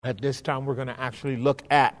At this time, we're going to actually look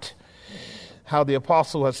at how the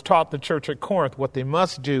apostle has taught the church at Corinth what they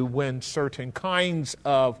must do when certain kinds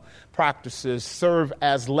of practices serve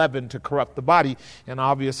as leaven to corrupt the body. And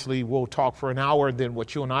obviously, we'll talk for an hour, and then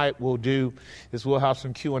what you and I will do is we'll have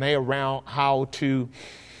some Q&A around how to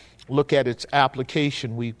look at its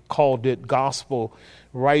application. We called it gospel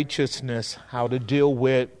righteousness, how to deal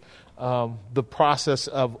with the process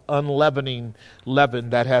of unleavening leaven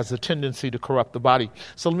that has a tendency to corrupt the body.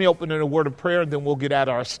 So let me open in a word of prayer, and then we'll get at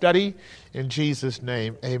our study. In Jesus'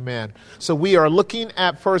 name, amen. So we are looking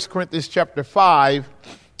at 1 Corinthians chapter 5.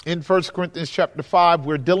 In 1 Corinthians chapter 5,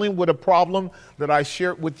 we're dealing with a problem that I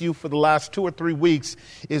shared with you for the last 2 or 3 weeks,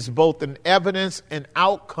 is both an evidence and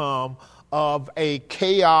outcome of a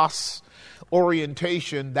chaos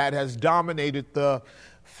orientation that has dominated the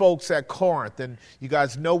folks at Corinth. And you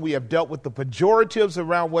guys know we have dealt with the pejoratives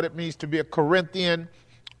around what it means to be a Corinthian.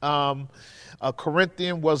 A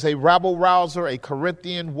Corinthian was a rabble-rouser. A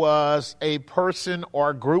Corinthian was a person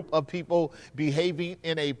or a group of people behaving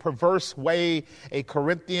in a perverse way. A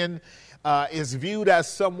Corinthian is viewed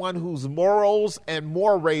as someone whose morals and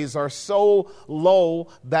mores are so low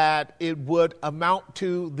that it would amount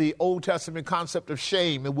to the Old Testament concept of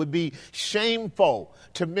shame. It would be shameful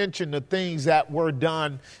to mention the things that were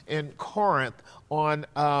done in Corinth on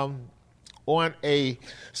a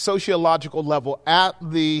sociological level at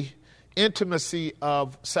the intimacy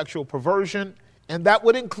of sexual perversion. And that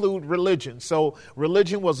would include religion. So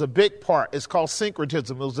religion was a big part. It's called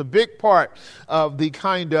syncretism. It was a big part of the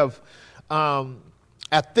kind of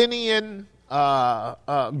Athenian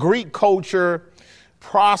Greek culture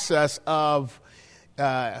process of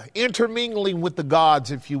intermingling with the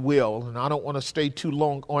gods, if you will. And I don't want to stay too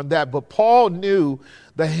long on that. But Paul knew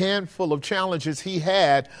the handful of challenges he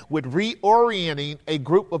had with reorienting a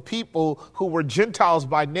group of people who were Gentiles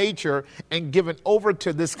by nature and given over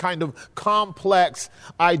to this kind of complex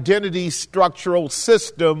identity structural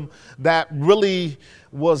system that really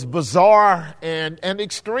was bizarre and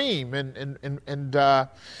extreme. And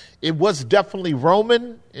it was definitely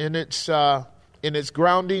Roman in its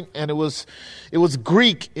grounding, and it was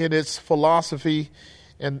Greek in its philosophy.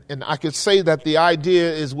 And I could say that the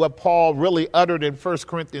idea is what Paul really uttered in 1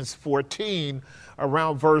 Corinthians 14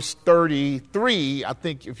 around verse 33. I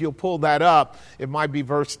think if you'll pull that up, it might be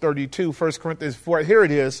verse 32, 1 Corinthians 4. Here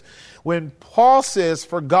it is. When Paul says,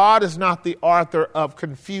 "For God is not the author of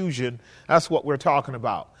confusion," that's what we're talking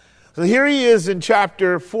about. So here he is in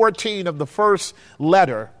chapter 14 of the first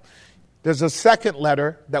letter. There's a second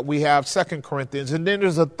letter that we have, 2 Corinthians, and then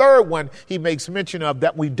there's a third one he makes mention of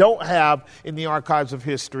that we don't have in the archives of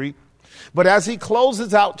history. But as he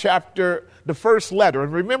closes out the first letter,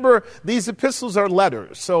 and remember, these epistles are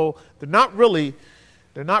letters, so they're not really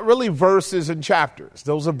verses and chapters.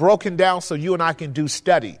 Those are broken down so you and I can do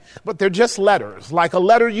study. But they're just letters, like a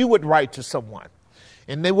letter you would write to someone.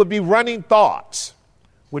 And they would be running thoughts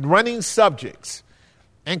with running subjects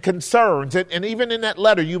and concerns. And even in that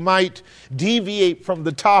letter, you might deviate from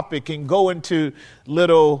the topic and go into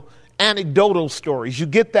little anecdotal stories. You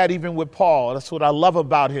get that even with Paul. That's what I love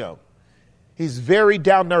about him. He's very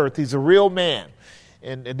down to earth. He's a real man.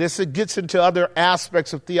 And this gets into other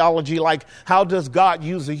aspects of theology, like how does God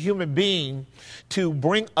use a human being to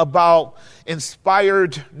bring about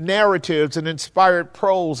inspired narratives and inspired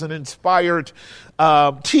prose and inspired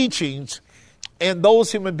teachings, and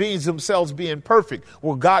those human beings themselves being perfect.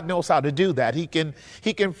 Well, God knows how to do that. He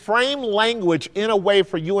can frame language in a way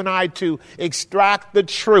for you and I to extract the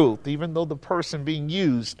truth, even though the person being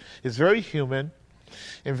used is very human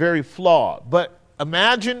and very flawed. But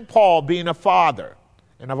imagine Paul being a father.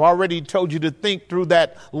 And I've already told you to think through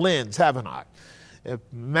that lens, haven't I?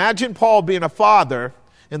 Imagine Paul being a father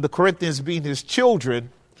and the Corinthians being his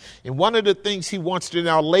children. And one of the things he wants to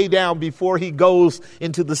now lay down before he goes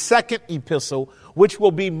into the second epistle, which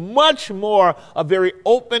will be much more a very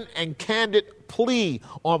open and candid plea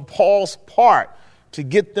on Paul's part to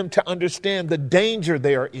get them to understand the danger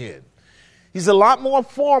they are in. He's a lot more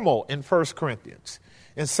formal in 1 Corinthians.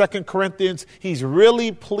 In 2 Corinthians, he's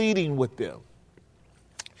really pleading with them.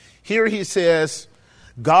 Here he says,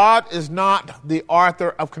 God is not the author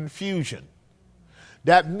of confusion.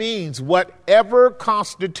 That means whatever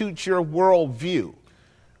constitutes your worldview,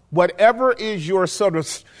 whatever is your sort of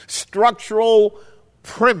structural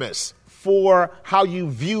premise for how you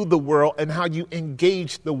view the world and how you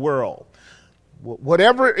engage the world,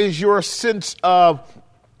 whatever is your sense of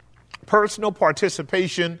personal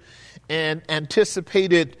participation and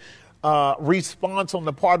anticipated response on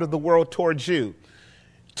the part of the world towards you,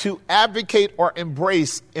 to advocate or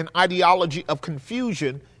embrace an ideology of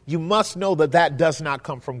confusion, you must know that that does not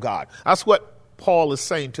come from God. That's what Paul is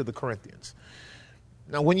saying to the Corinthians.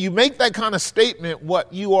 Now, when you make that kind of statement,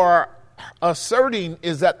 what you are asserting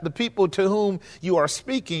is that the people to whom you are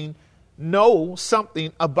speaking know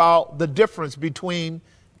something about the difference between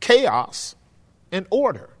chaos and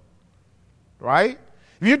order, right?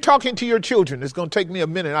 If you're talking to your children, it's going to take me a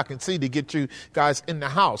minute, I can see, to get you guys in the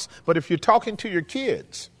house. But if you're talking to your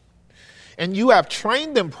kids and you have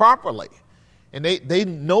trained them properly, and they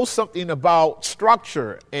know something about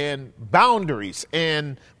structure and boundaries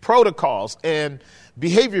and protocols and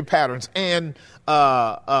behavior patterns and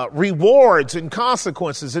rewards and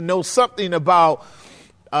consequences, and know something about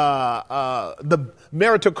the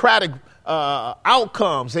meritocratic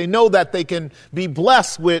outcomes. They know that they can be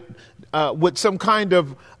blessed with some kind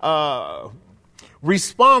of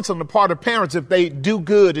response on the part of parents if they do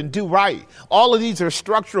good and do right. All of these are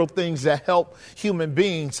structural things that help human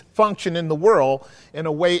beings function in the world in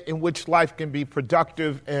a way in which life can be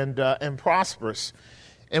productive and prosperous.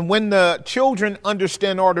 And when the children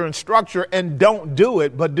understand order and structure and don't do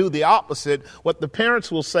it, but do the opposite, what the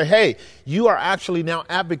parents will say, hey, you are actually now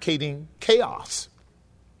advocating chaos,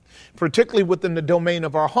 particularly within the domain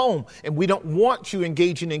of our home. And we don't want you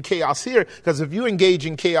engaging in chaos here, because if you engage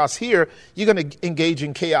in chaos here, you're going to engage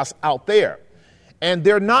in chaos out there. And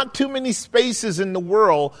there are not too many spaces in the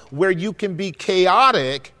world where you can be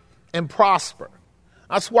chaotic and prosper.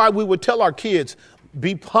 That's why we would tell our kids,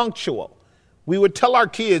 be punctual. We would tell our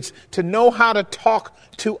kids to know how to talk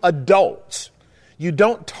to adults. You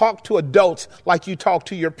don't talk to adults like you talk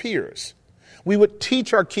to your peers. We would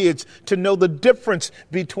teach our kids to know the difference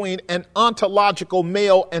between an ontological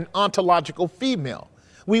male and ontological female.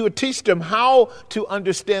 We would teach them how to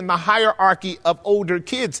understand the hierarchy of older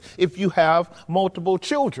kids if you have multiple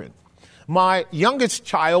children. My youngest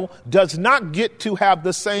child does not get to have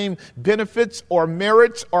the same benefits or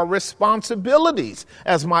merits or responsibilities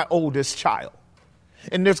as my oldest child.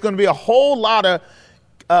 And there's going to be a whole lot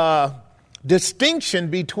of distinction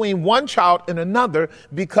between one child and another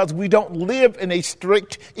because we don't live in a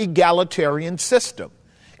strict egalitarian system.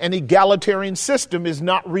 An egalitarian system is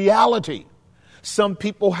not reality. Some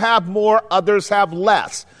people have more, others have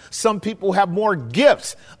less. Some people have more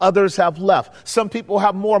gifts, others have less. Some people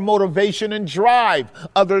have more motivation and drive,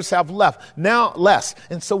 others have less.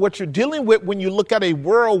 And so what you're dealing with when you look at a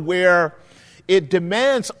world where it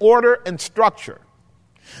demands order and structure,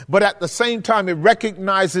 but at the same time it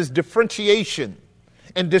recognizes differentiation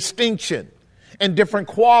and distinction and different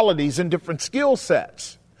qualities and different skill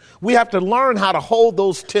sets, we have to learn how to hold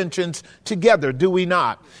those tensions together, do we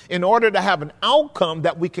not? In order to have an outcome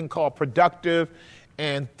that we can call productive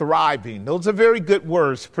and thriving. Those are very good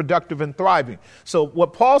words, productive and thriving. So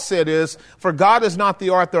what Paul said is, for God is not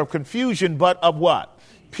the author of confusion, but of what?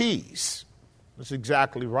 Peace. That's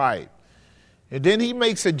exactly right. And then he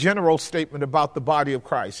makes a general statement about the body of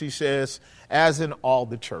Christ. He says, as in all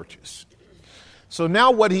the churches. So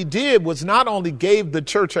now what he did was not only gave the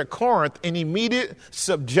church at Corinth an immediate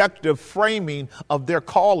subjective framing of their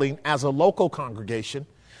calling as a local congregation,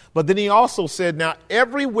 but then he also said, now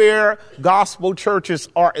everywhere gospel churches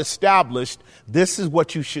are established, this is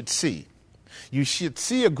what you should see. You should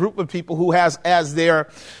see a group of people who has as their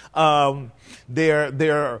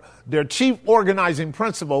chief organizing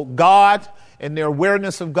principle God and their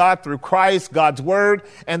awareness of God through Christ, God's word,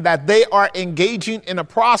 and that they are engaging in a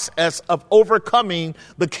process of overcoming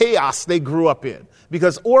the chaos they grew up in.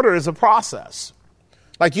 Because order is a process.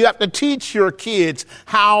 Like you have to teach your kids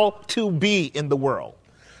how to be in the world.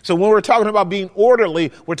 So when we're talking about being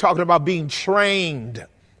orderly, we're talking about being trained,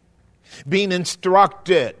 being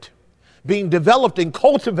instructed, being developed and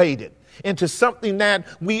cultivated into something that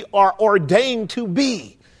we are ordained to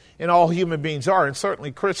be. And all human beings are, and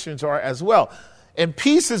certainly Christians are as well. And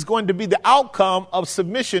peace is going to be the outcome of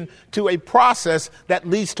submission to a process that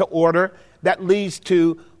leads to order, that leads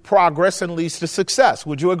to progress, and leads to success.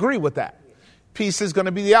 Would you agree with that? Peace is going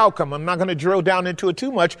to be the outcome. I'm not going to drill down into it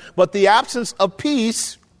too much, but the absence of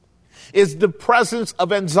peace is the presence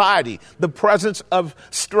of anxiety, the presence of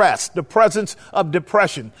stress, the presence of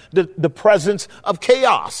depression, the presence of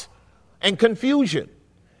chaos and confusion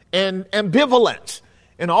and ambivalence,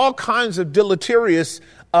 and all kinds of deleterious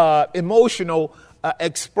emotional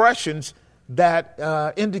expressions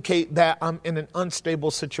that indicate that I'm in an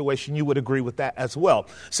unstable situation. You would agree with that as well.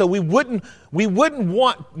 So we wouldn't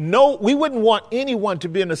want anyone to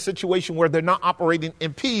be in a situation where they're not operating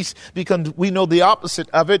in peace, because we know the opposite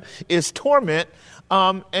of it is torment.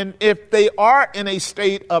 And if they are in a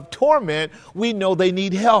state of torment, we know they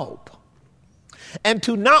need help. and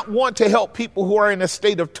to not want to help people who are in a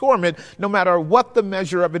state of torment, no matter what the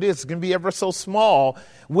measure of it is. It can be ever so small.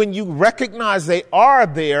 When you recognize they are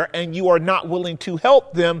there and you are not willing to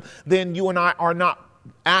help them, then you and I are not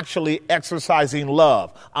actually exercising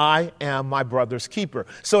love. I am my brother's keeper.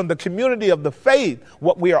 So in the community of the faith,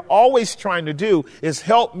 what we are always trying to do is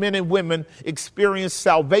help men and women experience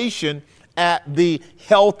salvation at the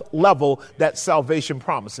health level that salvation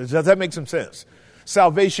promises. Does that make some sense?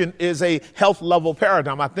 Salvation is a health level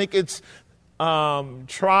paradigm. I think it's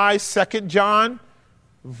try 2 John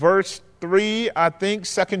verse 3. I think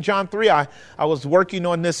 2 John 3. I was working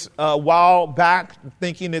on this a while back,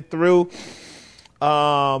 thinking it through.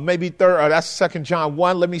 Maybe third, that's 2 John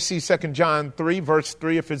 1. Let me see 2 John 3, verse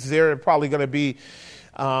 3. If it's there, it's probably going to be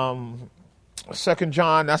 2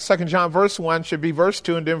 John. That's 2 John verse 1, should be verse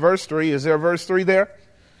 2, and then verse 3. Is there verse 3 there?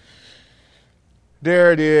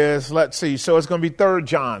 There it is. Let's see. So it's going to be 3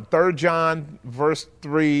 John. 3 John, verse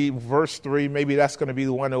 3. Maybe that's going to be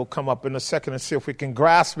the one that will come up in a second and see if we can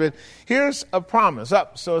grasp it. Here's a promise.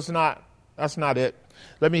 So that's not it.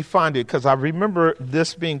 Let me find it, because I remember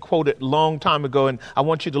this being quoted a long time ago, and I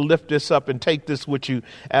want you to lift this up and take this with you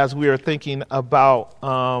as we are thinking about,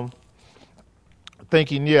 I'm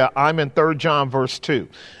in 3 John verse 2.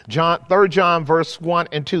 3 John verse 1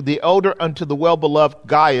 and 2. The elder unto the well-beloved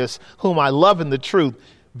Gaius, whom I love in the truth.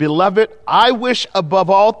 Beloved, I wish above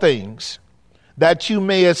all things that you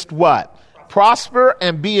mayest what? Prosper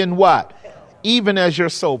and be in what? Even as your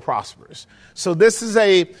soul prospers. So this is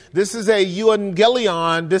a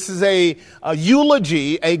euangelion. This is a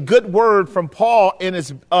eulogy, a good word from Paul in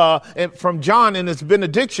his from John in his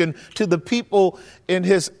benediction to the people in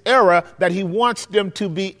his era, that he wants them to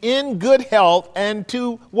be in good health and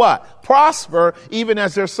to what? Prosper, even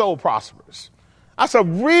as their soul prospers. That's a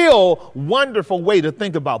real wonderful way to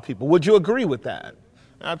think about people. Would you agree with that?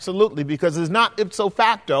 Absolutely, because it's not ipso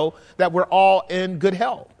facto that we're all in good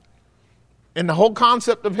health. And the whole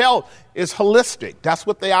concept of health is holistic. That's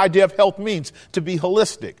what the idea of health means, to be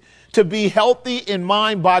holistic, to be healthy in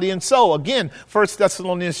mind, body, and soul. Again, 1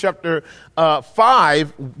 Thessalonians chapter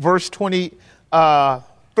 5, verse 23,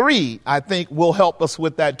 I think will help us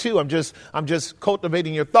with that too. I'm just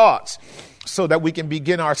cultivating your thoughts so that we can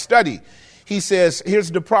begin our study. He says,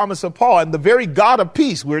 here's the promise of Paul, and the very God of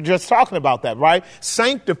peace, we were just talking about that, right?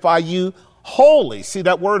 Sanctify you wholly. See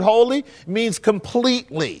that word holy means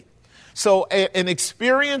completely. So an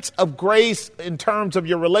experience of grace in terms of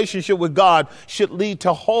your relationship with God should lead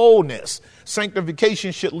to wholeness.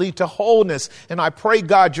 Sanctification should lead to wholeness. And I pray,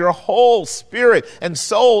 God, your whole spirit and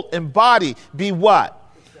soul and body be what?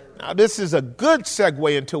 Now, this is a good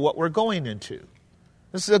segue into what we're going into.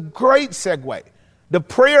 This is a great segue. The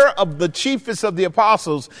prayer of the chiefest of the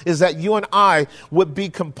apostles is that you and I would be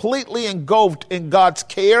completely engulfed in God's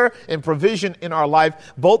care and provision in our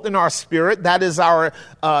life, both in our spirit, that is our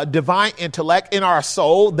divine intellect, in our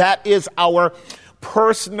soul, that is our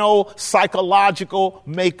personal psychological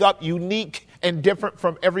makeup, unique and different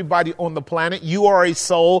from everybody on the planet. You are a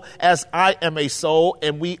soul, as I am a soul,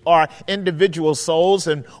 and we are individual souls,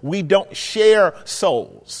 and we don't share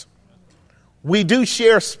souls. We do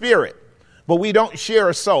share spirit, but we don't share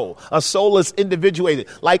a soul. A soul is individuated,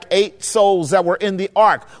 like 8 souls that were in the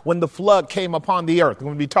ark when the flood came upon the earth. We're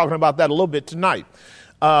going to be talking about that a little bit tonight.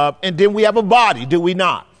 And then we have a body, do we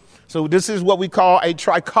not? So this is what we call a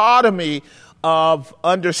trichotomy of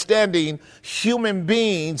understanding human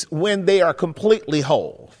beings when they are completely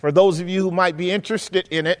whole. For those of you who might be interested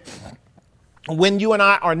in it, when you and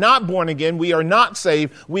I are not born again, we are not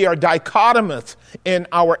saved, we are dichotomous in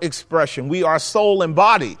our expression. We are soul and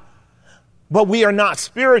body. But we are not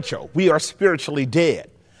spiritual. We are spiritually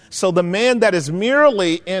dead. So the man that is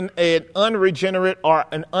merely in an unregenerate or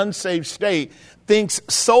an unsaved state thinks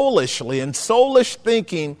soulishly. And soulish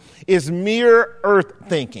thinking is mere earth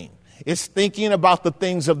thinking. It's thinking about the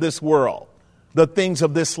things of this world, the things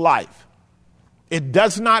of this life. It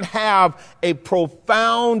does not have a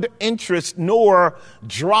profound interest nor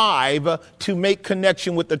drive to make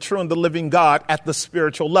connection with the true and the living God at the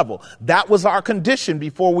spiritual level. That was our condition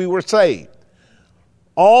before we were saved.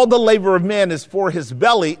 All the labor of man is for his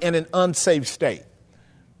belly in an unsaved state,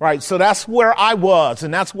 right? So that's where I was,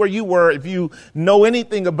 and that's where you were if you know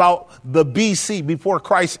anything about the BC, before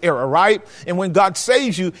Christ era, right? And when God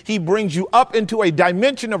saves you, he brings you up into a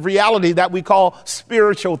dimension of reality that we call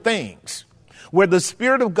spiritual things, where the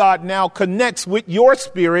Spirit of God now connects with your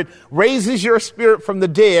spirit, raises your spirit from the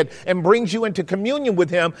dead, and brings you into communion with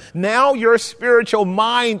him. Now your spiritual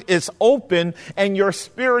mind is open and your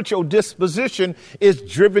spiritual disposition is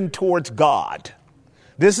driven towards God.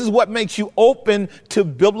 This is what makes you open to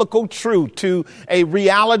biblical truth, to a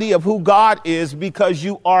reality of who God is, because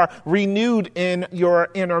you are renewed in your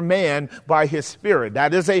inner man by his spirit.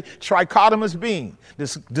 That is a trichotomous being.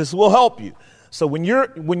 This will help you. So when you're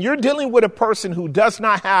dealing with a person who does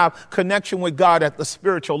not have connection with God at the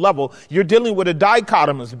spiritual level, you're dealing with a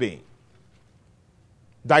dichotomous being.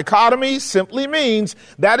 Dichotomy simply means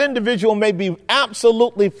that individual may be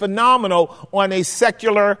absolutely phenomenal on a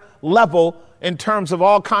secular level in terms of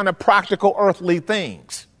all kind of practical earthly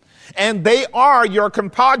things. And they are your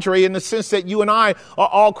compadre in the sense that you and I are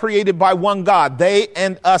all created by one God. They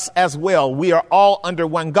and us as well. We are all under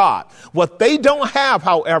one God. What they don't have,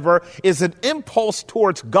 however, is an impulse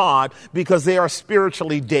towards God because they are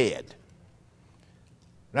spiritually dead.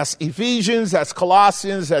 That's Ephesians, that's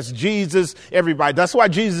Colossians, that's Jesus, everybody. That's why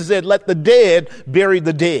Jesus said, let the dead bury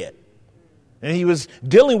the dead. And he was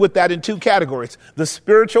dealing with that in two categories. The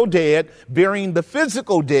spiritual dead burying the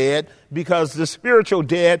physical dead, because the spiritual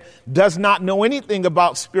dead does not know anything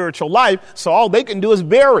about spiritual life. So all they can do is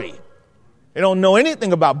bury. They don't know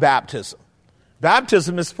anything about baptism.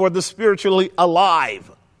 Baptism is for the spiritually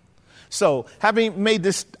alive. So having made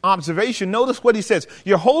this observation, notice what he says.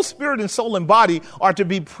 Your whole spirit and soul and body are to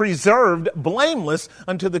be preserved blameless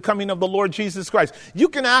unto the coming of the Lord Jesus Christ. You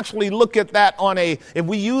can actually look at that if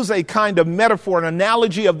we use a kind of metaphor, an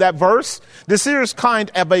analogy of that verse, this is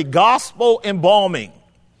kind of a gospel embalming.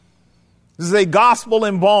 This is a gospel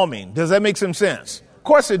embalming. Does that make some sense? Of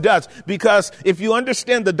course it does, because if you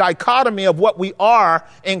understand the dichotomy of what we are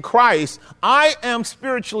in Christ, I am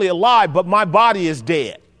spiritually alive, but my body is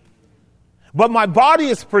dead. But my body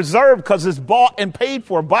is preserved because it's bought and paid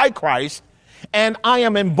for by Christ. And I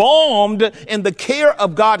am embalmed in the care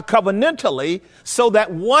of God covenantally, so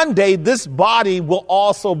that one day this body will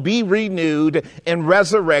also be renewed and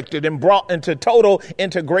resurrected and brought into total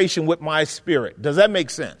integration with my spirit. Does that make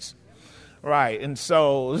sense? Right. And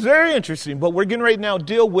so it's very interesting. But we're getting ready to now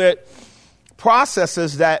deal with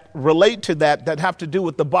processes that relate to that have to do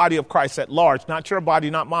with the body of Christ at large. Not your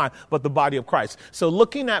body, not mine, but the body of Christ. So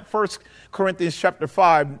looking at 1 Corinthians chapter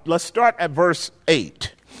 5, let's start at verse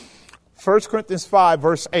 8. 1 Corinthians 5,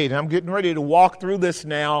 verse 8. And I'm getting ready to walk through this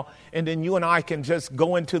now, and then you and I can just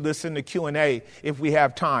go into this in the Q&A if we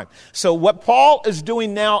have time. So what Paul is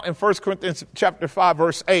doing now in 1 Corinthians chapter 5,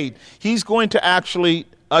 verse 8, he's going to actually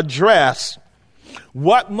address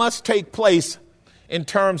what must take place in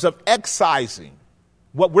terms of excising,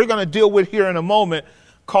 what we're going to deal with here in a moment,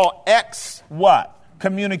 called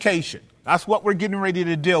communication. That's what we're getting ready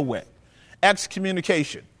to deal with.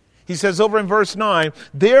 Excommunication. He says over in verse 9,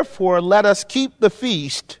 therefore let us keep the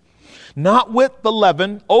feast, not with the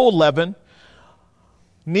leaven, old leaven,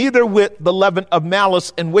 neither with the leaven of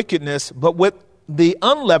malice and wickedness, but with the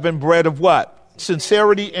unleavened bread of what?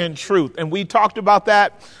 Sincerity and truth. And we talked about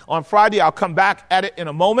that on Friday. I'll come back at it in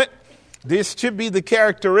a moment. This should be the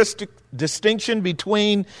characteristic distinction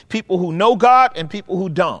between people who know God and people who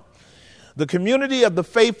don't. The community of the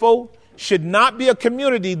faithful should not be a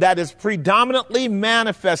community that is predominantly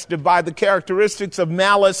manifested by the characteristics of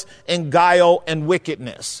malice and guile and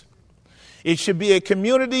wickedness. It should be a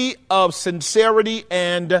community of sincerity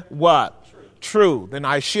and what? Truth. And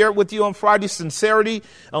I shared with you on Friday sincerity.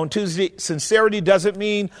 On Tuesday, sincerity doesn't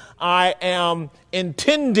mean I am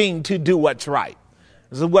intending to do what's right.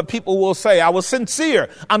 This is what people will say. I was sincere.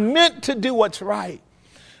 I meant to do what's right.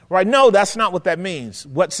 Right? No, that's not what that means.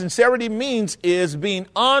 What sincerity means is being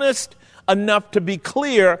honest enough to be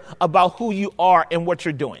clear about who you are and what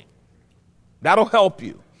you're doing. That'll help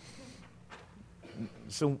you.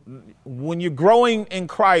 So when you're growing in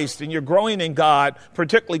Christ and you're growing in God,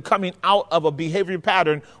 particularly coming out of a behavior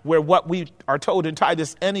pattern where what we are told in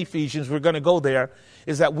Titus and Ephesians, we're going to go there,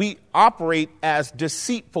 is that we operate as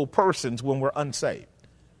deceitful persons when we're unsaved.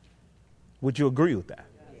 Would you agree with that?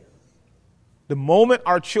 The moment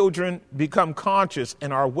our children become conscious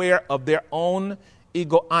and are aware of their own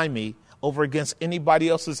egoimi over against anybody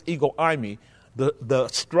else's egoimi, the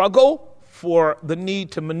struggle for the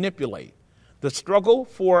need to manipulate, the struggle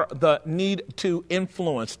for the need to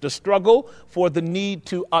influence, the struggle for the need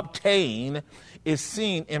to obtain is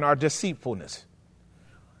seen in our deceitfulness.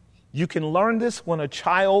 You can learn this when a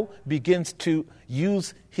child begins to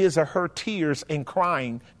use his or her tears and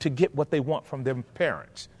crying to get what they want from their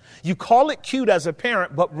parents. You call it cute as a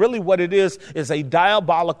parent, but really what it is a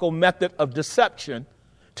diabolical method of deception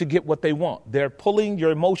to get what they want. They're pulling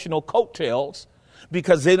your emotional coattails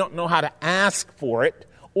because they don't know how to ask for it,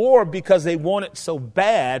 or because they want it so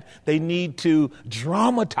bad they need to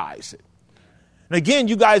dramatize it. And again,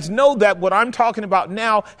 you guys know that what I'm talking about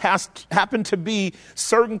now has happened to be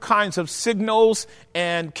certain kinds of signals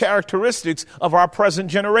and characteristics of our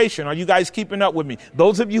present generation. Are you guys keeping up with me?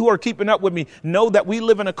 Those of you who are keeping up with me know that we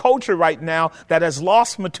live in a culture right now that has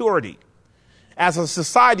lost maturity. As a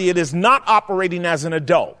society, it is not operating as an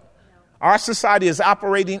adult. Our society is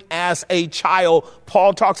operating as a child.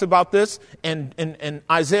 Paul talks about this, and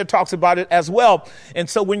Isaiah talks about it as well. And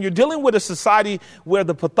so when you're dealing with a society where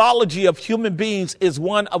the pathology of human beings is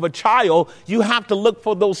one of a child, you have to look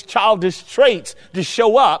for those childish traits to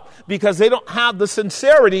show up because they don't have the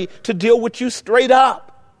sincerity to deal with you straight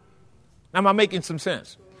up. Am I making some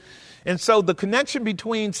sense? And so the connection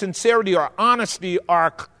between sincerity or honesty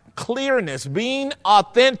or clearness, being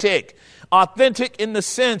authentic in the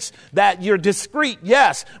sense that you're discreet,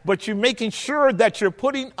 yes, but you're making sure that you're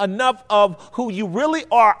putting enough of who you really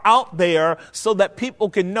are out there so that people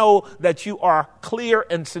can know that you are clear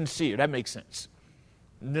and sincere. That makes sense.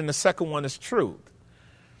 And then the second one is truth.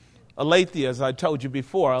 Aletheia, as I told you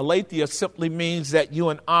before, aletheia simply means that you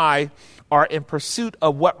and I are in pursuit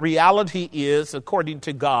of what reality is according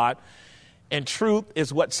to God, and truth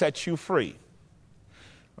is what sets you free.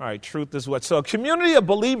 All right, truth is what. So a community of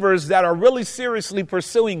believers that are really seriously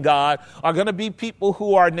pursuing God are going to be people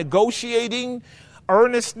who are negotiating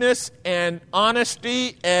earnestness and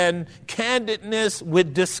honesty and candidness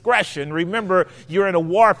with discretion. Remember, you're in a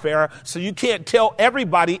warfare, so you can't tell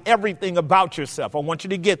everybody everything about yourself. I want you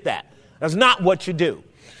to get that. That's not what you do.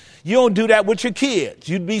 You don't do that with your kids.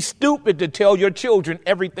 You'd be stupid to tell your children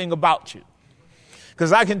everything about you.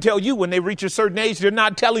 Because I can tell you when they reach a certain age, they're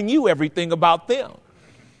not telling you everything about them.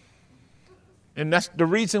 And that's the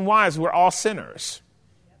reason why is we're all sinners.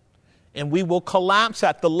 And we will collapse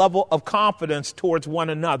at the level of confidence towards one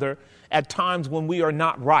another at times when we are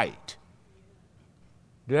not right.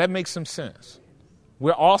 Did that make some sense?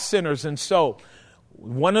 We're all sinners. And so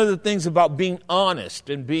one of the things about being honest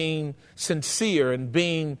and being sincere and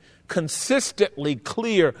being consistently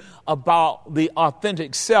clear about the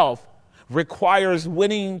authentic self requires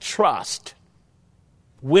winning trust.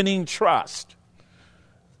 Winning trust.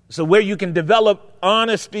 So where you can develop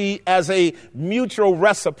honesty as a mutual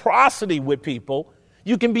reciprocity with people,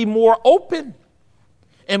 you can be more open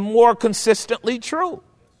and more consistently true.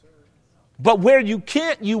 But where you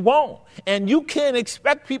can't, you won't. And you can't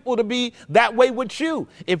expect people to be that way with you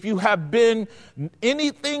if you have been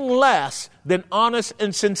anything less than honest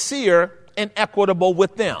and sincere and equitable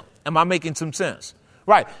with them. Am I making some sense?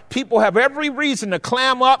 Right. People have every reason to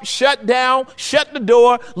clam up, shut down, shut the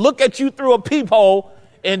door, look at you through a peephole,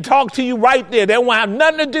 and talk to you right there. They won't have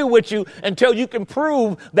nothing to do with you until you can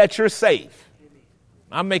prove that you're safe.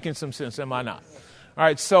 I'm making some sense, am I not? All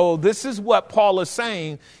right, so this is what Paul is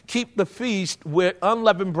saying. Keep the feast with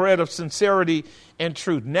unleavened bread of sincerity and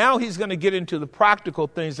truth. Now he's going to get into the practical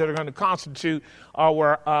things that are going to constitute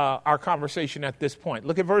our conversation at this point.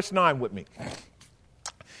 Look at verse 9 with me.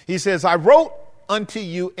 He says, I wrote unto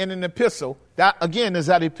you in an epistle. That, again, is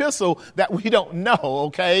that epistle that we don't know,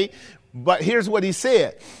 okay? But here's what he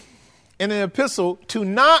said. In an epistle, to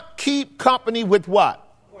not keep company with what?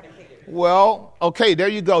 Well, okay, there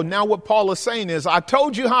you go. Now what Paul is saying is, I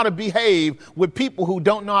told you how to behave with people who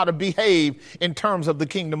don't know how to behave in terms of the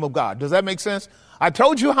kingdom of God. Does that make sense? I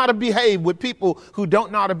told you how to behave with people who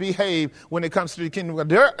don't know how to behave when it comes to the kingdom of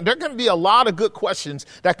God. There can be a lot of good questions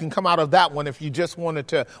that can come out of that one if you just wanted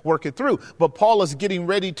to work it through. But Paul is getting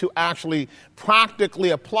ready to actually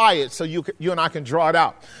practically apply it so you and I can draw it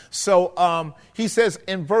out. So he says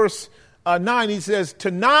in verse 9, he says,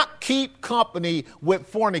 to not keep company with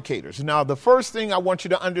fornicators. Now, the first thing I want you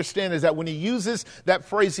to understand is that when he uses that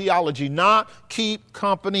phraseology, not keep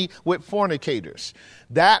company with fornicators,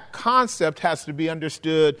 that concept has to be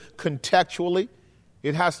understood contextually.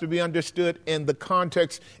 It has to be understood in the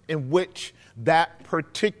context in which that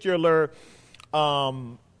particular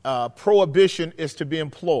prohibition is to be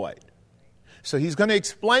employed. So he's going to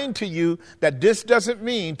explain to you that this doesn't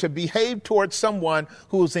mean to behave towards someone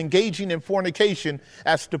who is engaging in fornication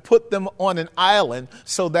as to put them on an island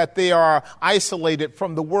so that they are isolated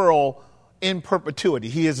from the world in perpetuity.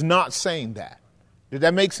 He is not saying that. Did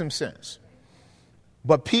that make some sense?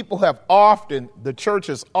 But people have often, the church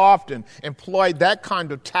has often employed that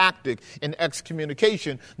kind of tactic in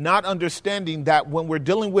excommunication, not understanding that when we're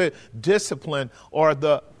dealing with discipline or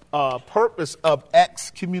the purpose of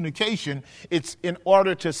excommunication, it's in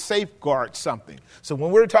order to safeguard something. So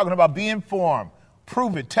when we're talking about be informed,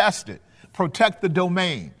 prove it, test it, protect the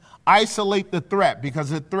domain, isolate the threat, because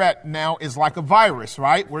the threat now is like a virus,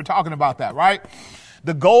 right? We're talking about that, right?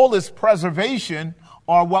 The goal is preservation,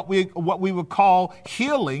 or what we would call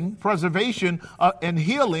healing, preservation and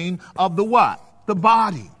healing of the what? the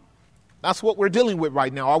body. That's what we're dealing with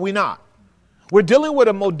right now, are we not? We're dealing with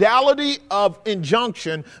a modality of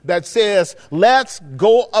injunction that says, let's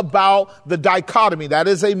go about the dichotomy. That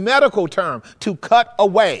is a medical term, to cut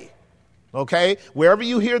away. Okay? Wherever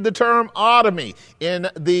you hear the term otomy in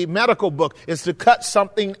the medical book, is to cut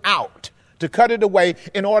something out, to cut it away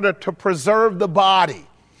in order to preserve the body.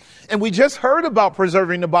 And we just heard about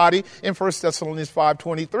preserving the body in 1 Thessalonians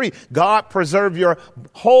 5:23. God preserve your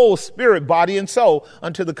whole spirit, body, and soul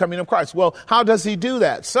until the coming of Christ. Well, how does he do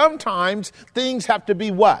that? Sometimes things have to be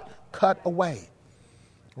what? Cut away.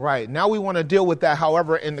 Right. Now we want to deal with that,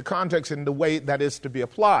 however, in the context and the way that is to be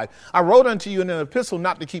applied. I wrote unto you in an epistle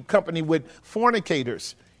not to keep company with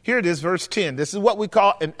fornicators. Here it is, verse 10. This is what we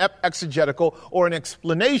call an exegetical or an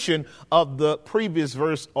explanation of the previous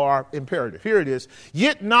verse or imperative. Here it is.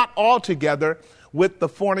 Yet not altogether with the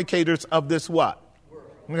fornicators of this what?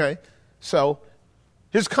 Okay. So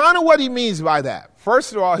here's kind of what he means by that.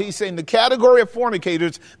 First of all, he's saying the category of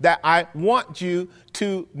fornicators that I want you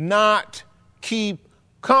to not keep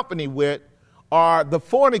company with are the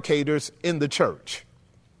fornicators in the church.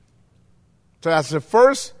 So that's the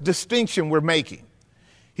first distinction we're making.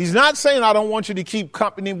 He's not saying I don't want you to keep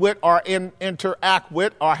company with or interact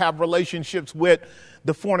with or have relationships with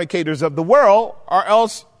the fornicators of the world, or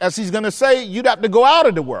else, as he's going to say, you'd have to go out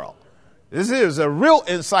of the world. This is a real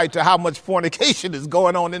insight to how much fornication is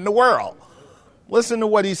going on in the world. Listen to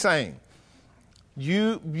what he's saying.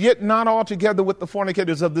 You get not altogether with the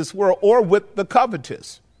fornicators of this world, or with the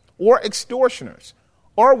covetous, or extortioners,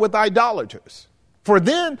 or with idolaters. For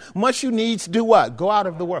then must you needs do what? Go out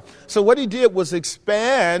of the world. So what he did was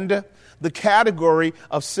expand the category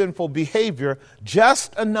of sinful behavior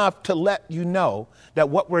just enough to let you know that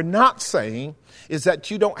what we're not saying is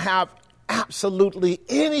that you don't have absolutely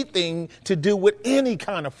anything to do with any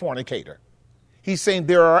kind of fornicator. He's saying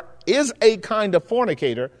there is a kind of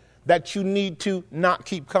fornicator that you need to not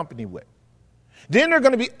keep company with. Then there are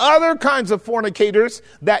going to be other kinds of fornicators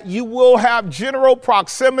that you will have general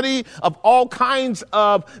proximity of all kinds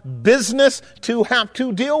of business to have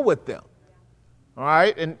to deal with them. All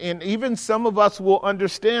right. And even some of us will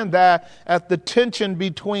understand that at the tension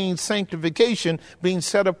between sanctification, being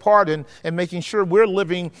set apart and making sure we're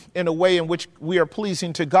living in a way in which we are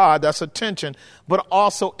pleasing to God. That's a tension. But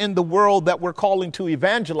also in the world that we're calling to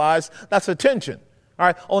evangelize, that's a tension. All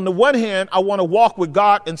right. On the one hand, I want to walk with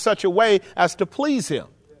God in such a way as to please him.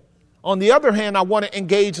 On the other hand, I want to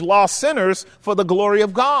engage lost sinners for the glory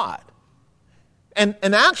of God. And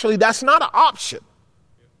actually, that's not an option.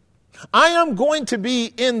 I am going to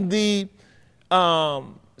be in the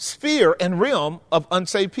sphere and realm of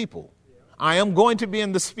unsaved people. I am going to be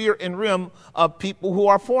in the sphere and realm of people who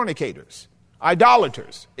are fornicators,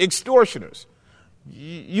 idolaters, extortioners.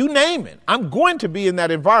 You name it. I'm going to be in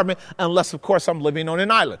that environment unless, of course, I'm living on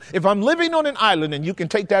an island. If I'm living on an island, and you can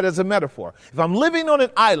take that as a metaphor, if I'm living on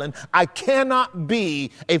an island, I cannot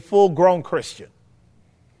be a full-grown Christian.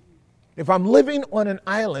 If I'm living on an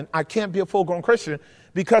island, I can't be a full-grown Christian,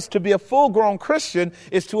 because to be a full-grown Christian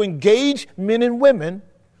is to engage men and women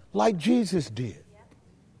like Jesus did.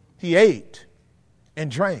 He ate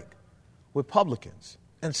and drank with publicans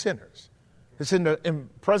and sinners. It's in the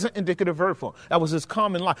present indicative verb form. That was his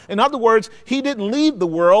common life. In other words, he didn't leave the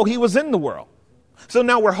world, he was in the world. So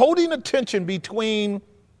now we're holding a tension between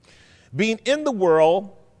being in the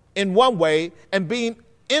world in one way and being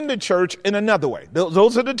in the church in another way.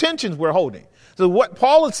 Those are the tensions we're holding. So what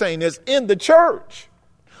Paul is saying is, in the church,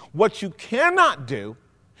 what you cannot do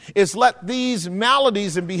is let these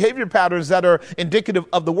maladies and behavior patterns that are indicative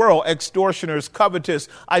of the world, extortioners, covetous,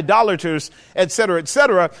 idolaters, et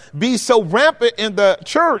cetera, be so rampant in the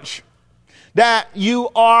church that you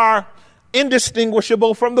are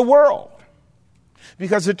indistinguishable from the world.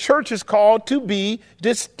 Because the church is called to be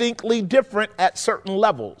distinctly different at certain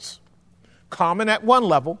levels. Common at one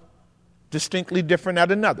level, distinctly different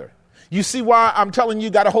at another. You see why I'm telling you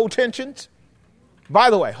got to hold tensions? By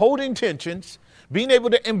the way, holding tensions, being able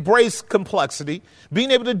to embrace complexity,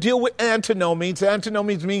 being able to deal with antinomies.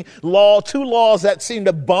 Antinomies mean two laws that seem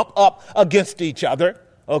to bump up against each other.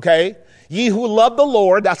 Okay. Ye who love the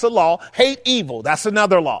Lord, that's a law. Hate evil, that's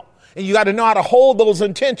another law. And you got to know how to hold those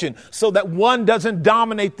in tension so that one doesn't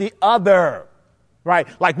dominate the other. Right.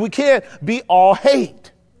 Like we can't be all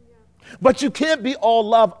hate, but you can't be all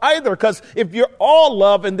love either. Because if you're all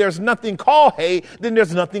love and there's nothing called hate, then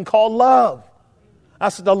there's nothing called love.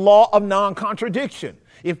 That's the law of non-contradiction.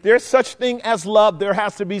 If there's such thing as love, there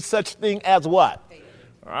has to be such thing as what?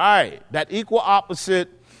 All right. That equal opposite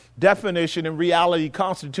definition in reality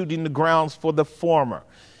constituting the grounds for the former.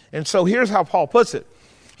 And so here's how Paul puts it.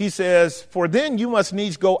 He says, for then you must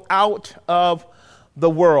needs go out of the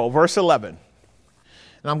world. Verse 11.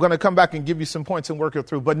 And I'm going to come back and give you some points and work it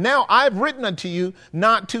through. But now I've written unto you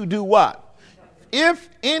not to do what? If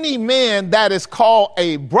any man that is called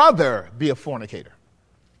a brother be a fornicator.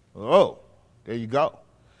 Oh, there you go.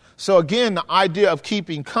 So again, the idea of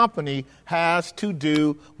keeping company has to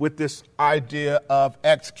do with this idea of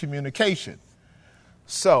excommunication.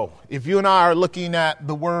 So if you and I are looking at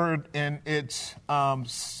the word in its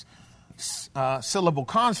syllable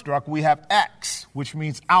construct, we have ex, which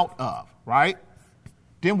means out of, right?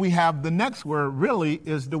 Then we have the next word really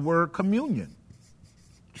is the word communion.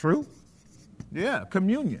 True? Yeah,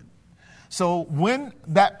 communion. So when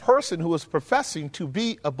that person who is professing to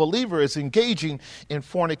be a believer is engaging in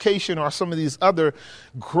fornication or some of these other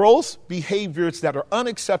gross behaviors that are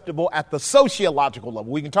unacceptable at the sociological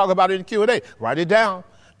level, we can talk about it in Q&A. Write it down.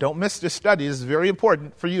 Don't miss this study. This is very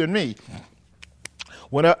important for you and me.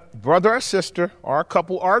 When a brother or sister or a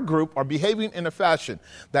couple or a group are behaving in a fashion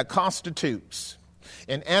that constitutes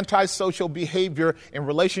an antisocial behavior in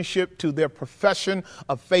relationship to their profession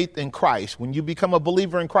of faith in Christ. When you become a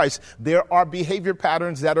believer in Christ, there are behavior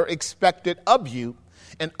patterns that are expected of you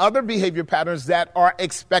and other behavior patterns that are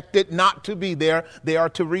expected not to be there. They are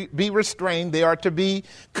to be restrained. They are to be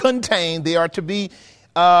contained. They are to be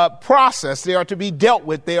processed. They are to be dealt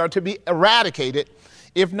with. They are to be eradicated,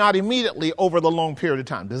 if not immediately, over the long period of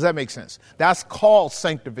time. Does that make sense? That's called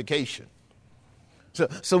sanctification.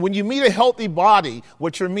 So when you meet a healthy body,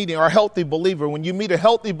 what you're meeting, or a healthy believer, when you meet a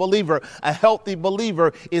healthy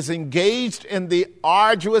believer is engaged in the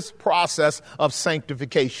arduous process of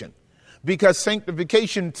sanctification. Because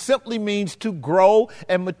sanctification simply means to grow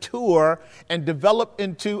and mature and develop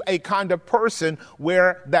into a kind of person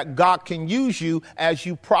where that God can use you as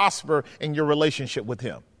you prosper in your relationship with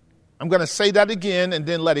him. I'm going to say that again and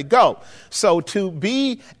then let it go. So to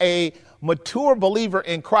be a mature believer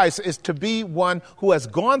in Christ is to be one who has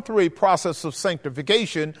gone through a process of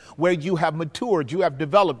sanctification where you have matured, you have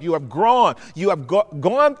developed, you have grown, you have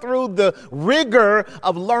gone through the rigor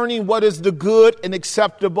of learning what is the good and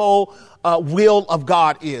acceptable will of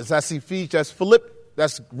God is. That's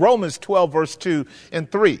that's Romans 12, verse 2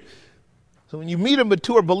 and 3. So when you meet a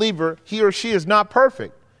mature believer, he or she is not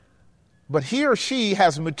perfect, but he or she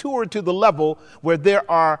has matured to the level where there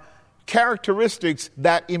are characteristics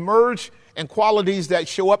that emerge and qualities that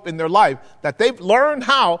show up in their life that they've learned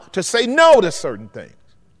how to say no to certain things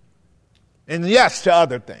and yes to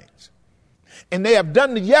other things. And they have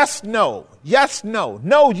done the yes, no, yes, no,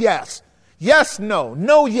 no, yes, yes, no,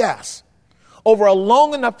 no, yes over a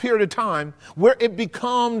long enough period of time where it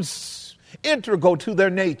becomes integral to their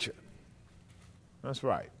nature. That's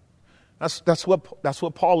right. That's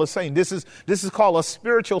what Paul is saying. This is called a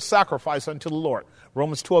spiritual sacrifice unto the Lord.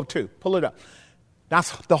 Romans 12:2. Pull it up.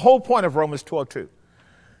 That's the whole point of Romans 12:2.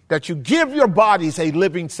 That you give your bodies a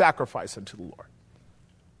living sacrifice unto the Lord.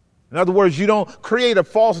 In other words, you don't create a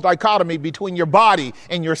false dichotomy between your body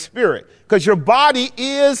and your spirit, because your body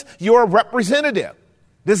is your representative.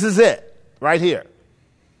 This is it right here.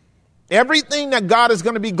 Everything that God is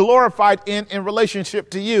going to be glorified in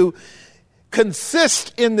relationship to you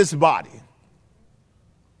consists in this body.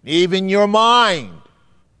 Even your mind.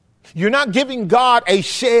 You're not giving God a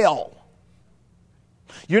shell.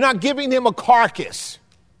 You're not giving him a carcass.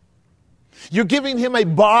 You're giving him a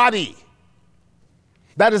body.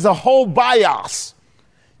 That is a whole bios.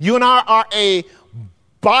 You and I are a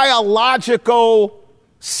biological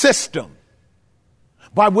system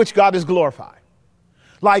by which God is glorified.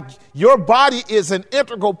 Like your body is an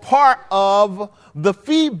integral part of the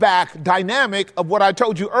feedback dynamic of what I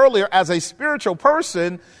told you earlier. As a spiritual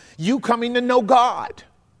person, you coming to know God.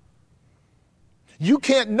 You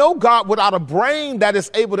can't know God without a brain that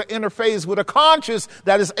is able to interface with a conscience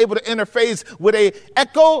that is able to interface with a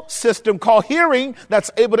ecosystem called hearing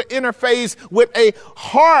that's able to interface with a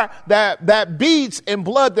heart that beats and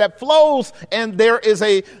blood that flows. And there is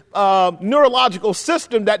a neurological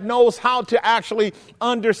system that knows how to actually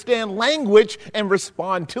understand language and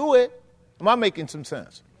respond to it. Am I making some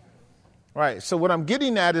sense? Right. So what I'm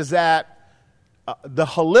getting at is that the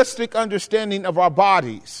holistic understanding of our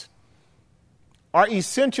bodies are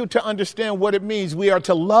essential to understand what it means. We are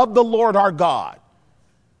to love the Lord our God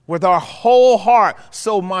with our whole heart,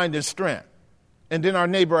 soul, mind, and strength, and then our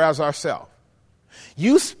neighbor as ourselves.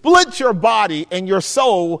 You split your body and your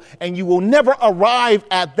soul, and you will never arrive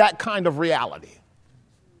at that kind of reality.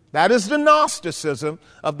 That is the Gnosticism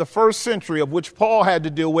of the first century, of which Paul had to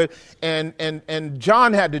deal with and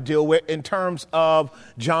John had to deal with, in terms of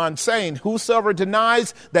John saying, whosoever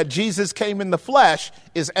denies that Jesus came in the flesh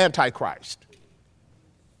is Antichrist.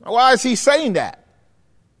 Why is he saying that?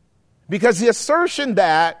 Because the assertion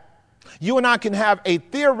that You and I can have a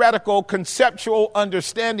theoretical, conceptual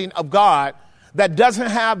understanding of God that doesn't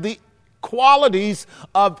have the qualities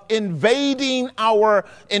of invading our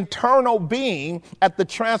internal being at the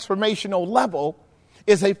transformational level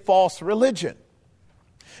is a false religion,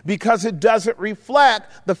 because it doesn't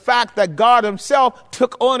reflect the fact that God himself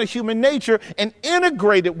took on a human nature and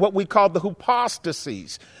integrated what we call the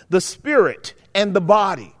hypostases, the spirit and the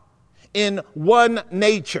body, in one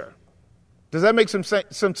nature. Does that make some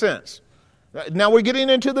sense? Now we're getting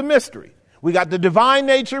into the mystery. We got the divine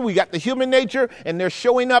nature, we got the human nature, and they're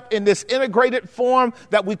showing up in this integrated form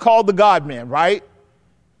that we call the God-man, right?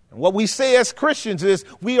 And what we say as Christians is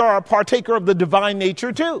we are a partaker of the divine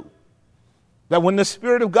nature too. That when the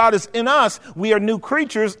Spirit of God is in us, we are new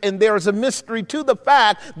creatures, and there is a mystery to the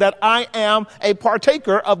fact that I am a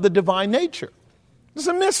partaker of the divine nature. It's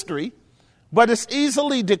a mystery, but it's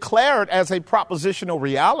easily declared as a propositional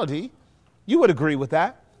reality. You would agree with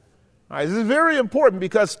that. All right, this is very important,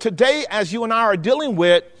 because today, as you and I are dealing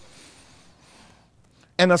with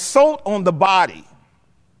an assault on the body,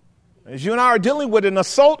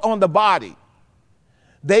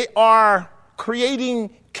 they are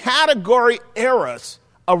creating category errors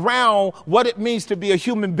around what it means to be a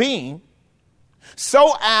human being,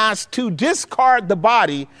 so as to discard the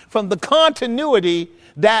body from the continuity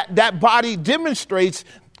that body demonstrates,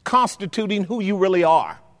 constituting who you really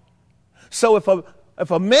are. So if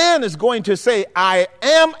a man is going to say, I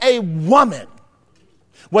am a woman,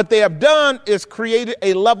 what they have done is created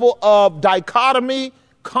a level of dichotomy,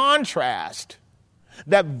 contrast,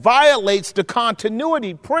 that violates the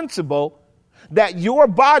continuity principle that your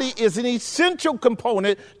body is an essential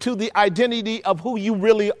component to the identity of who you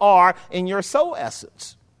really are in your soul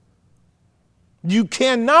essence. You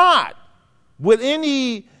cannot, with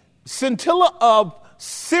any scintilla of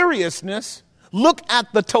seriousness, look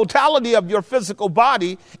at the totality of your physical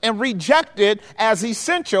body and reject it as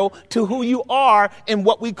essential to who you are in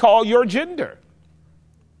what we call your gender.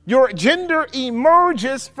 Your gender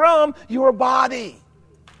emerges from your body.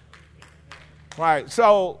 Right.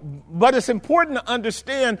 So, but it's important to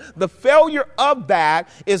understand the failure of that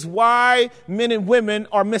is why men and women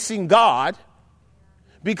are missing God,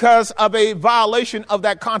 because of a violation of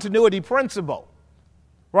that continuity principle.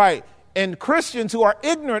 Right. And Christians who are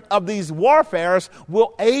ignorant of these warfares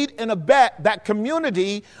will aid and abet that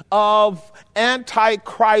community of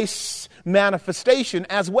antichrist manifestation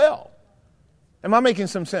as well. Am I making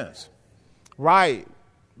some sense? Right.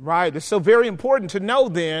 It's so very important to know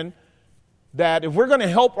then that if we're going to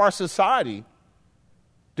help our society,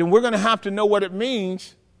 then we're going to have to know what it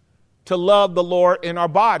means to love the Lord in our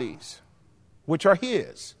bodies, which are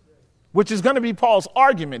his, which is going to be Paul's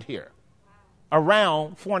argument here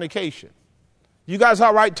around fornication. You guys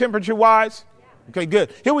all right temperature-wise? Okay,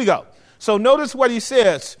 good. Here we go. So notice what he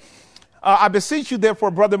says. I beseech you,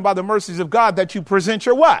 therefore, brethren, by the mercies of God, that you present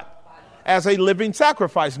your what? As a living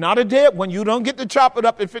sacrifice, not a dead one. You don't get to chop it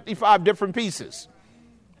up in 55 different pieces.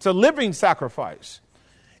 It's a living sacrifice.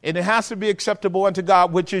 And it has to be acceptable unto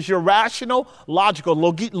God, which is your rational, logical,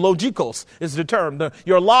 logikos is the term,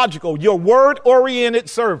 your logical, your word-oriented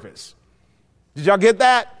service. Did y'all get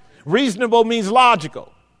that? Reasonable means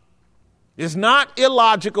logical. It's not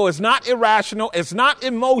illogical. It's not irrational. It's not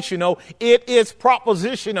emotional. It is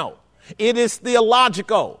propositional. It is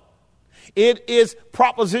theological. It is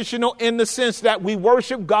propositional in the sense that we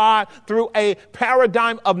worship God through a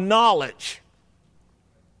paradigm of knowledge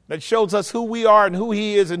that shows us who we are and who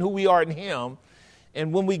he is and who we are in him.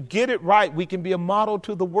 And when we get it right, we can be a model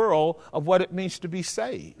to the world of what it means to be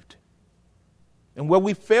saved. And where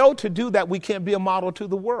we fail to do that, we can't be a model to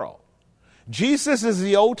the world. Jesus is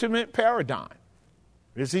the ultimate paradigm.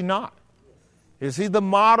 Is he not? Is he the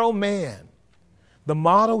model man, the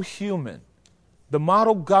model human, the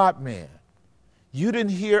model God-man? You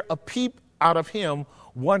didn't hear a peep out of him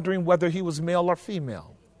wondering whether he was male or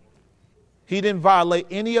female. He didn't violate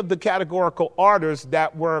any of the categorical orders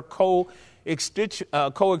that were coextensive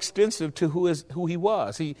to who he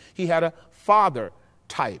was. He had a father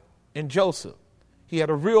type in Joseph. He had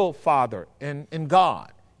a real father in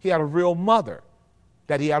God. He had a real mother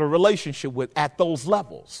that he had a relationship with at those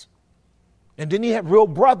levels. And then he had real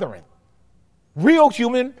brethren, real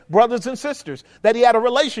human brothers and sisters that he had a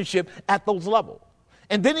relationship at those levels.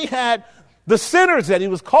 And then he had the sinners that he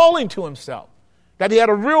was calling to himself, that he had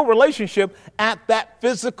a real relationship at that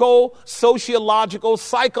physical, sociological,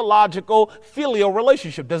 psychological, filial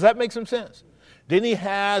relationship. Does that make some sense? Then he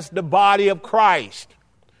has the body of Christ,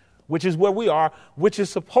 which is where we are, which is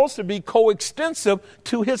supposed to be coextensive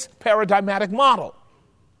to his paradigmatic model.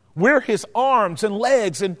 We're his arms and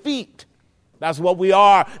legs and feet. That's what we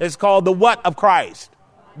are. It's called the what of Christ?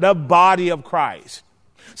 The body of Christ.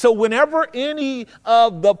 So whenever any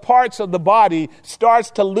of the parts of the body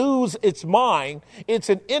starts to lose its mind, it's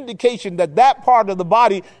an indication that that part of the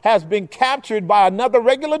body has been captured by another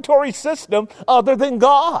regulatory system other than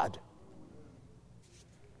God.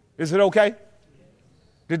 Is it okay?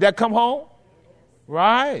 Did that come home?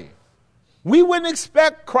 Right. We wouldn't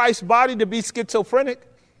expect Christ's body to be schizophrenic.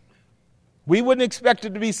 We wouldn't expect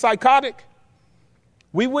it to be psychotic.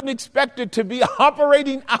 We wouldn't expect it to be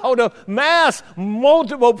operating out of mass,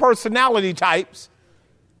 multiple personality types,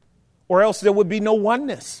 or else there would be no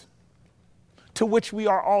oneness to which we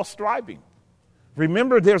are all striving.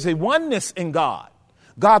 Remember, there's a oneness in God.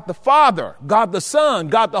 God the Father, God the Son,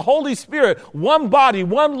 God the Holy Spirit, one body,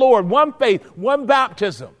 one Lord, one faith, one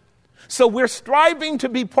baptism. So we're striving to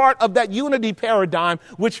be part of that unity paradigm,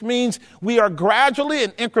 which means we are gradually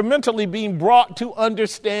and incrementally being brought to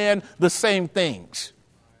understand the same things.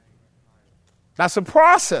 That's a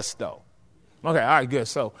process, though. Okay, all right, good.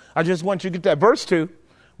 So I just want you to get that. Verse 2.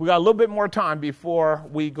 We got a little bit more time before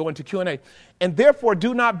we go into Q&A. And therefore,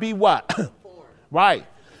 do not be what? Right.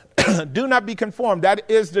 Do not be conformed. That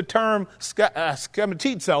is the term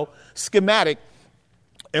schematizo, schematic.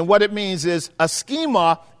 And what it means is a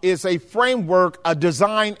schema is a framework, a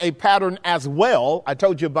design, a pattern as well. I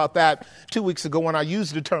told you about that 2 weeks ago when I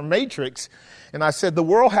used the term matrix. And I said the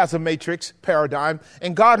world has a matrix paradigm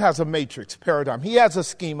and God has a matrix paradigm. He has a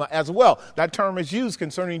schema as well. That term is used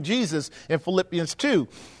concerning Jesus in Philippians 2.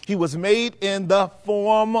 He was made in the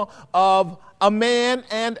form of a man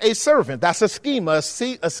and a servant. That's a schema.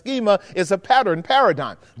 A schema is a pattern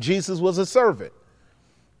paradigm. Jesus was a servant.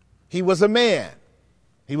 He was a man.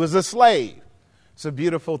 He was a slave. It's a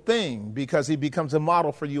beautiful thing because he becomes a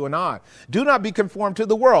model for you and I. Do not be conformed to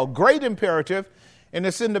the world. Great imperative, and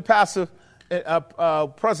it's in the passive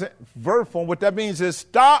present verb form. What that means is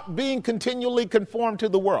stop being continually conformed to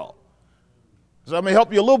the world. So I'm going to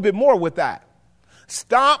help you a little bit more with that.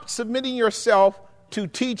 Stop submitting yourself to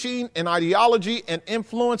teaching and ideology and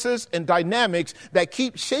influences and dynamics that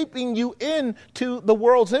keep shaping you into the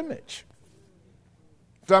world's image.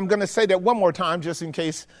 So I'm going to say that one more time just in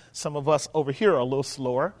case some of us over here are a little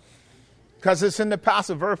slower. Because it's in the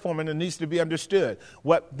passive verb form and it needs to be understood.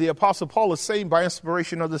 What the Apostle Paul is saying by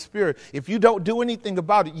inspiration of the Spirit, if you don't do anything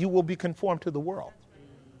about it, you will be conformed to the world.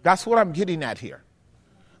 That's what I'm getting at here.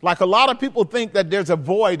 Like a lot of people think that there's a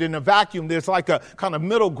void and a vacuum. There's like a kind of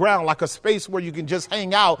middle ground, like a space where you can just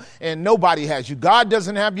hang out and nobody has you. God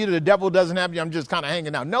doesn't have you. The devil doesn't have you. I'm just kind of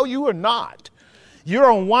hanging out. No, you are not. You're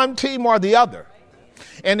on one team or the other.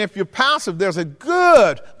 And if you're passive, there's a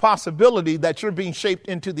good possibility that you're being shaped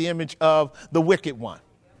into the image of the wicked one.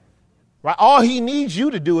 Right? All he needs you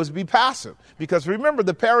to do is be passive. Because remember,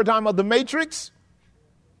 the paradigm of the matrix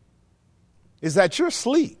is that you're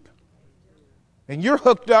asleep. And you're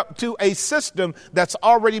hooked up to a system that's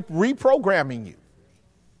already reprogramming you.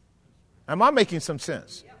 Am I making some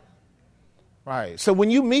sense? Right. So when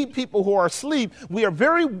you meet people who are asleep, we are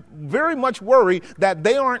very, very much worried that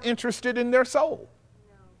they aren't interested in their soul.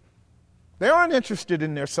 They aren't interested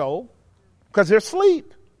in their soul because they're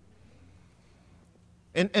asleep.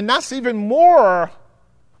 And that's even more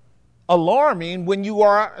alarming when you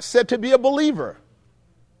are said to be a believer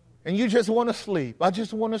and you just want to sleep. I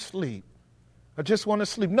just want to sleep. I just want to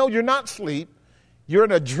sleep. No, you're not asleep. You're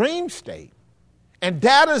in a dream state. And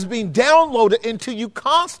data is being downloaded into you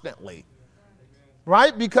constantly.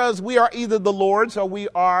 Right? Because we are either the Lord's or we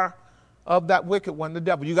are of that wicked one, the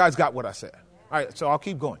devil. You guys got what I said. All right, so I'll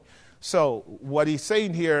keep going. So what he's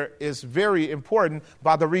saying here is very important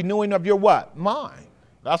by the renewing of your what? Mind.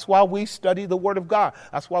 That's why we study the Word of God.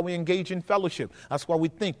 That's why we engage in fellowship. That's why we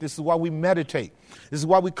think. This is why we meditate. This is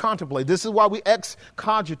why we contemplate. This is why we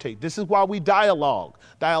excogitate. This is why we dialogue.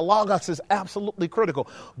 Dialogos is absolutely critical.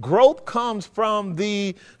 Growth comes from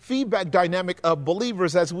the feedback dynamic of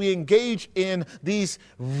believers as we engage in these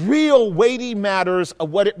real weighty matters of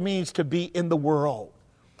what it means to be in the world.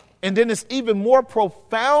 And then it's even more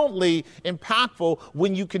profoundly impactful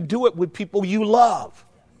when you can do it with people you love.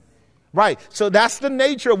 Right. So that's the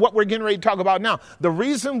nature of what we're getting ready to talk about now. The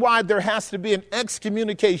reason why there has to be an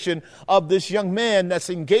excommunication of this young man that's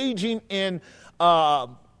engaging in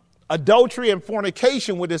adultery and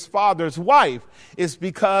fornication with his father's wife is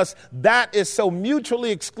because that is so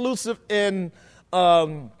mutually exclusive and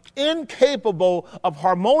incapable of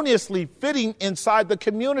harmoniously fitting inside the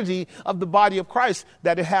community of the body of Christ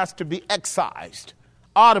that it has to be excised,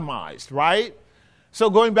 automized, right? So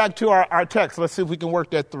going back to our text, let's see if we can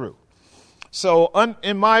work that through. So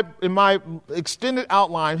in my extended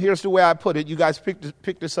outline, here's the way I put it. You guys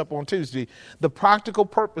picked this up on Tuesday. The practical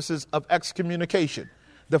purposes of excommunication.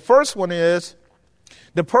 The first one is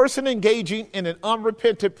The person engaging in an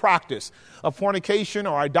unrepentant practice of fornication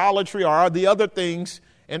or idolatry or the other things,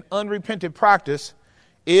 an unrepentant practice,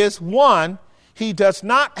 is one, he does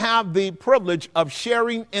not have the privilege of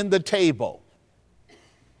sharing in the table.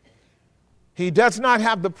 He does not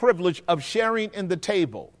have the privilege of sharing in the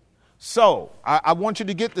table. So I want you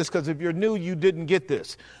to get this, because if you're new, you didn't get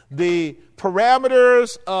this. The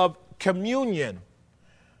parameters of communion,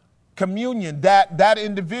 that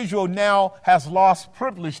individual now has lost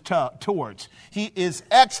privilege towards. He is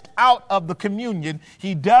X'd out of the communion.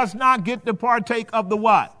 He does not get to partake of the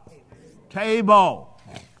what? Table.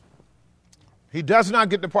 He does not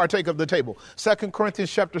get to partake of the table. 2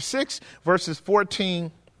 Corinthians chapter 6, verses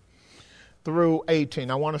 14 through 18.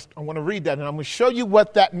 I want to read that, and I'm going to show you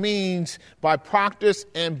what that means by practice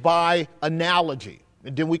and by analogy,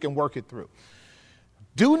 and then we can work it through.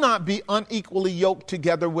 Do not be unequally yoked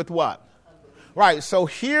together with what? Right, so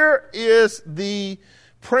here is the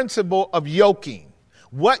principle of yoking.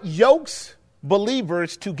 What yokes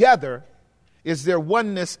believers together is their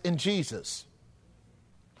oneness in Jesus.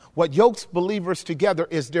 What yokes believers together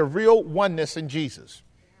is their real oneness in Jesus.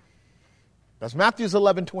 That's Matthew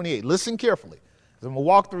 11:28. Listen carefully. I'm going to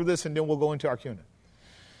walk through this and then we'll go into our Q&A.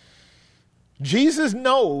 Jesus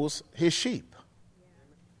knows his sheep.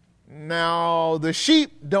 Now, the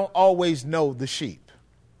sheep don't always know the sheep.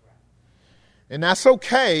 And that's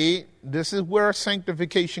okay. This is where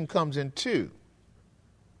sanctification comes in too.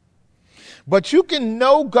 But you can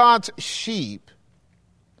know God's sheep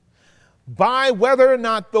by whether or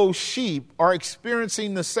not those sheep are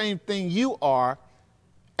experiencing the same thing you are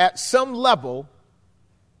at some level,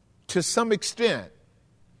 to some extent,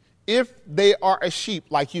 if they are a sheep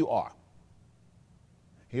like you are.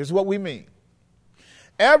 Here's what we mean.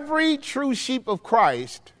 Every true sheep of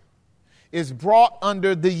Christ is brought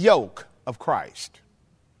under the yoke of Christ.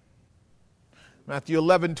 Matthew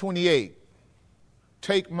 11:28.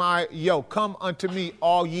 Take my yoke, come unto me,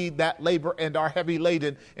 all ye that labor and are heavy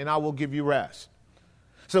laden, and I will give you rest.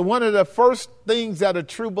 So one of the first things that a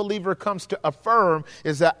true believer comes to affirm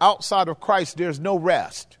is that outside of Christ, there's no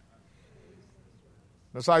rest.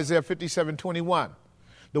 That's Isaiah 57:21.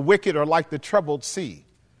 The wicked are like the troubled sea,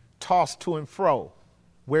 tossed to and fro,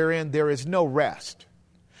 wherein there is no rest.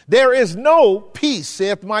 There is no peace,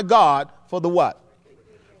 saith my God, for the what?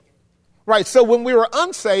 Right, so when we were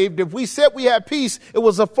unsaved, if we said we had peace, it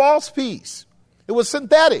was a false peace. It was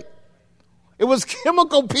synthetic. It was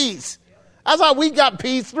chemical peace. That's how we got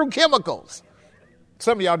peace, through chemicals.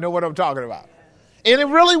 Some of y'all know what I'm talking about. And it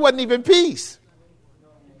really wasn't even peace.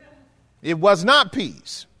 It was not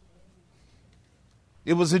peace.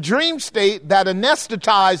 It was a dream state that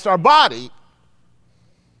anesthetized our body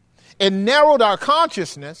and narrowed our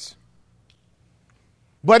consciousness,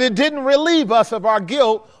 but it didn't relieve us of our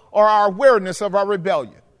guilt or our awareness of our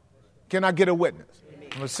rebellion. Can I get a witness?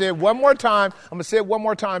 I'm going to say it one more time. I'm going to say it one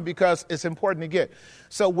more time because it's important to get.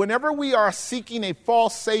 So whenever we are seeking a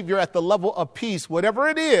false savior at the level of peace, whatever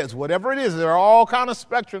it is, there are all kind of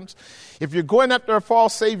spectrums. If you're going after a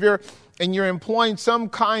false savior and you're employing some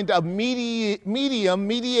kind of mediation,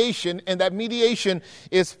 and that mediation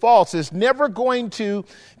is false, it's never going to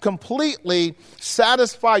completely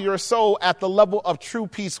satisfy your soul at the level of true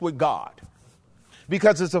peace with God,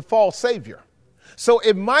 because it's a false savior. So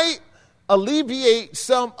it might alleviate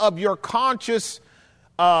some of your conscious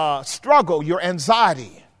struggle, your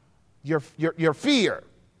anxiety, your fear,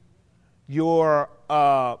 your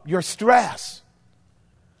stress,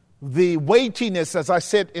 the weightiness, as I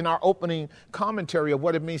said in our opening commentary, of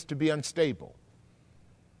what it means to be unstable.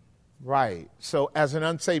 Right. So as an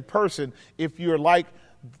unsaved person, if you're like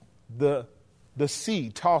the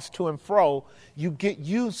sea tossed to and fro, you get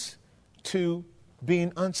used to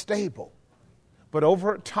being unstable. But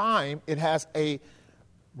over time, it has a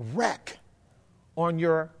wreck on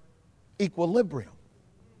your equilibrium.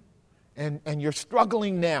 And you're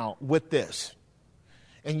struggling now with this.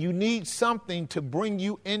 And you need something to bring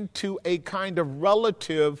you into a kind of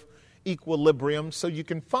relative equilibrium so you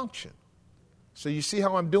can function. So you see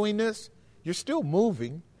how I'm doing this? You're still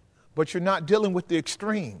moving, but you're not dealing with the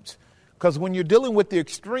extremes. Because when you're dealing with the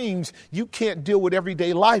extremes, you can't deal with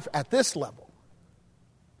everyday life at this level.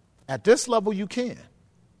 At this level, you can.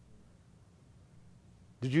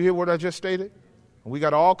 Did you hear what I just stated? We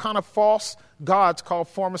got all kind of false gods called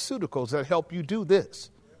pharmaceuticals that help you do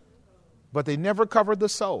this. But they never cover the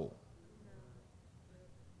soul.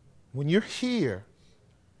 When you're here,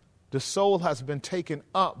 the soul has been taken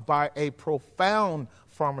up by a profound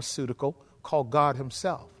pharmaceutical called God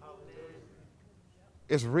himself.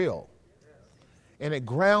 It's real. And it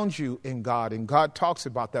grounds you in God. And God talks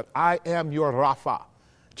about that. I am your Rapha.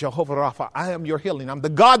 Jehovah Rapha, I am your healing. I'm the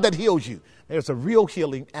God that heals you. There's a real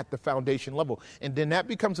healing at the foundation level. And then that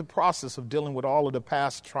becomes a process of dealing with all of the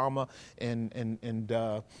past trauma and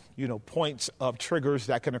points of triggers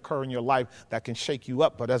that can occur in your life that can shake you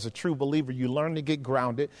up. But as a true believer, you learn to get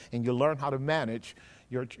grounded and you learn how to manage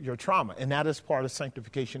your trauma. And that is part of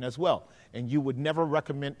sanctification as well. And you would never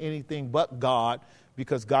recommend anything but God,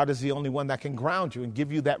 because God is the only one that can ground you and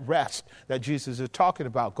give you that rest that Jesus is talking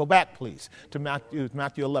about. Go back, please, to Matthew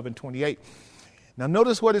 11:28. Now,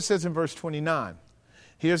 notice what it says in verse 29.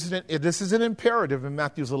 This is an imperative in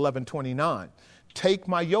Matthew 11:29. Take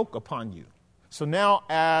my yoke upon you. So now,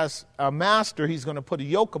 as a master, he's going to put a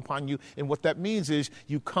yoke upon you. And what that means is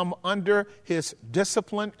you come under his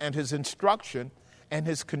discipline and his instruction and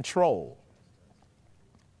his control.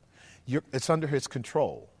 It's under his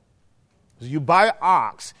control. You buy an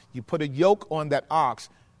ox, you put a yoke on that ox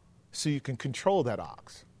so you can control that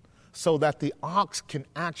ox, so that the ox can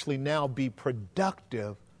actually now be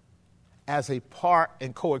productive as a part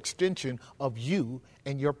and co-extension of you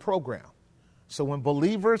and your program. So when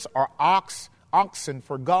believers are oxen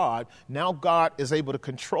for God, now God is able to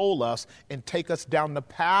control us and take us down the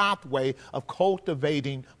pathway of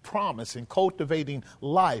cultivating promise and cultivating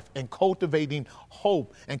life and cultivating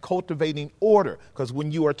hope and cultivating order. Because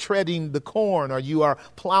when you are treading the corn or you are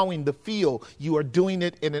plowing the field, you are doing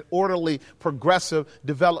it in an orderly, progressive,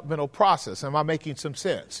 developmental process. Am I making some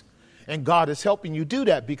sense? And God is helping you do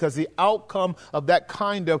that, because the outcome of that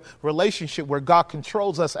kind of relationship where God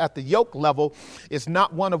controls us at the yoke level is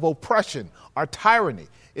not one of oppression or tyranny.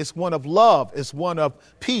 It's one of love. It's one of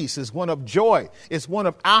peace. It's one of joy. It's one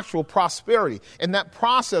of actual prosperity. And that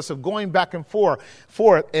process of going back and forth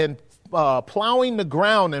and plowing the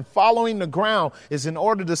ground and following the ground is in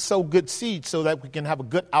order to sow good seeds so that we can have a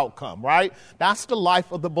good outcome, right? That's the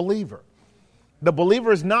life of the believer. The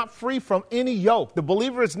believer is not free from any yoke. The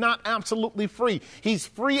believer is not absolutely free. He's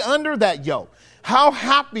free under that yoke. How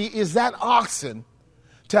happy is that oxen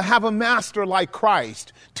to have a master like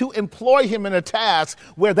Christ, to employ him in a task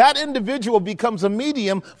where that individual becomes a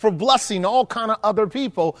medium for blessing all kind of other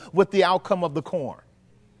people with the outcome of the corn.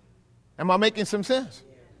 Am I making some sense?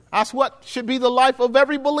 That's what should be the life of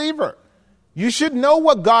every believer. You should know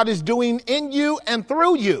what God is doing in you and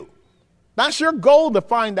through you. That's your goal, to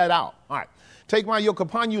find that out. All right. Take my yoke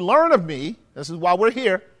upon you. Learn of me. This is why we're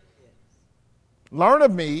here. Learn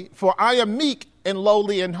of me, for I am meek and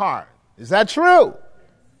lowly in heart. Is that true?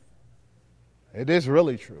 It is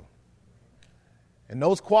really true. And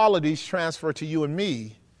those qualities transfer to you and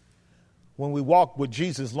me when we walk with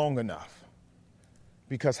Jesus long enough.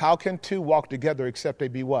 Because how can two walk together except they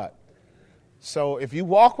be what? So if you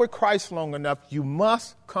walk with Christ long enough, you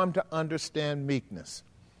must come to understand meekness.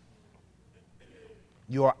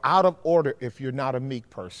 You are out of order if you're not a meek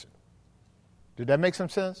person. Did that make some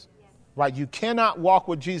sense? Yes. Right? You cannot walk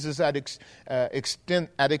with Jesus at extent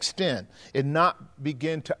and not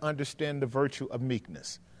begin to understand the virtue of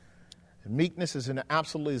meekness. And meekness is an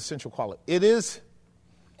absolutely essential quality. It is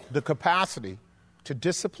the capacity to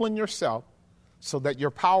discipline yourself so that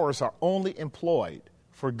your powers are only employed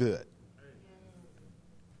for good.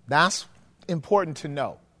 That's important to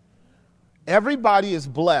know. Everybody is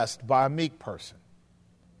blessed by a meek person.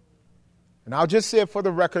 And I'll just say it for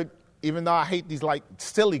the record, even though I hate these like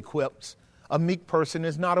silly quips, a meek person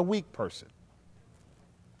is not a weak person.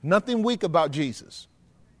 Nothing weak about Jesus.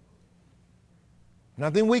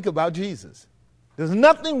 Nothing weak about Jesus. There's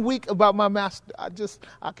nothing weak about my master.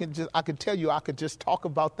 I can tell you, I could just talk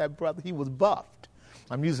about that brother. He was buffed.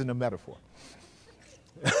 I'm using a metaphor.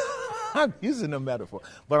 I'm using a metaphor.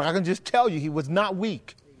 But I can just tell you, he was not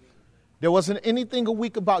weak. There wasn't anything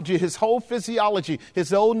weak about Jesus. His whole physiology,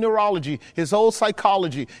 his whole neurology, his whole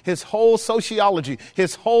psychology, his whole sociology,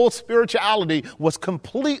 his whole spirituality was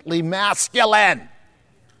completely masculine.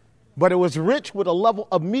 But it was rich with a level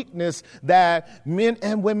of meekness that men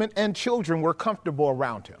and women and children were comfortable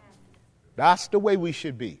around him. That's the way we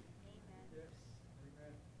should be.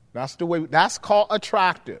 That's called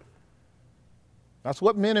attractive. That's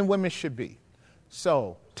what men and women should be.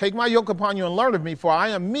 So, take my yoke upon you and learn of me, for I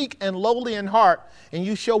am meek and lowly in heart, and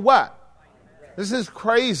you shall what? This is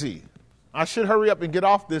crazy. I should hurry up and get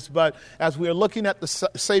off this, but as we are looking at the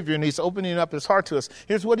Savior and he's opening up his heart to us,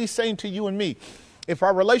 here's what he's saying to you and me. If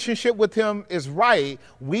our relationship with him is right,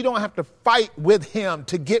 we don't have to fight with him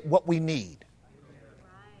to get what we need.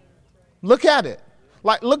 Look at it.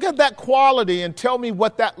 Like, look at that quality and tell me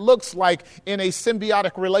what that looks like in a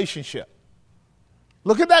symbiotic relationship.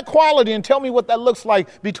 Look at that quality and tell me what that looks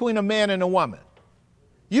like between a man and a woman.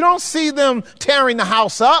 You don't see them tearing the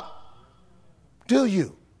house up, do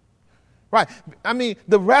you? Right. I mean,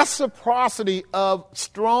 the reciprocity of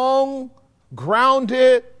strong,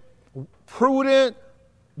 grounded, prudent,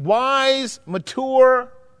 wise,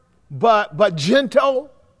 mature, but gentle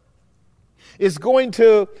is going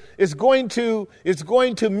to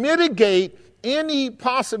mitigate any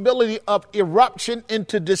possibility of eruption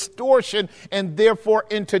into distortion and therefore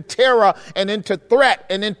into terror and into threat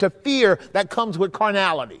and into fear that comes with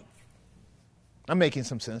carnality. I'm making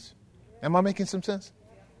some sense. Am I making some sense?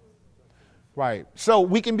 Right. So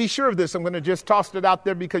we can be sure of this. I'm going to just toss it out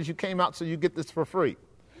there because you came out so you get this for free.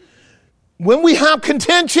 When we have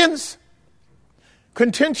contentions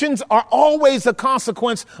are always a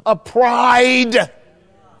consequence of pride.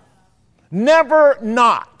 Never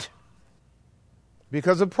not.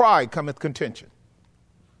 Because of pride cometh contention.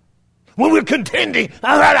 When we're contending,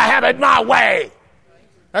 I gotta have it my way.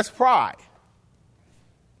 That's pride.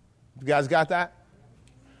 You guys got that?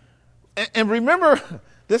 And remember,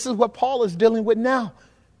 this is what Paul is dealing with now.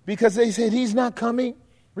 Because they said he's not coming.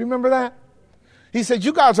 Remember that? He said,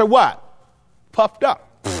 you guys are what? Puffed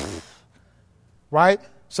up. Right?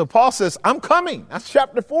 So Paul says, I'm coming. That's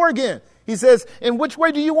chapter 4 again. He says, in which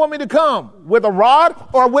way do you want me to come? With a rod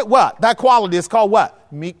or with what? That quality is called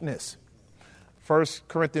what? Meekness. 1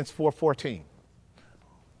 Corinthians 4:14.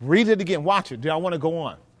 Read it again. Watch it. I want to go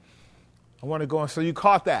on. So you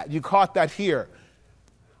caught that. You caught that here.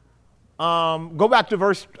 Go back to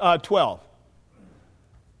verse 12. All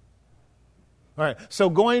right. So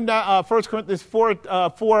going to 1 Corinthians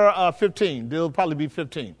 4:15. It'll probably be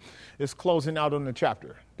 15. It's closing out on the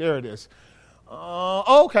chapter. There it is.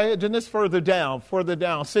 Okay, then it's further down.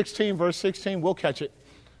 16, verse 16, we'll catch it.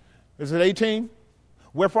 Is it 18?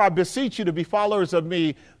 Wherefore I beseech you to be followers of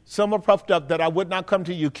me, some are puffed up that I would not come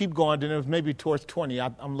to you. Keep going, then it was maybe towards 20.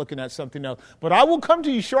 I'm looking at something else. But I will come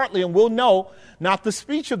to you shortly, and will know not the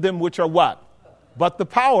speech of them which are what? But the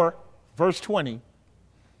power, verse 20.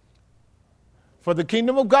 For the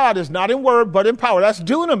kingdom of God is not in word, but in power. That's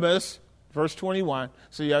dunamis. Verse 21.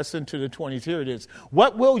 So yes, into the 20s. Here it is.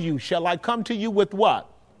 What will you? Shall I come to you with what?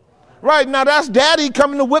 Right. Now that's daddy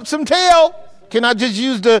coming to whip some tail. Can I just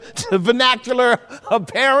use the vernacular of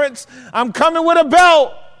parents? I'm coming with a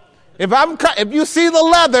belt. If you see the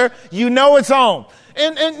leather, you know it's on.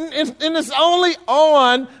 And it's only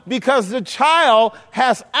on because the child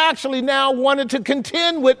has actually now wanted to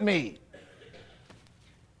contend with me.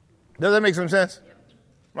 Does that make some sense?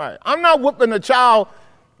 Right. I'm not whooping a child.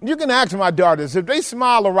 You can ask my daughters, if they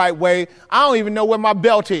smile the right way, I don't even know where my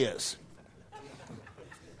belt is.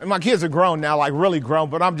 And my kids are grown now, like really grown,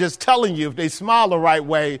 but I'm just telling you, if they smile the right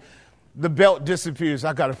way, the belt disappears.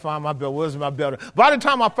 I got to find my belt. Where's my belt? By the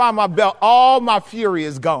time I find my belt, all my fury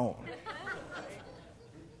is gone.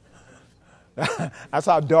 That's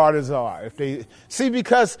how daughters are.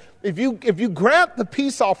 Because if you grant the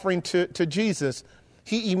peace offering to Jesus,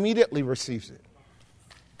 he immediately receives it.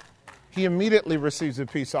 He immediately receives a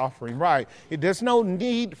peace offering, right? There's no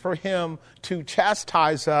need for him to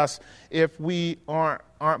chastise us if we aren't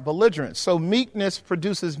belligerent. So meekness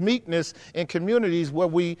produces meekness in communities where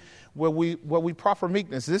we proffer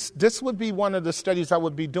meekness. This would be one of the studies I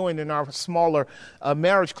would be doing in our smaller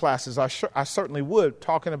marriage classes. I certainly would,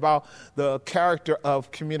 talking about the character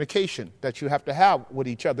of communication that you have to have with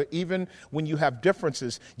each other. Even when you have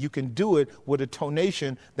differences, you can do it with a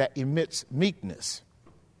tonation that emits meekness.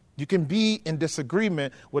 You can be in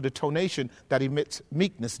disagreement with a tonation that emits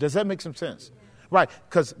meekness. Does that make some sense? Right,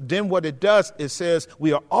 because then what it does, it says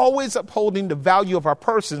we are always upholding the value of our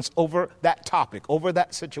persons over that topic, over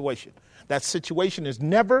that situation. That situation is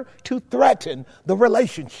never to threaten the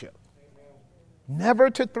relationship.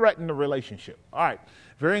 Never to threaten the relationship. All right,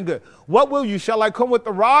 very good. What will you? Shall I come with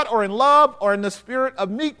the rod or in love or in the spirit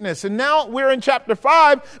of meekness? And now we're in chapter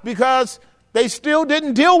 5 because they still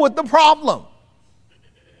didn't deal with the problem.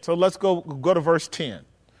 So let's go to verse 10. A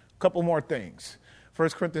couple more things. 1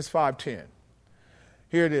 Corinthians 5:10.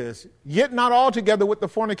 Here it is. Yet not altogether with the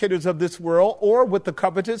fornicators of this world, or with the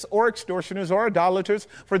covetous, or extortioners, or idolaters,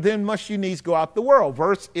 for then must you needs go out the world.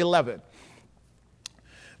 Verse 11.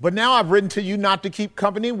 But now I've written to you not to keep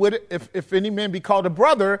company with it, if any man be called a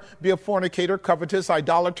brother, be a fornicator, covetous,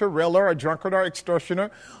 idolater, railer, a drunkard, or extortioner.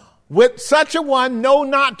 With such a one, know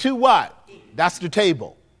not to what? That's the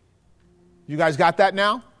table. You guys got that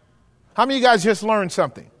now? How many of you guys just learned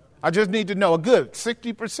something? I just need to know. A good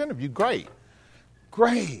 60% of you. Great.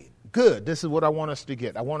 Good. This is what I want us to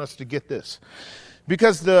get. I want us to get this.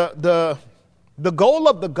 Because the goal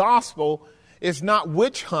of the gospel is not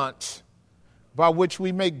witch hunts by which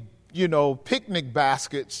we make, picnic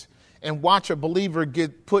baskets and watch a believer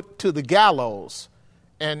get put to the gallows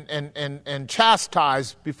and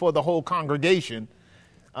chastised before the whole congregation.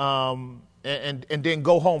 and then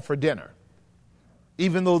go home for dinner,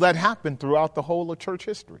 even though that happened throughout the whole of church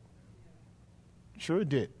history. Sure it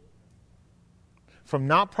did. From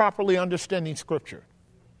not properly understanding Scripture.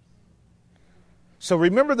 So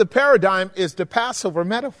remember, the paradigm is the Passover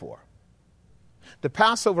metaphor. The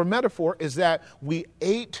Passover metaphor is that we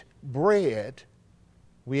ate bread,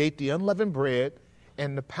 we ate the unleavened bread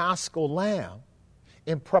and the Paschal lamb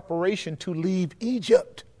in preparation to leave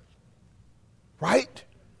Egypt. Right?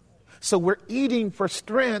 So we're eating for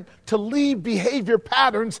strength to leave behavior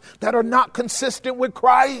patterns that are not consistent with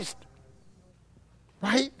Christ.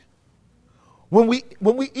 Right? When we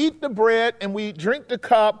eat the bread and we drink the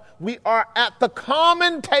cup, we are at the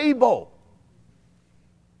common table.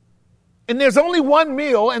 And there's only one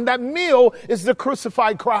meal, and that meal is the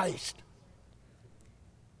crucified Christ.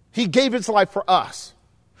 He gave his life for us.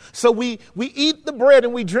 So we eat the bread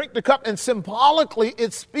and we drink the cup, and symbolically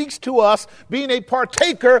it speaks to us being a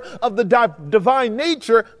partaker of the divine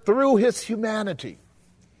nature through his humanity.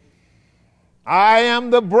 I am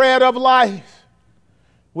the bread of life,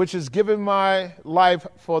 which is given my life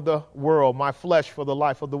for the world, my flesh for the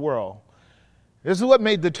life of the world. This is what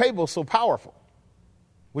made the table so powerful.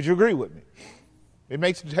 Would you agree with me? It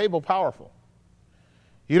makes the table powerful.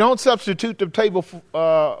 You don't substitute the table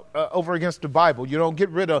over against the Bible. You don't get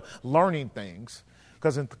rid of learning things.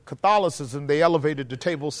 Because in Catholicism, they elevated the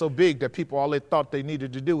table so big that people, all they thought they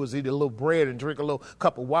needed to do was eat a little bread and drink a little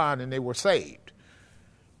cup of wine, and they were saved.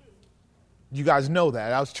 You guys know that.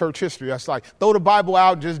 That was church history. That's like, throw the Bible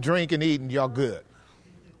out, just drink and eat, and y'all good.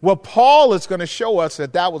 Well, Paul is going to show us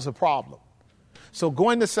that was a problem. So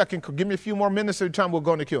going to give me a few more minutes at a time, we'll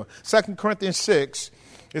go into Q. 2 Corinthians 6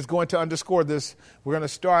 is going to underscore this. We're going to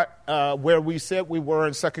start where we said we were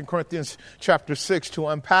in 2 Corinthians chapter 6 to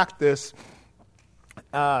unpack this.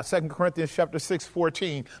 2 Corinthians chapter 6,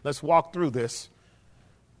 14. Let's walk through this.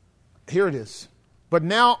 Here it is. But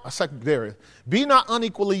now, be not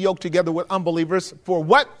unequally yoked together with unbelievers, for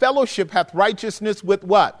what fellowship hath righteousness with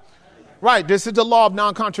what? Right, this is the law of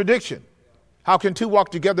non-contradiction. How can two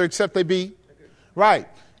walk together except they be? Right.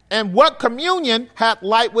 And what communion hath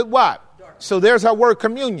light with what? So there's our word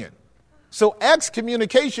communion. So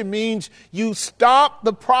excommunication means you stop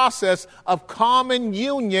the process of common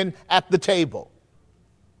union at the table.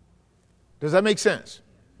 Does that make sense?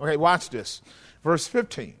 Okay, watch this. Verse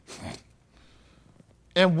 15.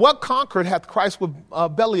 And what concord hath Christ with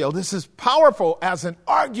Belial? This is powerful as an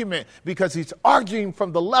argument because he's arguing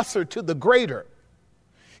from the lesser to the greater.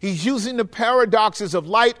 He's using the paradoxes of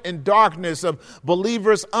light and darkness, of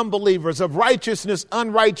believers, unbelievers, of righteousness,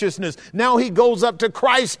 unrighteousness. Now he goes up to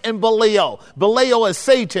Christ and Belial. Belial is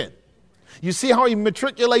Satan. You see how he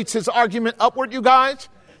matriculates his argument upward, you guys?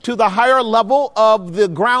 To the higher level of the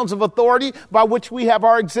grounds of authority by which we have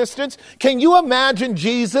our existence. Can you imagine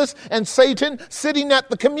Jesus and Satan sitting at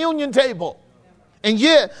the communion table? And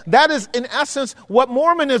yet, that is in essence what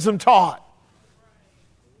Mormonism taught.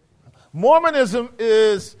 Mormonism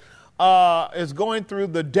is going through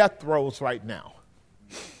the death throes right now.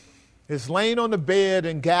 It's laying on the bed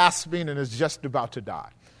and gasping and is just about to die.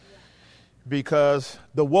 Because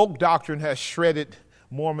the woke doctrine has shredded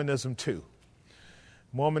Mormonism too.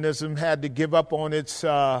 Mormonism had to give up on its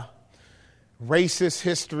racist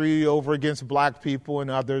history over against black people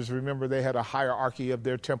and others. Remember, they had a hierarchy of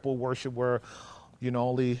their temple worship where,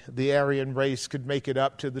 only the Aryan race could make it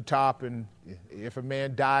up to the top. And if a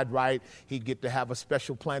man died right, he'd get to have a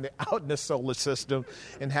special planet out in the solar system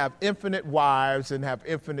and have infinite wives and have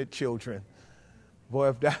infinite children.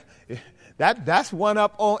 Boy, if that's one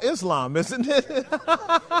up on Islam, isn't it?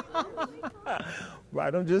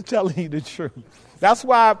 Right, I'm just telling you the truth. That's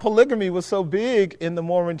why polygamy was so big in the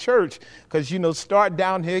Mormon church. Because, start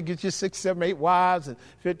down here, get your 6, 7, 8 wives and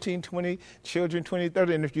 15, 20 children, 20,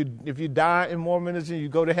 30. And if you die in Mormonism, you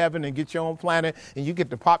go to heaven and get your own planet. And you get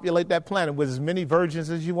to populate that planet with as many virgins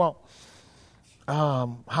as you want.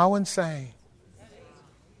 How insane.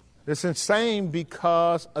 It's insane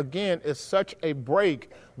because, again, it's such a break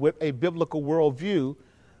with a biblical worldview.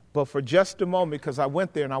 But for just a moment, because I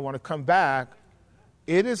went there and I want to come back,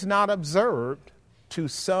 it is not observed to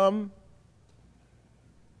some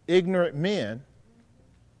ignorant men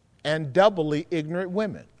and doubly ignorant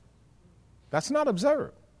women. That's not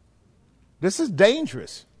observed. This is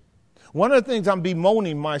dangerous. One of the things I'm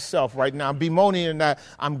bemoaning myself right now, I'm bemoaning in that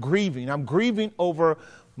I'm grieving. I'm grieving over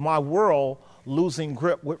my world losing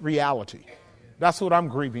grip with reality. That's what I'm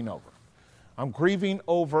grieving over. I'm grieving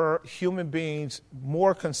over human beings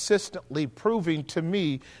more consistently proving to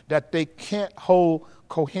me that they can't hold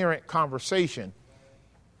coherent conversation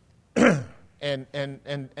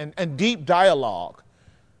and deep dialogue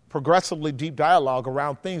progressively deep dialogue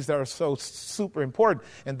around things that are so super important,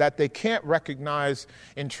 and that they can't recognize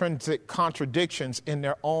intrinsic contradictions in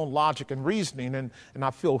their own logic and reasoning. And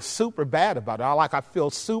I feel super bad about it. I feel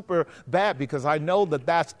super bad because I know that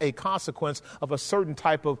that's a consequence of a certain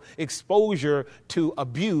type of exposure to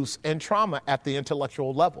abuse and trauma at the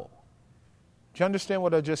intellectual level. Do you understand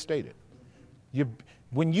what I just stated?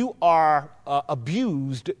 When you are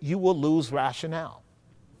abused, you will lose rationale.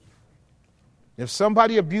 If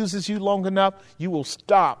somebody abuses you long enough, you will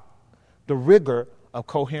stop the rigor of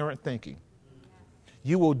coherent thinking.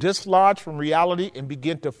 You will dislodge from reality and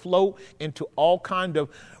begin to float into all kind of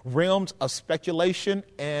realms of speculation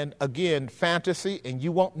and, again, fantasy, and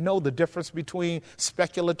you won't know the difference between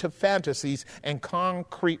speculative fantasies and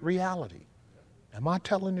concrete reality. Am I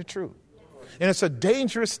telling the truth? And it's a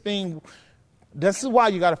dangerous thing. This is why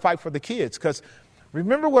you got to fight for the kids, because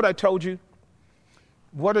remember what I told you?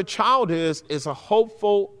 What a child is a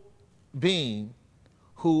hopeful being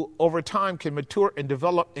who over time can mature and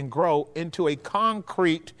develop and grow into a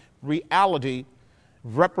concrete reality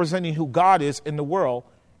representing who God is in the world,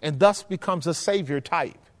 and thus becomes a savior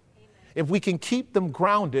type. Amen. If we can keep them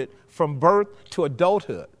grounded from birth to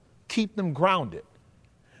adulthood, keep them grounded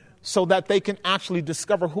so that they can actually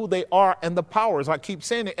discover who they are and the powers. I keep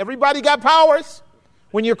saying it. Everybody got powers.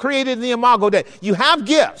 When you're created in the imago Dei, you have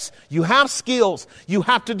gifts, you have skills, you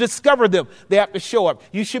have to discover them. They have to show up.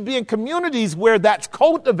 You should be in communities where that's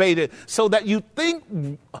cultivated so that you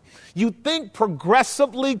think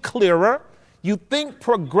progressively clearer, you think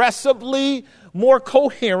progressively more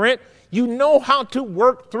coherent. You know how to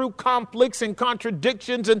work through conflicts and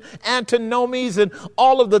contradictions and antinomies and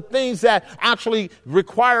all of the things that actually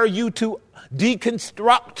require you to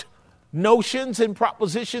deconstruct notions and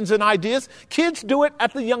propositions and ideas. Kids do it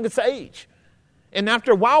at the youngest age. And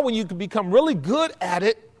after a while, when you can become really good at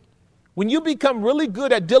it, when you become really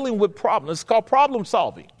good at dealing with problems, it's called problem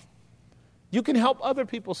solving. You can help other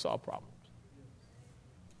people solve problems.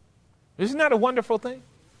 Isn't that a wonderful thing?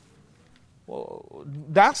 Well,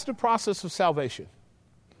 that's the process of salvation.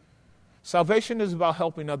 Salvation is about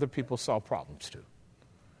helping other people solve problems too.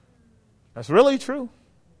 That's really true.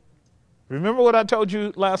 Remember what I told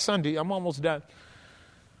you last Sunday? I'm almost done.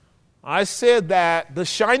 I said that the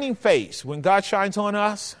shining face, when God shines on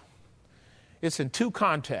us, it's in two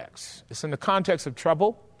contexts. It's in the context of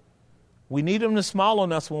trouble. We need him to smile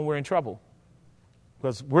on us when we're in trouble,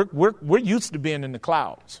 because we're used to being in the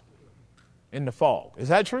clouds, in the fog. Is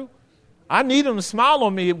that true? I need him to smile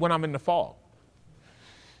on me when I'm in the fog,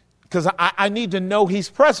 because I need to know he's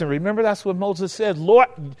present. Remember, that's what Moses said. Lord,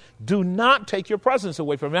 do not take your presence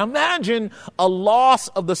away from me. Imagine a loss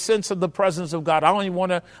of the sense of the presence of God. I don't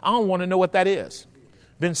want to know what that is.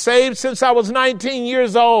 Been saved since I was 19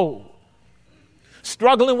 years old.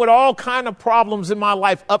 Struggling with all kind of problems in my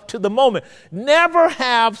life up to the moment. Never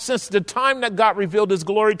have, since the time that God revealed his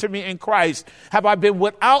glory to me in Christ, have I been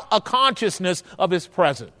without a consciousness of his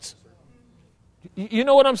presence. You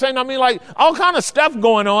know what I'm saying? I mean, like, all kind of stuff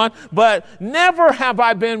going on, but never have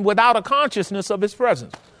I been without a consciousness of his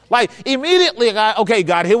presence. Like, immediately, okay,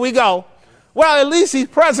 God, here we go. Well, at least he's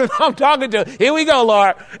present. I'm talking to. Here we go,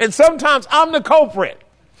 Lord. And sometimes I'm the culprit.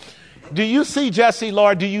 Do you see Jesse,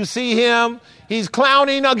 Lord? Do you see him? He's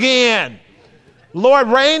clowning again. Lord,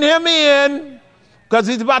 rein him in, because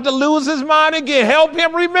he's about to lose his mind again. Help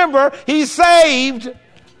him remember he's saved.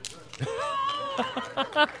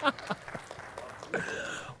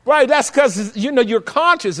 Right, that's because, your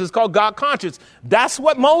conscience is called God conscious. That's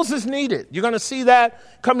what Moses needed. You're going to see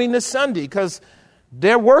that coming this Sunday, because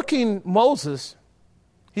they're working Moses.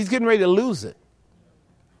 He's getting ready to lose it.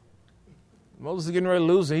 Moses is getting ready to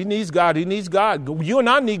lose it. He needs God. He needs God. You and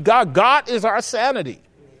I need God. God is our sanity.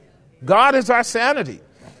 God is our sanity.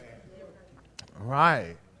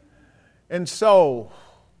 Right. And so,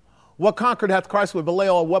 what concord hath Christ with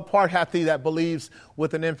Belial? What part hath he that believes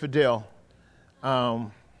with an infidel?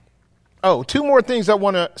 Two more things I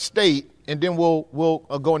want to state, and then we'll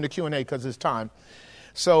go into Q&A because it's time.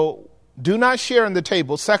 So, do not share in the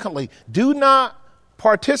table. Secondly, do not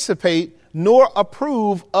participate nor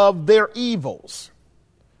approve of their evils.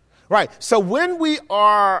 Right. So when we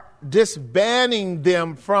are disbanding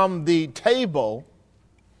them from the table,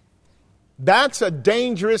 that's a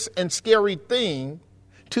dangerous and scary thing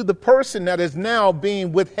to the person that is now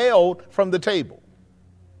being withheld from the table.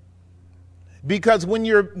 Because when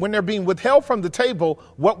they're being withheld from the table,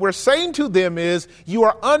 what we're saying to them is, you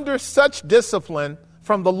are under such discipline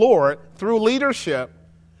from the Lord through leadership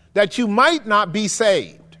that you might not be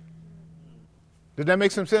saved. Did that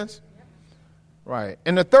make some sense? Right.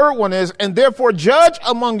 And the third one is, and therefore judge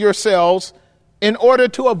among yourselves in order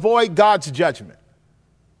to avoid God's judgment.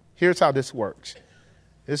 Here's how this works.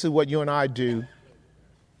 This is what you and I do.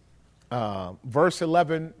 Verse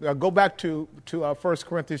 11, go back to 1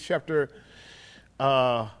 Corinthians chapter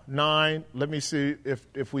 9. Let me see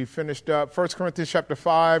if we finished up. 1 Corinthians chapter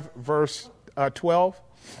 5, verse 12.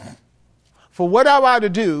 For what have I to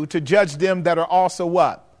do to judge them that are also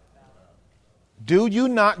what? Do you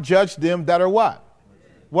not judge them that are what?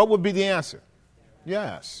 What would be the answer?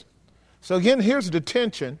 Yes. So again, here's the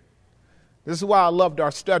tension. This is why I loved our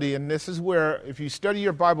study, and this is where, if you study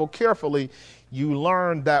your Bible carefully, you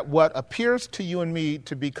learn that what appears to you and me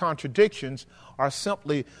to be contradictions are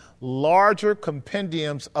simply larger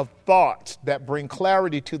compendiums of thoughts that bring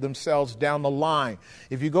clarity to themselves down the line.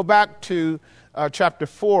 If you go back to chapter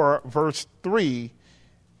 4, verse 3,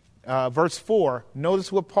 verse 4,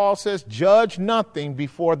 notice what Paul says, judge nothing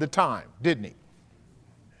before the time, didn't he?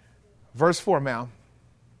 Verse 4, ma'am.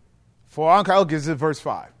 I'll give it verse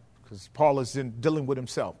 5. Because Paul is dealing with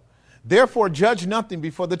himself. Therefore, judge nothing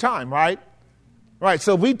before the time, right? Right.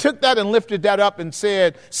 So we took that and lifted that up and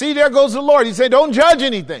said, see, there goes the Lord. He said, don't judge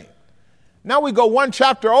anything. Now we go one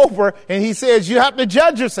chapter over and he says, you have to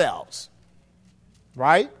judge yourselves.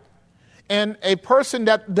 Right? And a person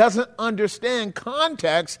that doesn't understand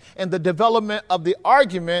context and the development of the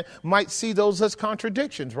argument might see those as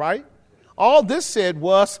contradictions, right? All this said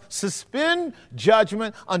was suspend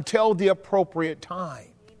judgment until the appropriate time.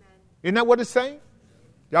 Isn't that what it's saying?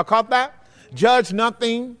 Y'all caught that? Judge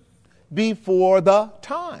nothing before the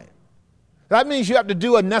time. That means you have to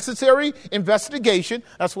do a necessary investigation.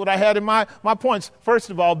 That's what I had in my points. First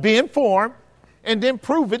of all, be informed and then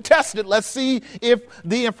prove it, test it. Let's see if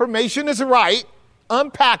the information is right.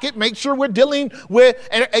 Unpack it. Make sure we're dealing with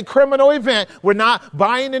a criminal event. We're not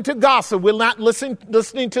buying into gossip. We're not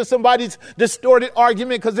listening to somebody's distorted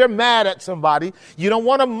argument because they're mad at somebody. You don't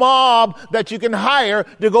want a mob that you can hire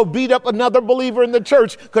to go beat up another believer in the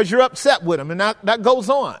church because you're upset with them. And that goes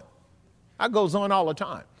on. That goes on all the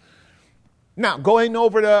time. Now, going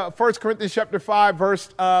over to 1 Corinthians chapter 5, verse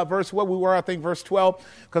what we were, I think, verse 12,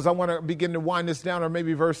 because I want to begin to wind this down, or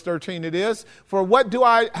maybe verse 13 it is. For what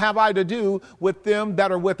have I to do with them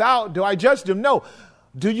that are without? Do I judge them? No.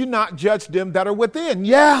 Do you not judge them that are within?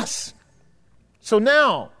 Yes. So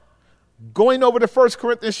now, going over to 1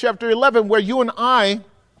 Corinthians chapter 11, where you and I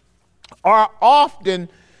are often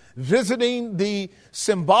visiting the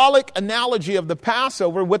symbolic analogy of the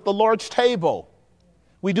Passover with the Lord's table.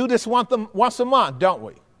 We do this once a month, don't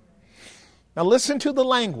we? Now listen to the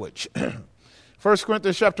language. 1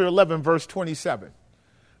 Corinthians chapter 11, verse 27.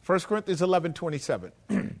 1 Corinthians 11, 27.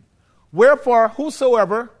 Wherefore,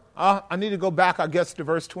 whosoever, I need to go back, I guess, to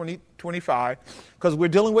verse 25, because we're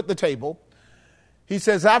dealing with the table. He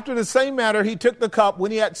says, after the same manner, he took the cup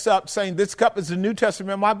when he had supped, saying, this cup is the New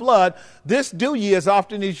Testament of my blood. This do ye as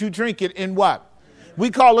often as you drink it in what?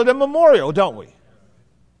 We call it a memorial, don't we?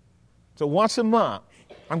 So once a month.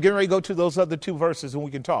 I'm getting ready to go to those other two verses and we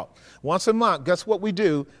can talk. Once a month, guess what we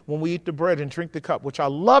do when we eat the bread and drink the cup, which I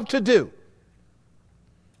love to do?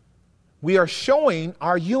 We are showing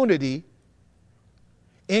our unity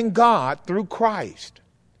in God through Christ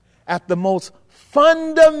at the most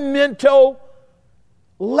fundamental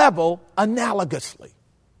level analogously.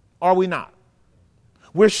 Are we not?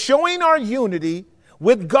 We're showing our unity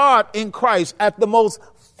with God in Christ at the most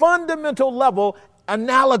fundamental level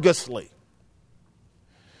analogously.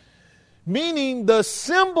 Meaning the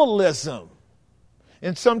symbolism,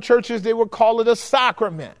 in some churches they would call it a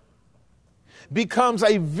sacrament, becomes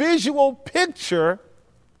a visual picture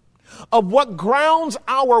of what grounds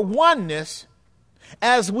our oneness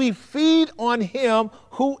as we feed on him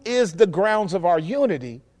who is the grounds of our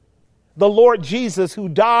unity, the Lord Jesus who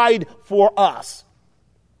died for us.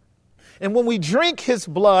 And when we drink his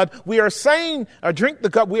blood, we are saying, or drink the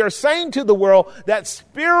cup, we are saying to the world that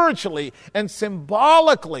spiritually and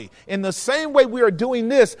symbolically, in the same way we are doing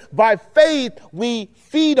this, by faith we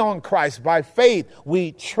feed on Christ. By faith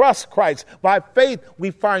we trust Christ. By faith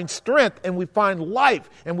we find strength and we find life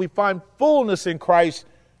and we find fullness in Christ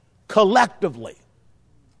collectively.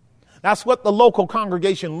 That's what the local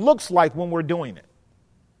congregation looks like when we're doing it.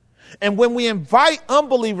 And when we invite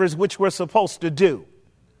unbelievers, which we're supposed to do,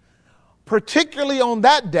 particularly on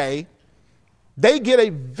that day, they get a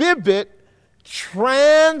vivid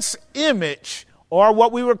trans image, or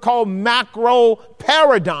what we would call macro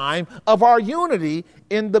paradigm of our unity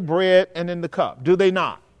in the bread and in the cup. Do they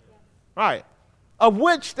not? Right. Of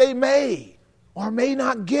which they may or may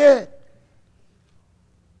not get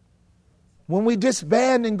when we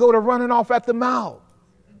disband and go to running off at the mouth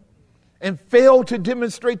and fail to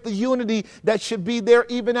demonstrate the unity that should be there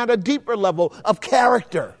even at a deeper level of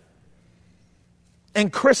character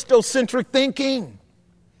and Christocentric thinking.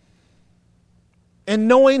 and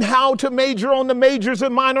knowing how to major on the majors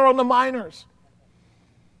and minor on the minors,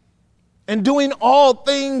 and doing all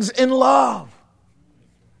things in love.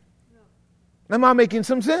 Am I making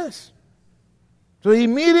some sense? So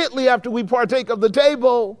immediately after we partake of the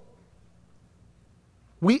table,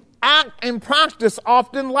 we act and practice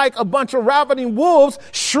often like a bunch of ravening wolves,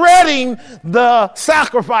 shredding the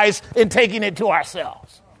sacrifice and taking it to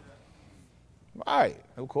ourselves. Right,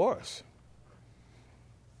 of course.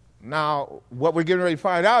 Now, what we're getting ready to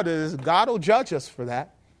find out is God will judge us for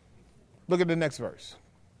that. Look at the next verse.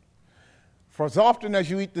 For as often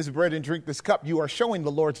as you eat this bread and drink this cup, you are showing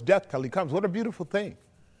the Lord's death till he comes. What a beautiful thing.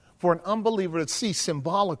 For an unbeliever to see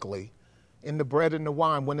symbolically in the bread and the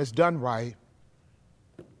wine, when it's done right,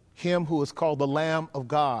 him who is called the Lamb of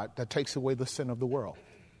God that takes away the sin of the world.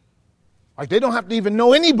 Like, they don't have to even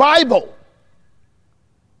know any Bible.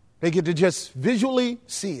 They get to just visually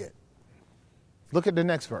see it. Look at the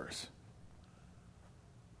next verse.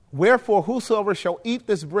 Wherefore, whosoever shall eat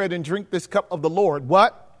this bread and drink this cup of the Lord,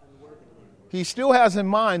 what? He still has in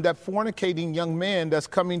mind that fornicating young man that's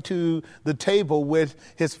coming to the table with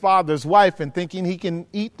his father's wife and thinking he can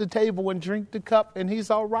eat the table and drink the cup and he's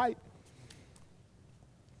all right.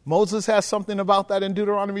 Moses has something about that in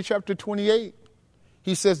Deuteronomy chapter 28.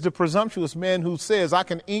 He says the presumptuous man who says, I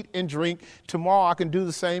can eat and drink, tomorrow I can do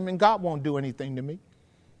the same, and God won't do anything to me.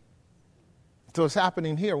 So it's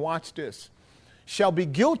happening here. Watch this. Shall be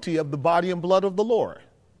guilty of the body and blood of the Lord.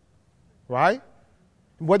 Right?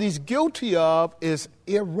 What he's guilty of is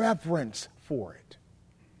irreverence for it.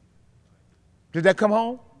 Did that come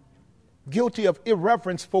home? Guilty of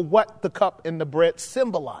irreverence for what the cup and the bread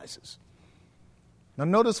symbolizes. Now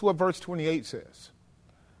notice what verse 28 says.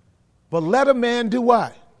 But let a man do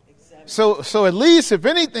what? So at least, if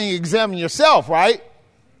anything, examine yourself, right?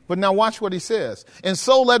 But now watch what he says. And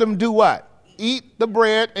so let him do what? Eat the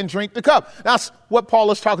bread and drink the cup. That's what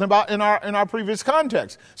Paul is talking about in our previous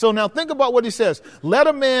context. So now think about what he says. Let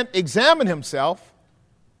a man examine himself,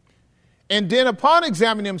 and then upon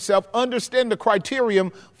examining himself, understand the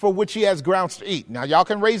criterion for which he has grounds to eat. Now y'all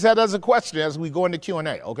can raise that as a question as we go into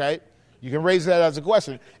Q&A, okay? You can raise that as a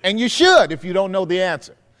question. And you should if you don't know the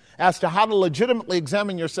answer as to how to legitimately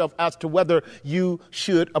examine yourself as to whether you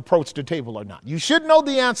should approach the table or not. You should know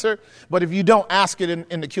the answer, but if you don't, ask it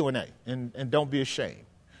in the Q&A, and don't be ashamed.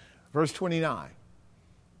 Verse 29.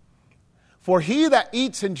 For he that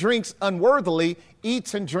eats and drinks unworthily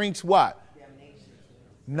eats and drinks what? Damnation.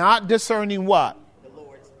 Not discerning what? The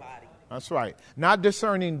Lord's body. That's right. Not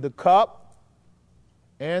discerning the cup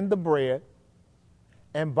and the bread,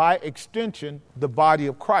 and by extension, the body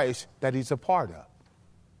of Christ that he's a part of.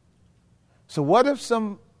 So what if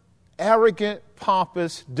some arrogant,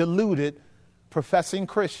 pompous, deluded, professing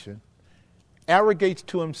Christian arrogates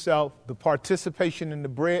to himself the participation in the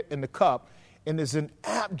bread and the cup and is in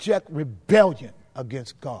abject rebellion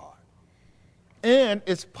against God? And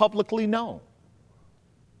it's publicly known.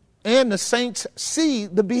 And the saints see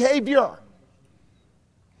the behavior.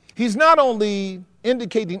 He's not only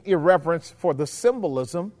indicating irreverence for the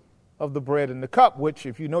symbolism of the bread and the cup, which,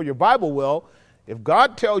 if you know your Bible well, if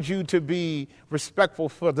God tells you to be respectful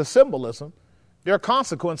for the symbolism, there are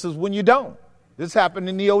consequences when you don't. This happened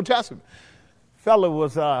in the Old Testament. Fellow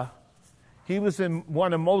was, he was in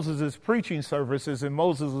one of Moses' preaching services, and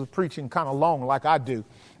Moses was preaching kind of long like I do.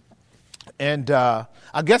 And I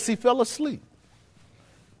guess he fell asleep.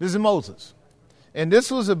 This is Moses. And this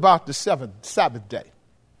was about the Sabbath day.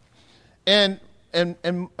 And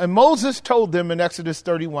Moses told them in Exodus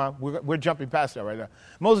 31, we're jumping past that right now.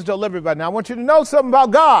 Moses told everybody, now I want you to know something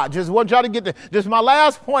about God. Just want y'all to get there. Just my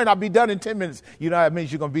last point, I'll be done in 10 minutes. You know that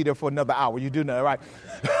means you're going to be there for another hour. You do know that,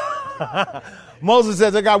 right? Moses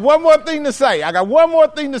says, I got one more thing to say.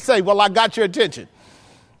 Well, I got your attention.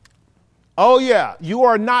 Oh, yeah, you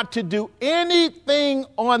are not to do anything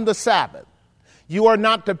on the Sabbath. You are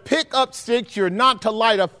not to pick up sticks. You're not to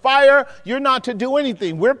light a fire. You're not to do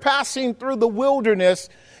anything. We're passing through the wilderness.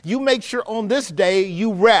 You make sure on this day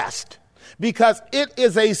you rest, because it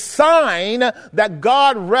is a sign that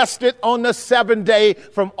God rested on the seventh day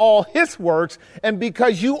from all his works. And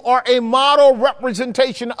because you are a model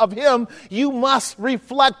representation of him, you must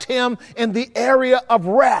reflect him in the area of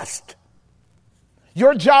rest.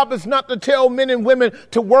 Your job is not to tell men and women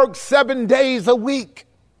to work 7 days a week.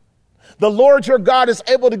 The Lord your God is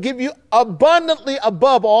able to give you abundantly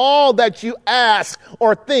above all that you ask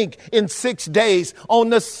or think in 6 days.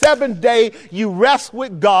 On the seventh day, you rest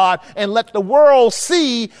with God and let the world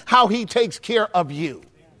see how he takes care of you.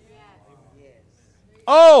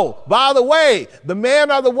 Oh, by the way, the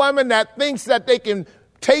man or the woman that thinks that they can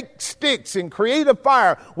take sticks and create a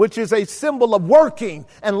fire, which is a symbol of working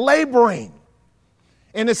and laboring,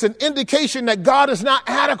 And it's an indication that God is not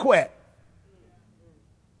adequate.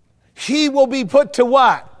 He will be put to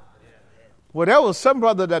what? Well, there was some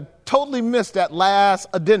brother that totally missed that last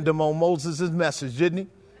addendum on Moses' message, didn't he?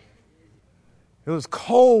 It was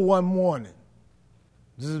cold one morning.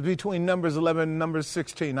 This is between Numbers 11 and Numbers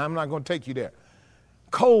 16. I'm not going to take you there.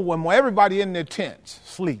 Cold one morning. Everybody in their tents,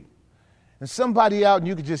 sleep. And somebody out, and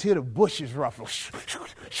you could just hear the bushes ruffle.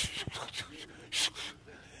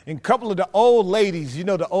 And a couple of the old ladies, you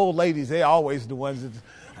know the old ladies, they're always the ones that,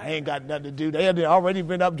 I ain't got nothing to do. They had already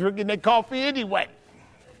been up drinking their coffee anyway.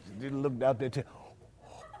 They looked out there,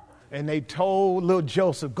 and they told little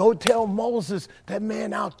Joseph, go tell Moses, that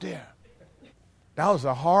man out there. That was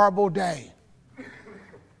a horrible day.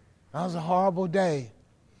 That was a horrible day.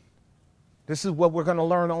 This is what we're going to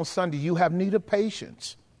learn on Sunday. You have need of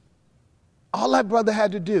patience. All that brother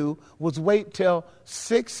had to do was wait till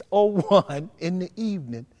 6:01 in the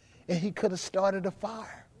evening, and he could have started a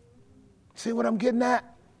fire. See what I'm getting at?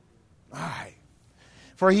 All right.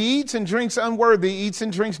 For he eats and drinks unworthy, eats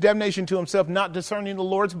and drinks damnation to himself, not discerning the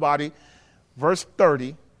Lord's body. Verse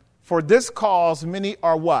 30. For this cause many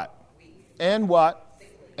are what? And what?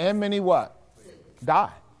 And many what?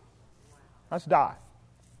 Die. Let's die.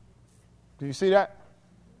 Do you see that?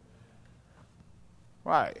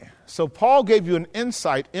 Right. So Paul gave you an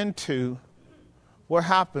insight into what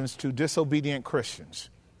happens to disobedient Christians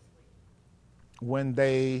when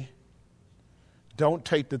they don't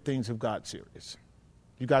take the things of God serious.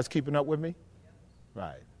 You guys keeping up with me?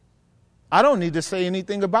 Right. I don't need to say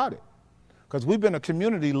anything about it because we've been a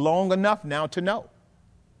community long enough now to know.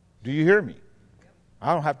 Do you hear me?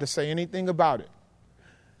 I don't have to say anything about it.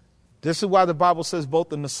 This is why the Bible says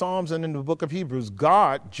both in the Psalms and in the book of Hebrews,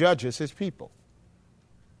 God judges his people.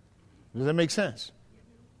 Does that make sense?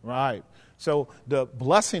 Right. So the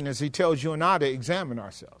blessing is he tells you and I to examine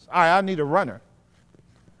ourselves. All right, I need a runner.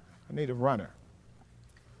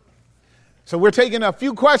 So we're taking a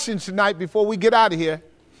few questions tonight before we get out of here.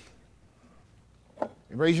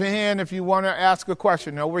 Raise your hand if you want to ask a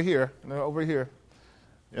question. Over here.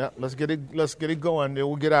 Yeah, let's get it going. Then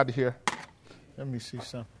we'll get out of here. Let me see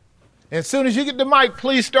something. And as soon as you get the mic,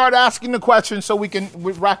 please start asking the question so we can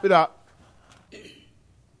wrap it up.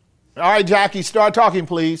 All right, Jackie, start talking,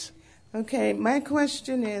 please. Okay, my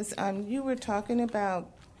question is, you were talking about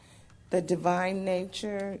the divine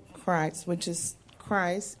nature, Christ, which is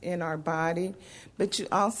Christ in our body, but you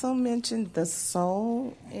also mentioned the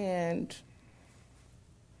soul, and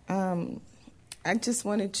I just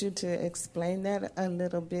wanted you to explain that a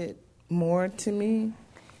little bit more to me,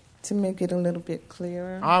 to make it a little bit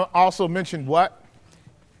clearer. I also mentioned what?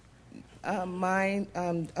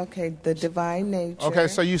 The divine nature. Okay,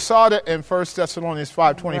 so you saw that in 1 Thessalonians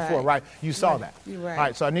 5:24, right? You saw that. You're right. All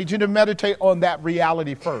right, so I need you to meditate on that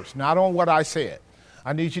reality first, not on what I said.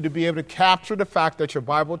 I need you to be able to capture the fact that your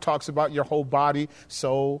Bible talks about your whole body,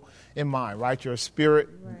 soul, and mind, right? Your spirit,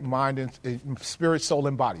 mind, and spirit, soul,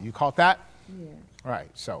 and body. You caught that? Yeah. All right,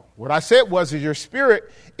 so what I said was that your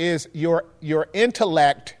spirit is your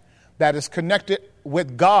intellect that is connected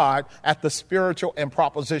with God at the spiritual and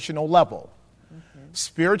propositional level. Okay.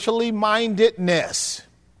 Spiritually mindedness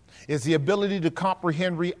is the ability to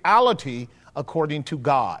comprehend reality according to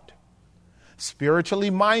God.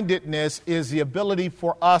 Spiritually mindedness is the ability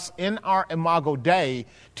for us in our Imago Dei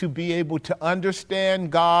to be able to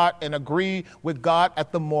understand God and agree with God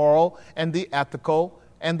at the moral and the ethical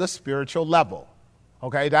and the spiritual level.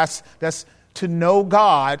 Okay, that's to know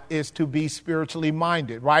God is to be spiritually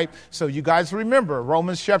minded, right? So you guys remember,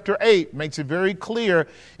 Romans chapter 8 makes it very clear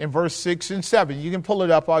in verse 6 and 7. You can pull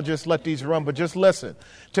it up. I'll just let these run, but just listen.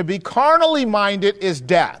 To be carnally minded is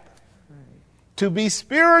death. To be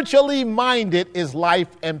spiritually minded is life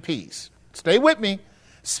and peace. Stay with me.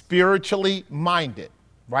 Spiritually minded,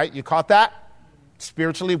 right? You caught that?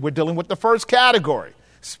 Spiritually, we're dealing with the first category.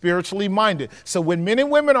 Spiritually minded. So when men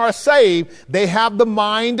and women are saved, they have the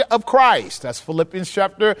mind of Christ. That's Philippians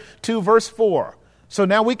chapter 2, verse 4. So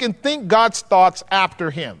now we can think God's thoughts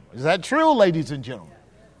after him. Is that true, ladies and gentlemen?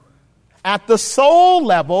 At the soul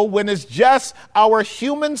level, when it's just our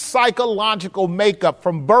human psychological makeup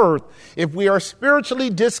from birth, if we are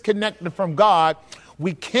spiritually disconnected from God,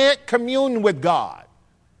 we can't commune with God.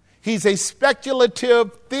 He's a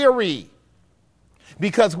speculative theory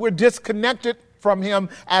because we're disconnected from him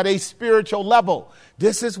at a spiritual level.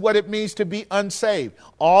 This is what it means to be unsaved.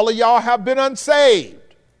 All of y'all have been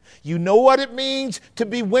unsaved. You know what it means to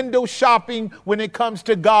be window shopping when it comes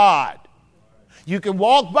to God. You can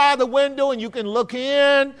walk by the window and you can look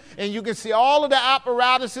in and you can see all of the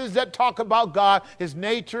apparatuses that talk about God, his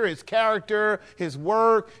nature, his character, his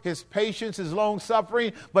work, his patience, his long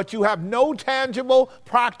suffering, but you have no tangible,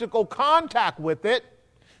 practical contact with it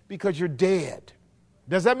because you're dead.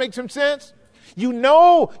 Does that make some sense? You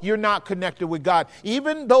know you're not connected with God,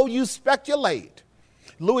 even though you speculate.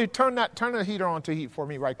 Louis, turn the heater on to heat for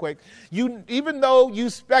me right quick. Even though you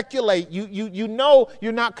speculate, you know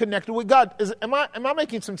you're not connected with God. Am I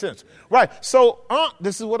making some sense? Right. So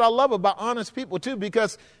this is what I love about honest people too,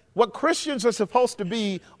 because what Christians are supposed to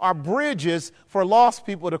be are bridges for lost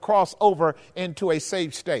people to cross over into a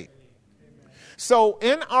saved state. So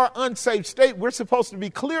in our unsaved state, we're supposed to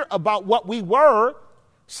be clear about what we were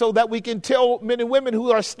so that we can tell men and women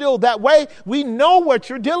who are still that way, we know what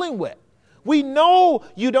you're dealing with. We know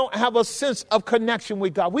you don't have a sense of connection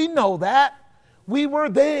with God. We know that. We were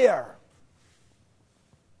there.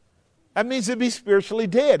 That means to be spiritually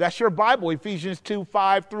dead. That's your Bible, Ephesians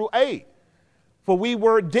 2:5-8. For we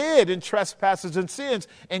were dead in trespasses and sins,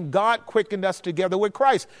 and God quickened us together with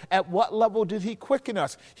Christ. At what level did he quicken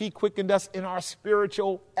us? He quickened us in our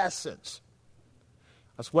spiritual essence.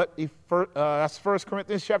 That's 1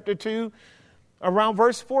 Corinthians chapter 2, around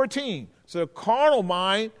verse 14. So the carnal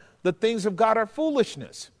mind, the things of God are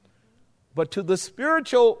foolishness. But to the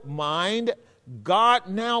spiritual mind, God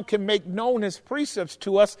now can make known his precepts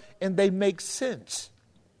to us, and they make sense.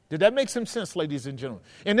 Did that make some sense, ladies and gentlemen?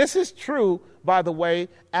 And this is true, by the way,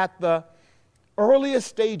 at the earliest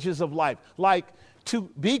stages of life. Like, to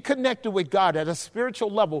be connected with God at a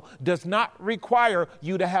spiritual level does not require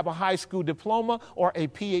you to have a high school diploma or a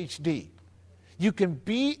PhD. You can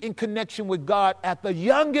be in connection with God at the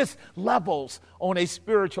youngest levels on a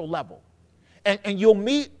spiritual level. And you'll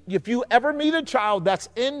meet, if you ever meet a child that's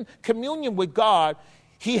in communion with God,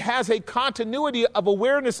 he has a continuity of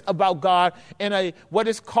awareness about God and what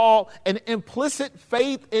is called an implicit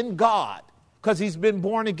faith in God, because he's been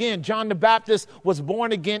born again. John the Baptist was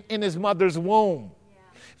born again in his mother's womb.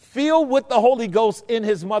 Filled with the Holy Ghost in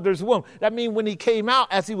his mother's womb. That means when he came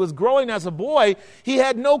out, as he was growing as a boy, he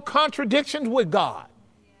had no contradictions with God.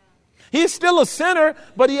 He's still a sinner,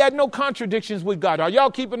 but he had no contradictions with God. Are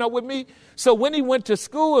y'all keeping up with me? So when he went to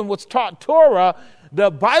school and was taught Torah,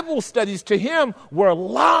 the Bible studies to him were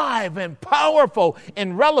live and powerful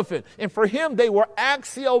and relevant. And for him, they were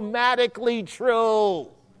axiomatically true.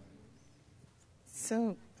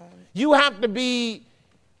 So you have to be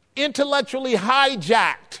intellectually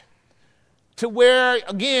hijacked to where,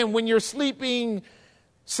 again, when you're sleeping,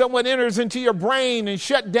 someone enters into your brain and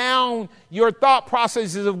shut down your thought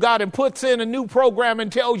processes of God and puts in a new program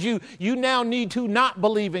and tells you you now need to not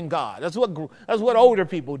believe in God. That's what older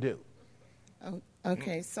people do.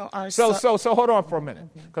 Okay, so hold on for a minute,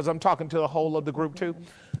 because I'm talking to the whole of the group too.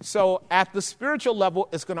 So at the spiritual level,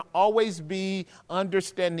 it's going to always be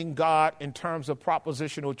understanding God in terms of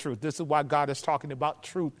propositional truth. This is why God is talking about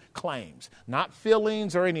truth claims, not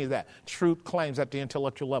feelings or any of that. Truth claims at the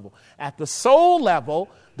intellectual level. At the soul level,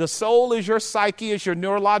 the soul is your psyche, is your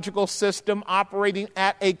neurological system operating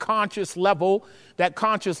at a conscious level. That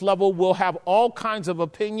conscious level will have all kinds of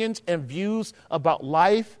opinions and views about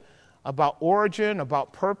life, about origin,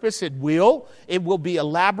 about purpose. It will be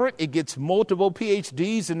elaborate. It gets multiple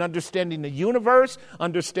PhDs in understanding the universe,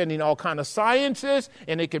 understanding all kinds of sciences,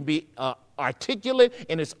 and it can be articulate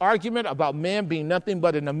in its argument about man being nothing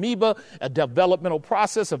but an amoeba, a developmental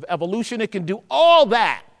process of evolution. It can do all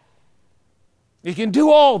that. It can do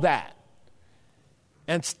all that.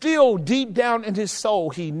 And still, deep down in his soul,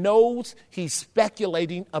 he knows he's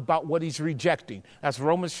speculating about what he's rejecting. That's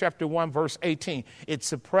Romans chapter 1, verse 18. It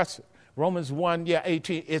suppresses. Romans 1,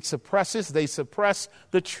 18. It suppresses. They suppress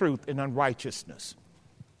the truth in unrighteousness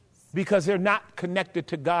because they're not connected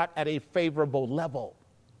to God at a favorable level.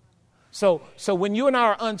 So when you and I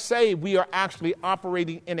are unsaved, we are actually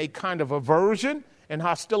operating in a kind of aversion and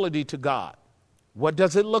hostility to God. What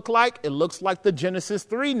does it look like? It looks like the Genesis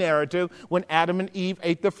 3 narrative when Adam and Eve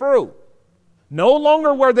ate the fruit. No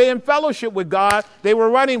longer were they in fellowship with God. They were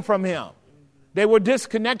running from him. They were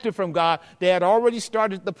disconnected from God. They had already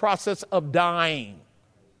started the process of dying.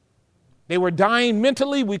 They were dying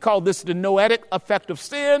mentally. We call this the noetic effect of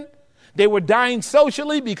sin. They were dying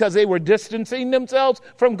socially because they were distancing themselves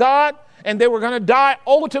from God. And they were going to die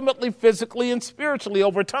ultimately physically and spiritually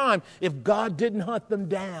over time if God didn't hunt them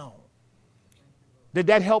down. Did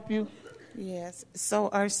that help you? Yes. So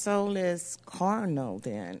our soul is carnal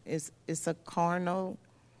then. It's a carnal.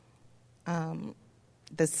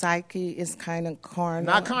 The psyche is kind of carnal.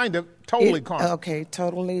 Not kind of, totally carnal. Okay,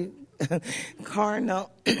 totally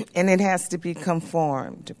carnal. And it has to be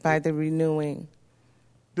conformed by the renewing.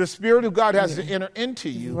 The Spirit of God has to enter into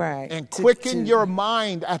you and quicken your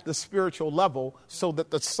mind at the spiritual level so that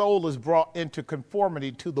the soul is brought into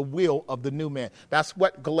conformity to the will of the new man. That's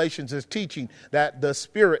what Galatians is teaching, that the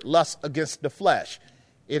Spirit lusts against the flesh.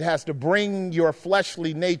 It has to bring your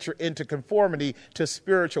fleshly nature into conformity to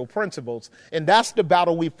spiritual principles. And that's the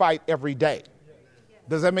battle we fight every day.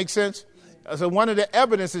 Does that make sense? So one of the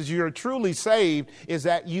evidences you're truly saved is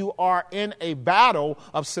that you are in a battle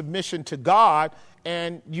of submission to God,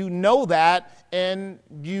 and you know that, and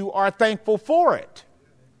you are thankful for it.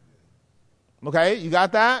 Okay, you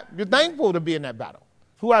got that? You're thankful to be in that battle.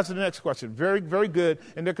 Who has the next question? Very, very good,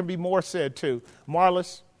 and there can be more said too.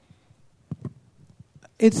 Marlis?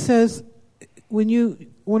 It says,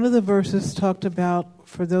 one of the verses talked about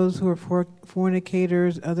for those who are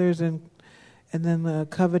fornicators, others, and then the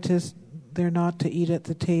covetous, they're not to eat at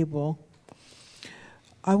the table.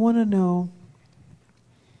 I want to know,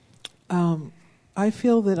 I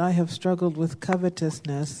feel that I have struggled with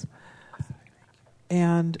covetousness,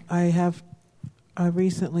 and I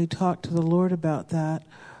recently talked to the Lord about that.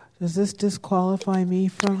 Does this disqualify me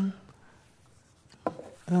from,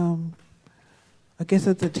 I guess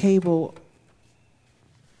at the table,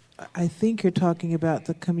 I think you're talking about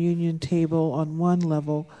the communion table on one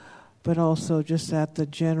level, but also just at the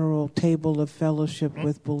general table of fellowship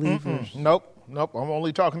with believers. Nope. I'm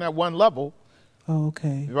only talking at one level. Oh,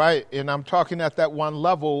 okay. Right, and I'm talking at that one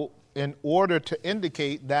level in order to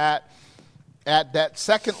indicate that at that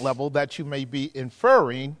second level that you may be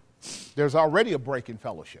inferring, there's already a break in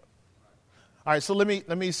fellowship. All right, so let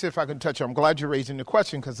me see if I can touch on. I'm glad you're raising the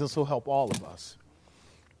question because this will help all of us.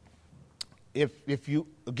 If you,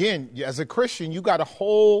 again, as a Christian, you got to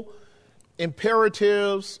hold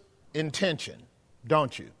imperatives in tension,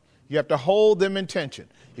 don't you? You have to hold them in tension.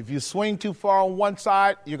 If you swing too far on one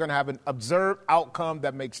side, you're going to have an observed outcome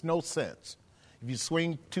that makes no sense. If you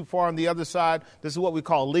swing too far on the other side, this is what we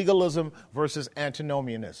call legalism versus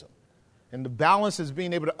antinomianism. And the balance is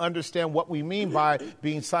being able to understand what we mean by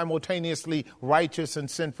being simultaneously righteous and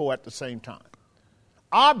sinful at the same time.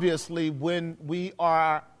 Obviously, when we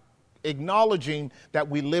are acknowledging that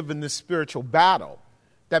we live in this spiritual battle,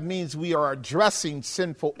 that means we are addressing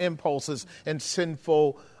sinful impulses and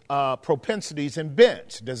sinful propensities and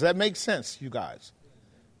bents. Does that make sense, you guys?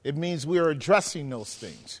 It means we are addressing those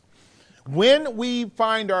things. When we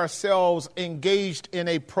find ourselves engaged in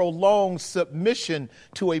a prolonged submission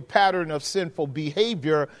to a pattern of sinful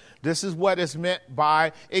behavior, this is what is meant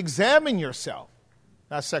by examine yourself.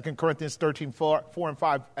 That's 2 Corinthians 13, 4 and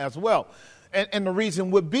 5 as well. And the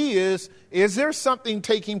reason would be is there something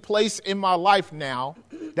taking place in my life now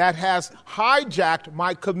that has hijacked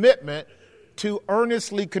my commitment to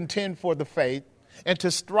earnestly contend for the faith and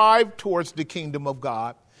to strive towards the kingdom of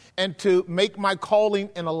God and to make my calling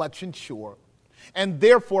and election sure and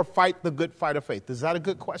therefore fight the good fight of faith? Is that a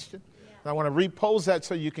good question? Yeah. I want to repose that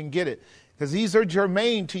so you can get it because these are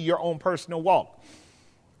germane to your own personal walk.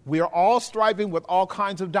 We are all striving with all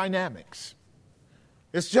kinds of dynamics.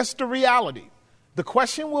 It's just a reality. The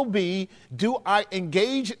question will be, do I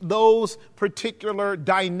engage those particular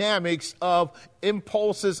dynamics of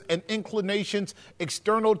impulses and inclinations,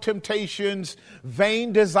 external temptations,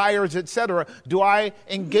 vain desires, etc.? Do I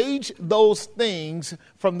engage those things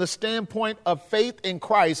from the standpoint of faith in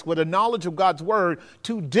Christ with a knowledge of God's word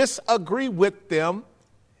to disagree with them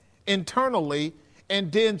internally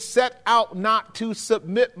and then set out not to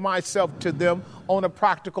submit myself to them on a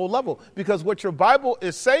practical level? Because what your Bible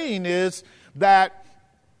is saying is that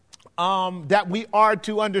we are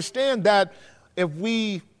to understand that if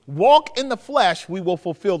we walk in the flesh, we will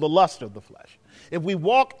fulfill the lust of the flesh. If we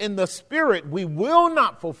walk in the spirit, we will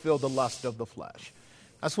not fulfill the lust of the flesh.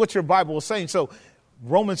 That's what your Bible is saying. So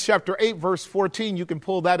Romans chapter 8, verse 14, you can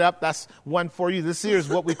pull that up. That's one for you. This here is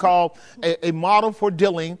what we call a model for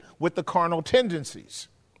dealing with the carnal tendencies.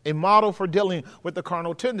 A model for dealing with the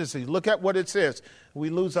carnal tendencies. Look at what it says. We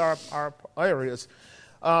lose our areas.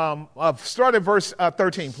 Start at verse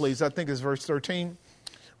 13, please. I think it's verse 13.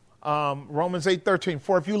 Romans 8:13.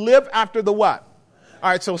 For if you live after the what? All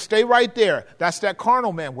right, so stay right there. That's that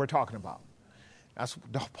carnal man we're talking about.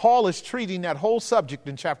 Paul is treating that whole subject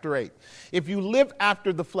in chapter 8. If you live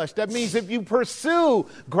after the flesh, that means if you pursue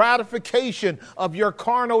gratification of your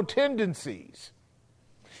carnal tendencies,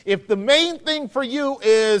 if the main thing for you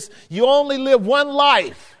is you only live one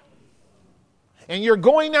life and you're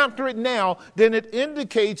going after it now, then it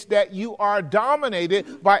indicates that you are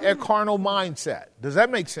dominated by a carnal mindset. Does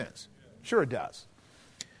that make sense? Sure it does.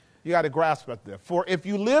 You got to grasp it there. For if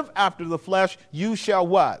you live after the flesh, you shall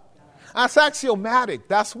what? That's axiomatic.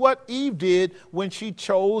 That's what Eve did when she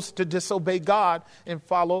chose to disobey God and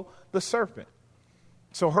follow the serpent.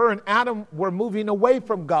 So her and Adam were moving away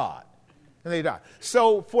from God, and they died.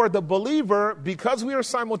 So for the believer, because we are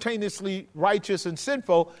simultaneously righteous and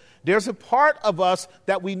sinful, there's a part of us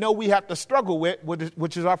that we know we have to struggle with,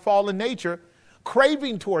 which is our fallen nature,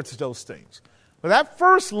 craving towards those things. But that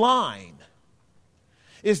first line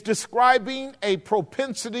is describing a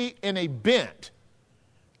propensity and a bent,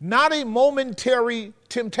 not a momentary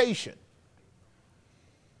temptation.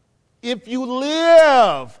 If you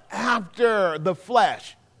live after the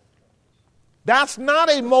flesh, that's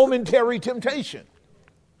not a momentary temptation.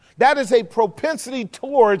 That is a propensity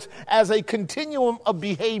towards as a continuum of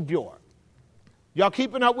behavior. Y'all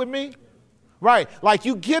keeping up with me? Right. Like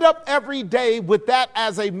you get up every day with that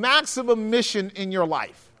as a maximum mission in your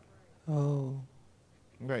life. Oh.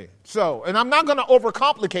 Okay. So, and I'm not going to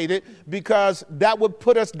overcomplicate it because that would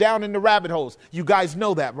put us down in the rabbit holes. You guys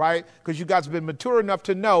know that, right? Because you guys have been mature enough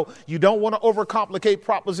to know you don't want to overcomplicate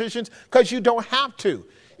propositions because you don't have to.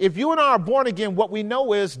 If you and I are born again, what we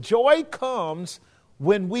know is joy comes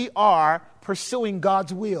when we are pursuing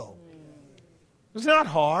God's will. It's not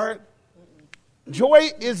hard.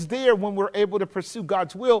 Joy is there when we're able to pursue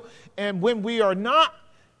God's will. And when we are not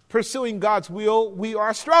pursuing God's will, we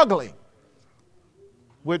are struggling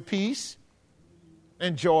with peace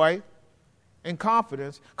and joy and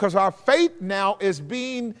confidence because our faith now is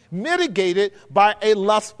being mitigated by a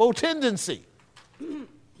lustful tendency.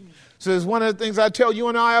 So it's one of the things I tell you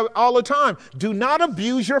and I all the time. Do not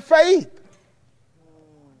abuse your faith.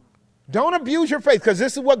 Don't abuse your faith because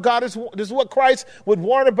this is what this is what Christ would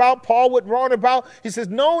warn about, Paul would warn about. He says,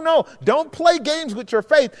 no, don't play games with your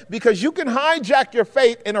faith because you can hijack your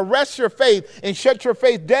faith and arrest your faith and shut your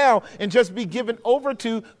faith down and just be given over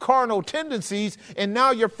to carnal tendencies. And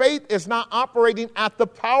now your faith is not operating at the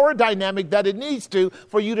power dynamic that it needs to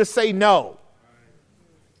for you to say no.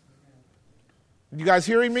 You guys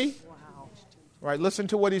hearing me? Wow. Right, listen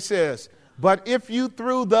to what he says. But if you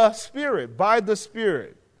through the Spirit, by the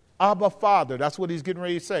Spirit, Abba, Father, that's what he's getting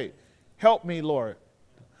ready to say. Help me, Lord.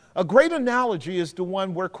 A great analogy is the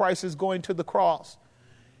one where Christ is going to the cross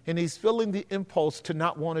and he's feeling the impulse to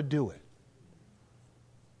not want to do it.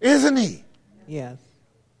 Isn't he? Yes.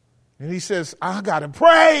 And he says, I got to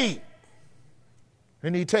pray.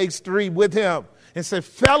 And he takes 3 with him and said,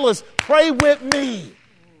 fellas, pray with me.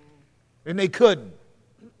 And they couldn't.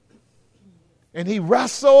 And he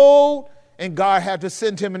wrestled and God had to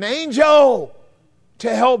send him an angel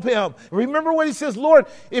to help him. Remember when he says, Lord,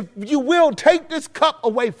 if you will, take this cup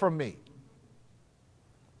away from me.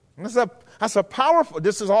 That's a powerful,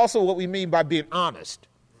 this is also what we mean by being honest.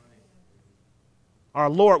 Our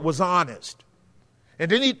Lord was honest. And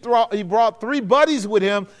then he brought 3 buddies with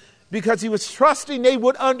him because he was trusting they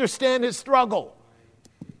would understand his struggle.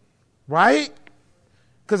 Right?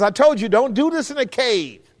 Because I told you, don't do this in a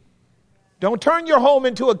cave. Don't turn your home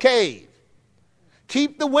into a cave.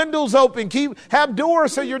 Keep the windows open. Have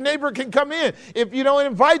doors so your neighbor can come in. If you don't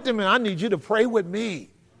invite them in, I need you to pray with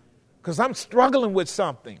me because I'm struggling with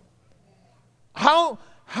something. How,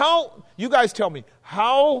 you guys tell me,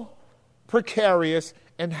 how precarious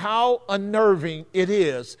and how unnerving it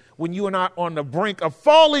is when you and I are on the brink of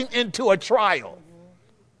falling into a trial.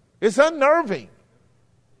 It's unnerving.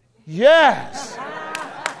 Yes.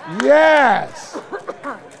 Yes.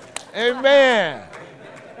 Amen.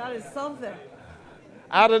 That is something.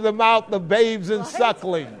 Out of the mouth of babes and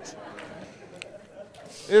sucklings.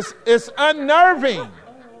 It's unnerving.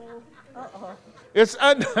 It's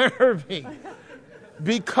unnerving.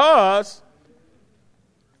 Because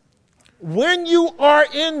when you are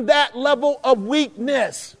in that level of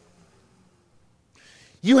weakness,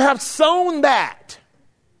 you have sown that.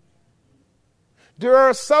 There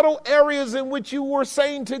are subtle areas in which you were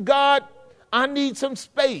saying to God, I need some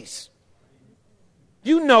space.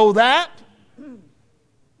 You know that.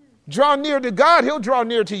 Draw near to God, he'll draw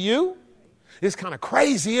near to you. It's kind of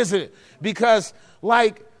crazy, isn't it? Because,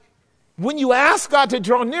 like, when you ask God to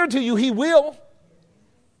draw near to you, he will.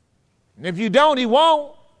 And if you don't, he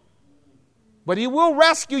won't. But he will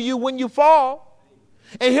rescue you when you fall.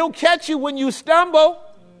 And he'll catch you when you stumble.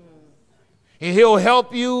 And he'll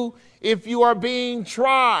help you if you are being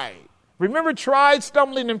tried. Remember, tried,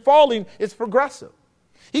 stumbling, and falling is progressive.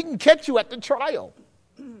 He can catch you at the trial.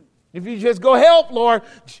 If you just go, help, Lord.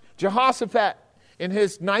 Jehoshaphat in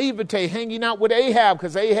his naivete hanging out with Ahab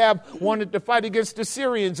because Ahab wanted to fight against the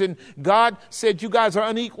Syrians. And God said, you guys are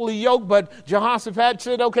unequally yoked. But Jehoshaphat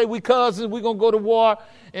said, okay, we cousins, we're going to go to war.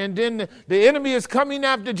 And then the enemy is coming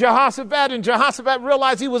after Jehoshaphat. And Jehoshaphat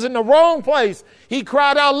realized he was in the wrong place. He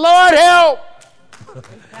cried out, Lord, help.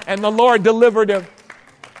 And the Lord delivered him.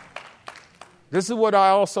 This is what I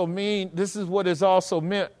also mean. This is what is also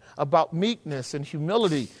meant about meekness and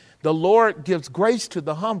humility. The Lord gives grace to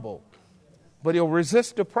the humble, but he'll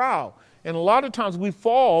resist the proud. And a lot of times we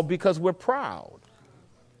fall because we're proud.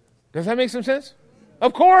 Does that make some sense?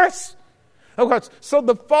 Of course. Of course. So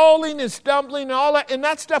the falling and stumbling and all that, and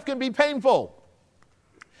that stuff can be painful.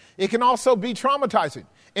 It can also be traumatizing.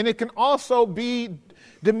 And it can also be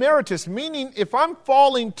demeritus, meaning if I'm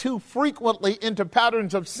falling too frequently into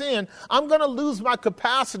patterns of sin, I'm going to lose my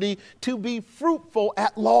capacity to be fruitful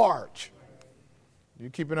at large. You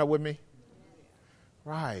keeping up with me?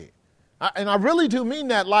 Right. And I really do mean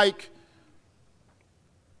that. Like,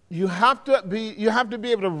 you have to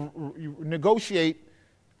be able to negotiate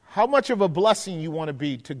how much of a blessing you want to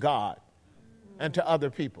be to God and to other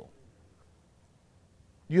people.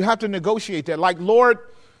 You have to negotiate that. Like, Lord,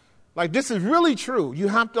 like, this is really true. You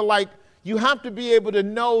have to be able to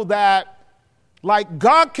know that, like,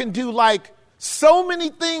 God can do like so many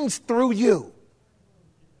things through you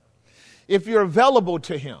if you're available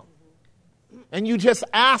to him and you just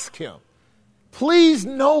ask him. Please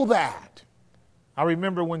know that. I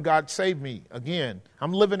remember when God saved me. Again,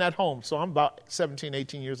 I'm living at home, so I'm about 17,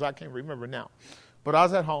 18 years. I can't remember now. But I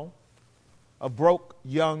was at home, a broke,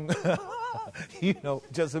 young,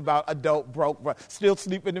 just about adult, broke, still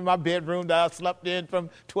sleeping in my bedroom that I slept in from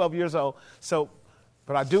 12 years old.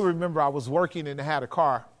 But I do remember I was working and I had a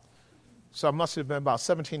car. So I must have been about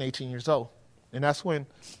 17, 18 years old. And that's when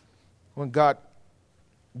God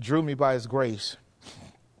drew me by his grace.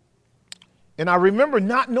 And I remember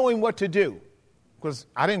not knowing what to do because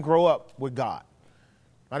I didn't grow up with God.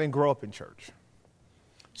 I didn't grow up in church.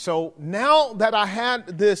 So now that I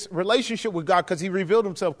had this relationship with God, because he revealed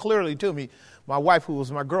himself clearly to me, my wife, who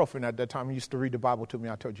was my girlfriend at that time, used to read the Bible to me.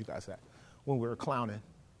 I told you guys that when we were clowning.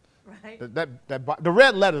 Right. The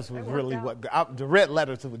red letters was really the red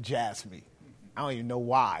letters would jazz me. I don't even know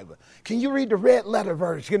why, but can you read the red letter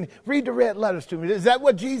verse? Can you read the red letters to me? Is that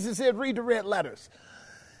what Jesus said? Read the red letters.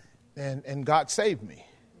 And God saved me.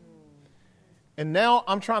 And now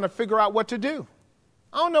I'm trying to figure out what to do.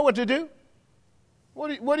 I don't know what to do.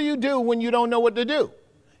 What do you do when you don't know what to do?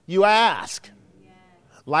 You ask.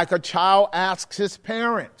 Like a child asks his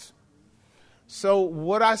parents. So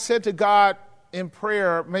what I said to God in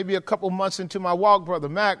prayer, maybe a couple months into my walk, Brother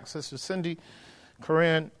Mac, Sister Cindy,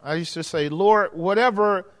 Corinne, I used to say, Lord,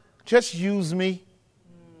 whatever, just use me.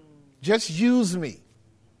 Just use me.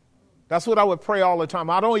 That's what I would pray all the time.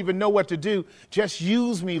 I don't even know what to do. Just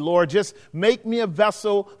use me, Lord. Just make me a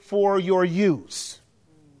vessel for your use.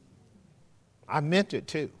 I meant it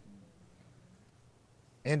too.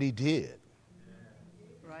 And he did.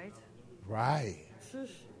 Right? Right.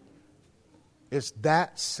 It's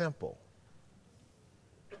that simple.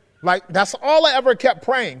 Like, that's all I ever kept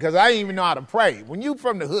praying because I didn't even know how to pray. When you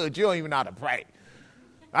from the hood, you don't even know how to pray.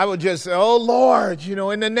 I would just say, oh, Lord,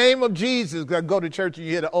 in the name of Jesus. I go to church and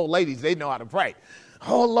you hear the old ladies, they know how to pray.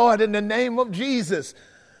 Oh, Lord, in the name of Jesus,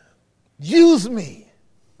 use me.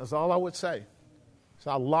 That's all I would say.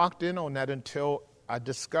 So I locked in on that until I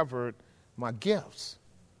discovered my gifts.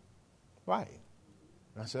 Right.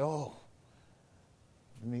 And I said, oh,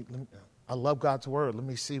 I love God's word. Let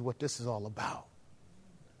me see what this is all about.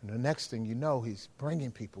 And the next thing you know, he's bringing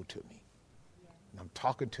people to me. And I'm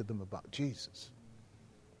talking to them about Jesus.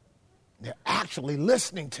 They're actually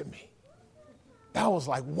listening to me. That was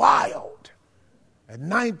like wild. At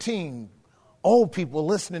 19, old people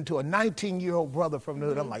listening to a 19-year-old brother from the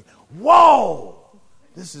hood. I'm like, whoa,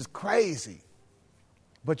 this is crazy.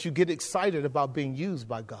 But you get excited about being used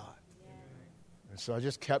by God. And so I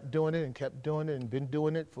just kept doing it and been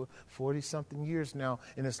doing it for 40-something years now.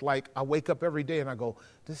 And it's like I wake up every day and I go,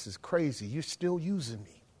 this is crazy. You're still using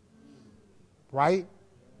me. Right?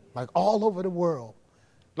 Like all over the world.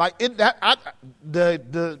 Like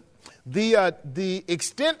the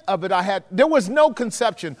extent of it there was no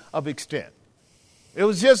conception of extent. It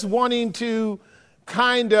was just wanting to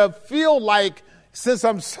kind of feel like, since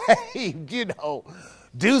I'm saved,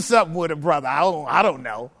 do something with it, brother. I don't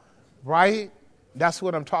know. Right? That's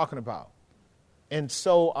what I'm talking about. And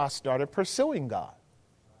so I started pursuing God.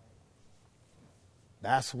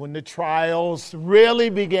 That's when the trials really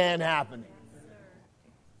began happening.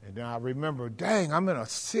 And then I remember, dang, I'm in a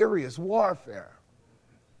serious warfare.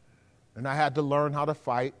 And I had to learn how to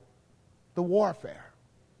fight the warfare.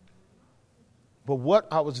 But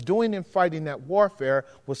what I was doing in fighting that warfare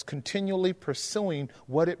was continually pursuing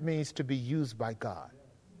what it means to be used by God.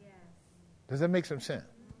 Yes. Does that make some sense?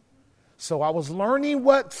 So I was learning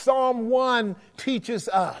what Psalm 1 teaches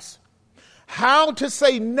us. How to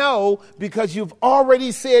say no because you've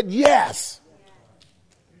already said yes.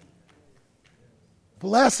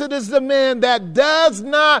 Blessed is the man that does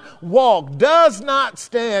not walk, does not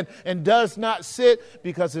stand, and does not sit,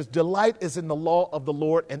 because his delight is in the law of the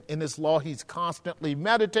Lord, and in his law he's constantly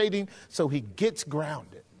meditating, so he gets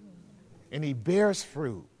grounded and he bears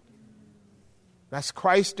fruit. That's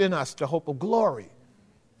Christ in us, the hope of glory.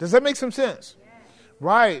 Does that make some sense?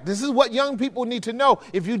 Right. This is what young people need to know.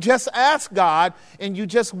 If you just ask God and you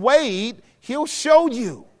just wait, he'll show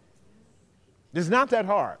you. It's not that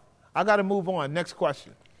hard. I got to move on. Next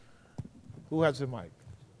question. Who has the mic?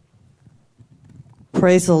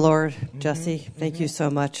 Praise the Lord, Jesse. Thank you so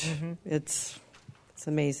much. It's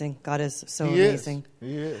amazing. God is so amazing.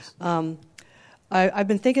 He is. I've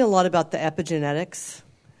been thinking a lot about the epigenetics,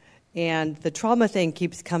 and the trauma thing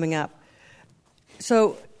keeps coming up.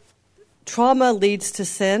 So trauma leads to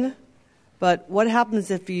sin, but what happens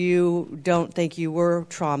if you don't think you were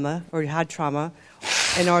trauma or you had trauma?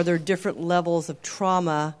 And are there different levels of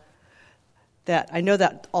trauma that I know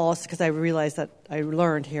that all, because I realized that I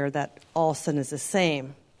learned here that all sin is the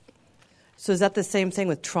same. So is that the same thing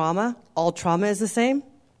with trauma? All trauma is the same?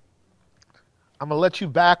 I'm going to let you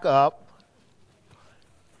back up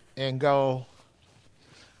and go,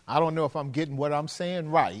 I don't know if I'm getting what I'm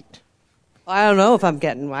saying right. I don't know if I'm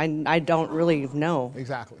getting, I don't really know.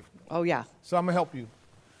 Exactly. Oh, yeah. So I'm going to help you.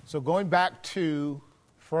 So going back to,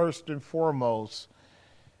 first and foremost,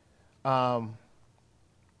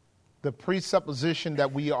 the presupposition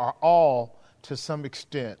that we are all, to some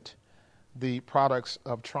extent, the products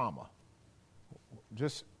of trauma.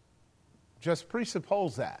 Just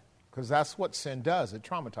presuppose that, because that's what sin does. It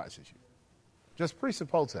traumatizes you. Just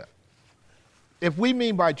presuppose that. If we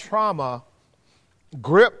mean by trauma,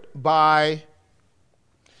 gripped by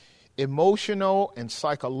emotional and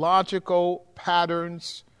psychological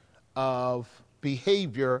patterns of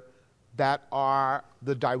behavior that are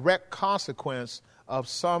the direct consequence of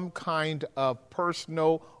some kind of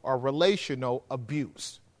personal or relational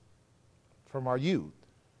abuse from our youth.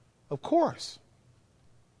 Of course.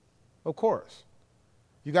 Of course.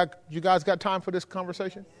 You guys got time for this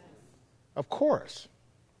conversation? Of course.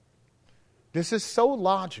 This is so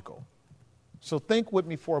logical. So think with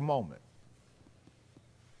me for a moment.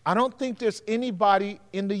 I don't think there's anybody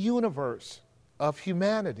in the universe of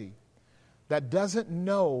humanity that doesn't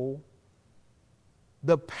know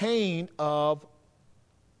the pain of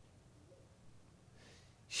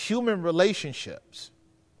human relationships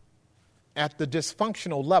at the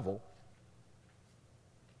dysfunctional level,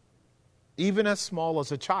 even as small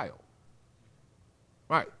as a child.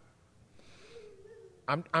 Right.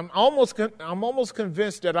 I'm almost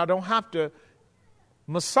convinced that I don't have to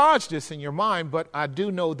massage this in your mind, but I do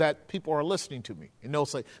know that people are listening to me. And they'll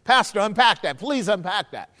say, Pastor, unpack that. Please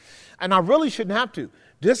unpack that. And I really shouldn't have to.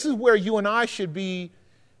 This is where you and I should be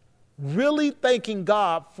really thanking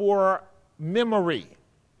God for memory.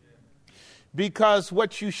 Because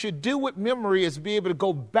what you should do with memory is be able to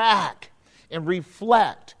go back and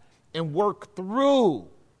reflect and work through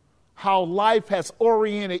how life has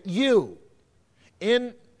oriented you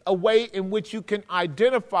in a way in which you can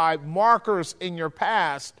identify markers in your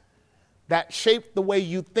past that shape the way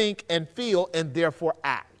you think and feel and therefore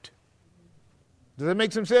act. Does that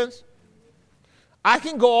make some sense? I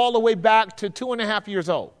can go all the way back to 2.5 years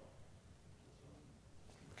old.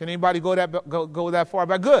 Can anybody go that far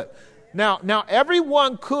back? Good. Now,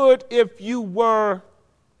 everyone could if you were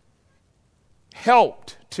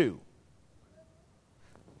helped to.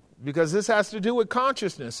 Because this has to do with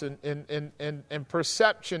consciousness and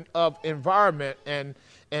perception of environment and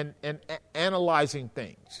analyzing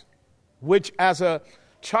things, which as a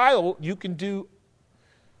child you can do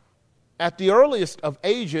at the earliest of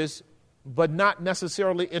ages, but not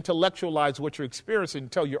necessarily intellectualize what you're experiencing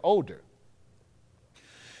until you're older.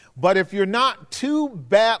 But if you're not too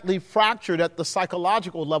badly fractured at the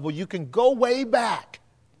psychological level, you can go way back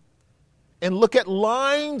and look at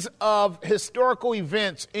lines of historical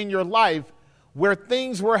events in your life where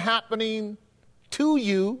things were happening to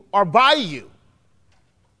you or by you,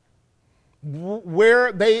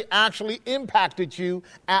 where they actually impacted you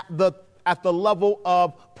at the level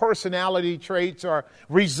of personality traits or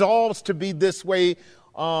resolves to be this way,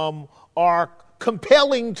 or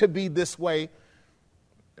compelling to be this way.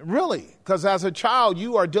 Really, because as a child,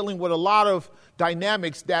 you are dealing with a lot of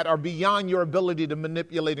dynamics that are beyond your ability to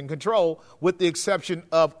manipulate and control, with the exception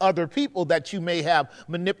of other people that you may have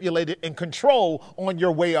manipulated and control on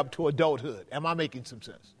your way up to adulthood. Am I making some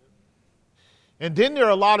sense? And then there are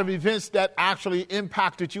a lot of events that actually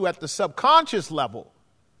impacted you at the subconscious level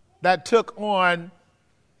that took on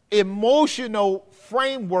emotional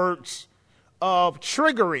frameworks of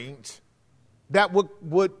triggerings that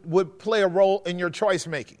would play a role in your choice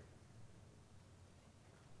making.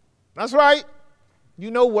 That's right. You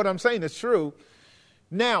know what I'm saying is true.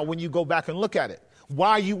 Now, when you go back and look at it,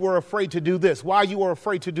 why you were afraid to do this, why you were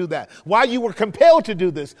afraid to do that, why you were compelled to do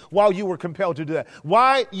this, while you were compelled to do that,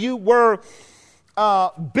 why you were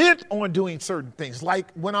bent on doing certain things.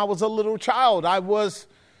 Like when I was a little child, I was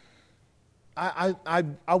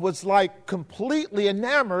like completely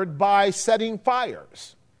enamored by setting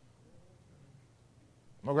fires.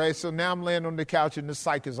 Okay, so now I'm laying on the couch and the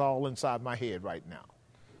psych is all inside my head right now.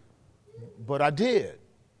 But I did.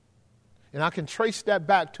 And I can trace that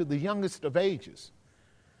back to the youngest of ages.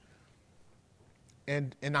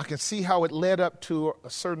 And I can see how it led up to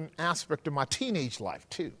a certain aspect of my teenage life,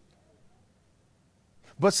 too.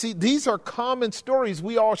 But see, these are common stories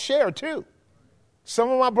we all share, too. Some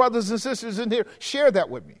of my brothers and sisters in here share that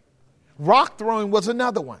with me. Rock throwing was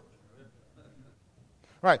another one.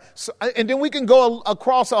 Right. So, and then we can go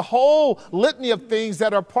across a whole litany of things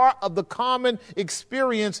that are part of the common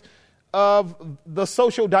experience of the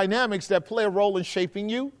social dynamics that play a role in shaping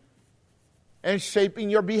you and shaping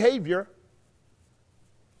your behavior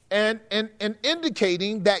and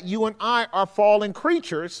indicating that you and I are fallen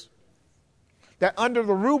creatures that under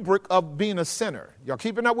the rubric of being a sinner. Y'all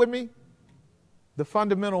keeping up with me? The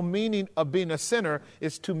fundamental meaning of being a sinner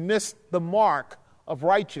is to miss the mark of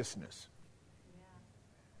righteousness.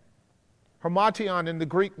 Hermation in the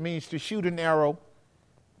Greek means to shoot an arrow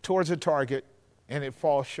towards a target and it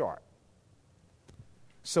falls short.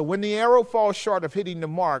 So when the arrow falls short of hitting the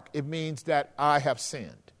mark, it means that I have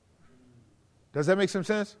sinned. Does that make some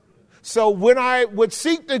sense? So when I would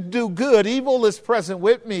seek to do good, evil is present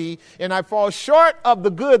with me, and I fall short of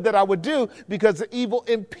the good that I would do because the evil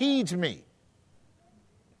impedes me.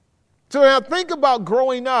 So now think about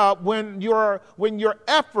growing up when your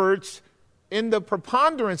efforts in the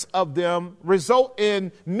preponderance of them result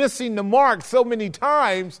in missing the mark so many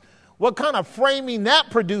times, what kind of framing that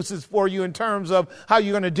produces for you in terms of how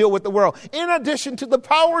you're going to deal with the world, in addition to the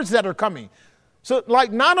powers that are coming. So,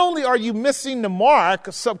 like, not only are you missing the mark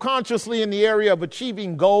subconsciously in the area of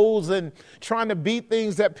achieving goals and trying to be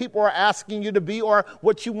things that people are asking you to be or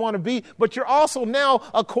what you want to be, but you're also now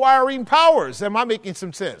acquiring powers. Am I making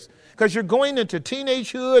some sense? Because you're going into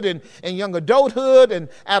teenagehood and young adulthood and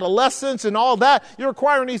adolescence and all that. You're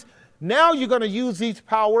acquiring these. Now you're going to use these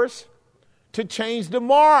powers to change the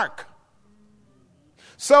mark.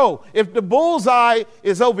 So if the bullseye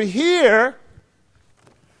is over here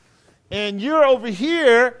and you're over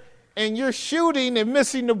here and you're shooting and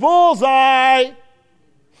missing the bullseye,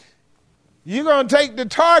 you're going to take the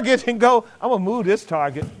target and go, I'm going to move this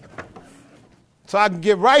target so I can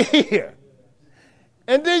get right here.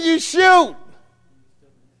 And then you shoot,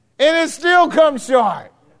 and it still comes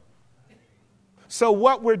short. So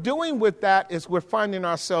what we're doing with that is we're finding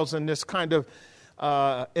ourselves in this kind of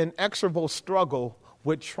inexorable struggle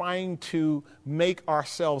with trying to make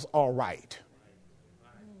ourselves all right.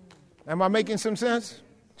 Am I making some sense?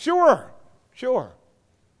 Sure.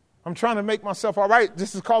 I'm trying to make myself all right.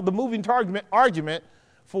 This is called the moving target argument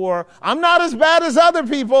for I'm not as bad as other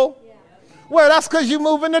people. Well, that's because you're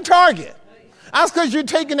moving the target. That's because you're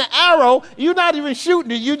taking the arrow. You're not even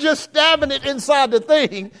shooting it. You're just stabbing it inside the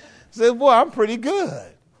thing. Say, boy, I'm pretty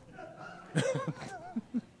good.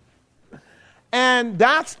 And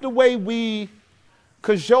that's the way we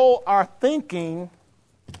cajole our thinking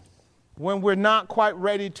when we're not quite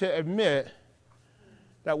ready to admit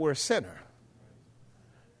that we're a sinner.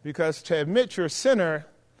 Because to admit you're a sinner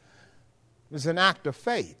is an act of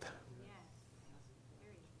faith.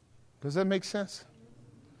 Does that make sense?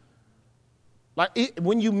 Like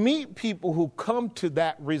when you meet people who come to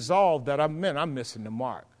that resolve that I'm missing the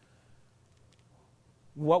mark,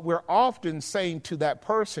 what we're often saying to that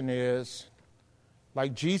person is,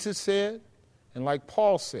 like Jesus said, and like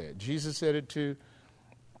Paul said. Jesus said it to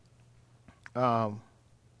the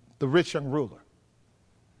rich young ruler.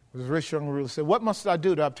 The rich young ruler said, what must I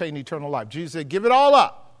do to obtain eternal life? Jesus said, give it all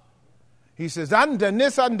up. He says, I done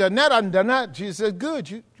this, I done that, I done that. Jesus said, good,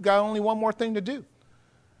 you got only one more thing to do.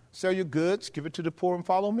 Sell your goods, give it to the poor, and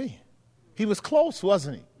follow me. He was close,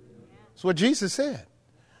 wasn't he? That's what Jesus said.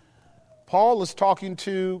 Paul is talking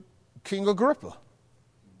to King Agrippa.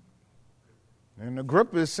 And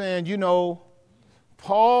Agrippa is saying,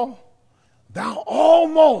 Paul, thou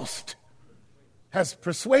almost has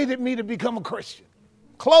persuaded me to become a Christian.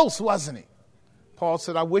 Close, wasn't he? Paul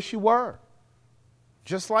said, I wish you were.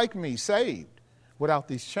 Just like me, saved without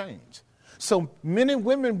these chains. So men and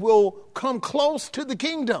women will come close to the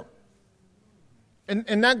kingdom.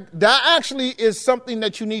 And that actually is something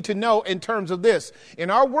that you need to know in terms of this. In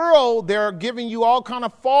our world, they're giving you all kind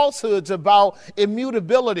of falsehoods about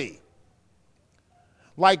immutability.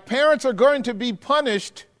 Like parents are going to be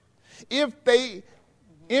punished if they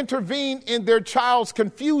intervene in their child's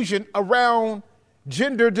confusion around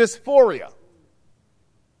gender dysphoria.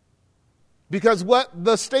 Because what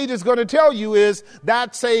the state is going to tell you is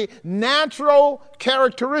that's a natural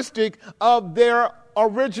characteristic of their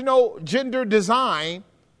original gender design,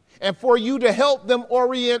 and for you to help them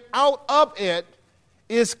orient out of it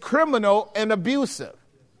is criminal and abusive.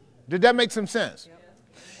 Did that make some sense?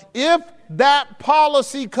 If that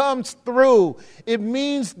policy comes through, it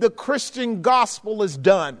means the Christian gospel is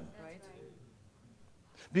done.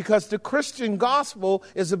 Because the Christian gospel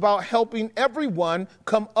is about helping everyone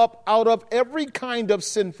come up out of every kind of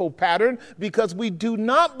sinful pattern, because we do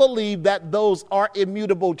not believe that those are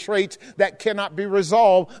immutable traits that cannot be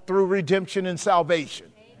resolved through redemption and salvation.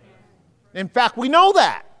 In fact, we know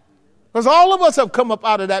that because all of us have come up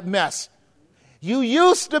out of that mess. You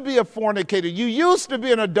used to be a fornicator. You used to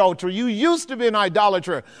be an adulterer. You used to be an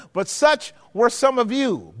idolater. But such were some of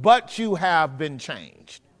you, but you have been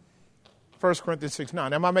changed. 1 Corinthians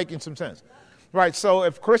 6:9. Am I making some sense? Right. So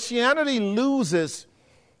if Christianity loses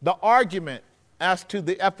the argument as to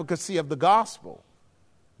the efficacy of the gospel,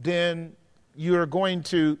 then you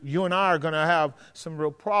and I are going to have some real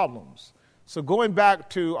problems. So going back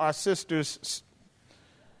to our sister's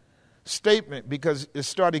statement, because it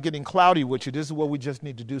started getting cloudy with you, this is where we just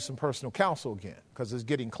need to do some personal counsel again, because it's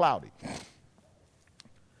getting cloudy.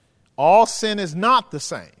 All sin is not the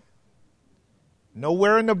same.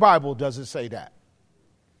 Nowhere in the Bible does it say that.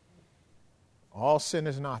 All sin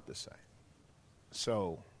is not the same.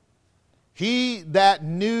 So, he that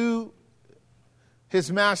knew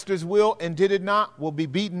his master's will and did it not will be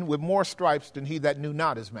beaten with more stripes than he that knew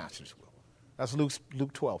not his master's will. That's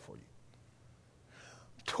Luke 12 for you.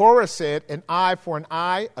 Torah said, an eye for an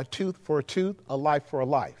eye, a tooth for a tooth, a life for a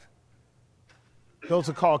life. Those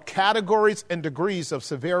are called categories and degrees of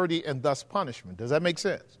severity and thus punishment. Does that make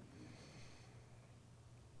sense?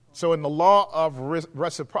 So in the law of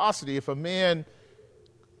reciprocity, if a man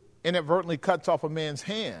inadvertently cuts off a man's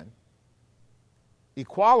hand,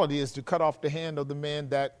 equality is to cut off the hand of the man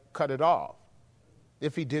that cut it off,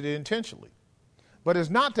 if he did it intentionally. But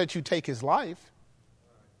it's not that you take his life.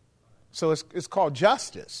 So it's called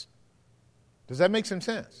justice. Does that make some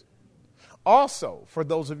sense? Also, for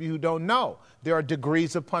those of you who don't know, there are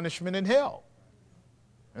degrees of punishment in hell.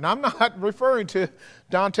 And I'm not referring to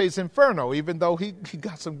Dante's Inferno, even though he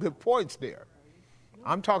got some good points there.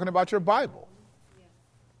 I'm talking about your Bible.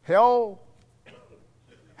 Hell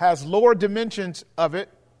has lower dimensions of it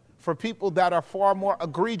for people that are far more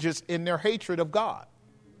egregious in their hatred of God.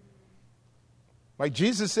 Like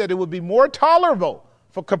Jesus said, it would be more tolerable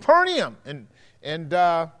for Capernaum and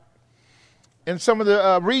some of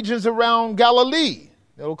the regions around Galilee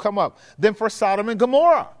that will come up than for Sodom and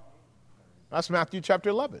Gomorrah. That's Matthew chapter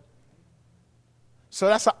 11. So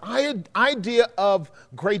that's an idea of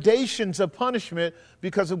gradations of punishment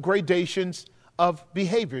because of gradations of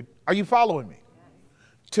behavior. Are you following me?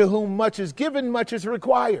 To whom much is given, much is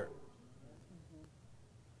required.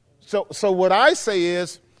 So what I say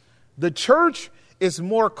is the church is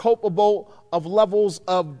more culpable of levels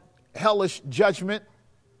of hellish judgment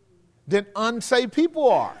than unsaved people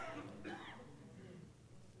are.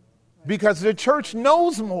 Because the church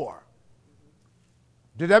knows more.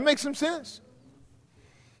 Did that make some sense?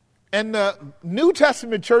 And the New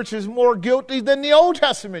Testament church is more guilty than the Old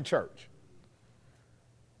Testament church.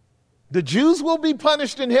 The Jews will be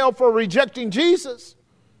punished in hell for rejecting Jesus.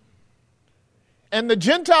 And the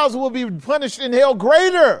Gentiles will be punished in hell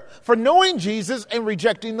greater for knowing Jesus and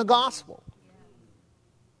rejecting the gospel.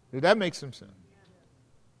 Did that make some sense?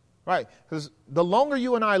 Right, because the longer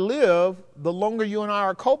you and I live, the longer you and I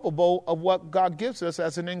are culpable of what God gives us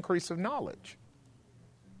as an increase of knowledge.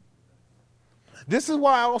 This is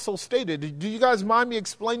why I also stated, do you guys mind me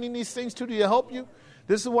explaining these things to help you?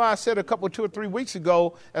 This is why I said 2 or 3 weeks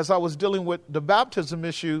ago, as I was dealing with the baptism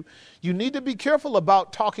issue, you need to be careful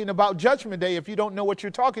about talking about Judgment Day. If you don't know what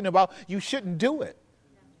you're talking about, you shouldn't do it.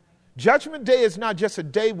 Judgment Day is not just a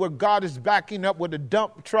day where God is backing up with a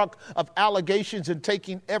dump truck of allegations and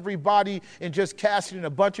taking everybody and just casting a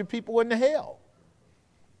bunch of people into hell.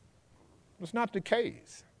 It's not the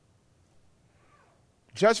case.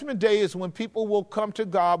 Judgment Day is when people will come to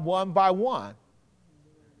God one by one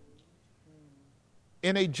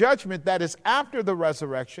in a judgment that is after the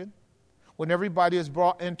resurrection, when everybody is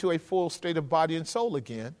brought into a full state of body and soul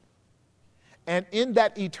again. And in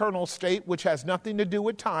that eternal state, which has nothing to do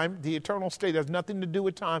with time, the eternal state has nothing to do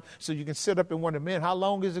with time, so you can sit up and wonder, man, how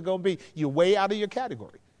long is it going to be? You're way out of your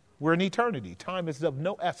category. We're in eternity. Time is of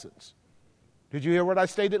no essence. Did you hear what I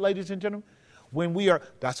stated, ladies and gentlemen? When we are,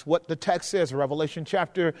 that's what the text says, Revelation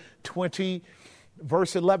chapter 20,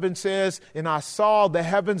 Verse 11 says, and I saw the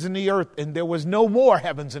heavens and the earth, and there was no more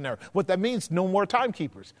heavens and earth. What that means, no more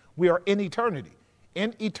timekeepers. We are in eternity.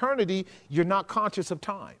 In eternity, you're not conscious of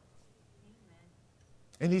time.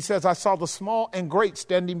 And he says, I saw the small and great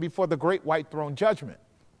standing before the great white throne judgment.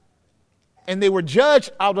 And they were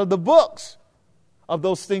judged out of the books of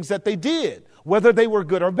those things that they did, whether they were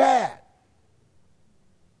good or bad.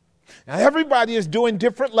 Now, everybody is doing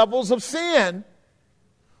different levels of sin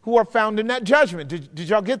who are found in that judgment. Did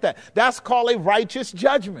y'all get that? That's called a righteous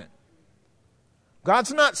judgment.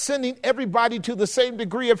 God's not sending everybody to the same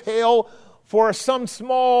degree of hell for some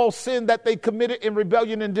small sin that they committed in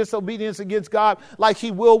rebellion and disobedience against God, like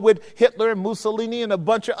he will with Hitler and Mussolini and a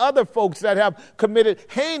bunch of other folks that have committed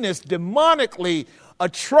heinous, demonically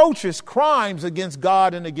atrocious crimes against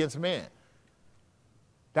God and against man.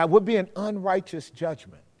 That would be an unrighteous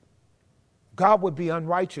judgment. God would be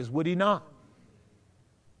unrighteous, would he not?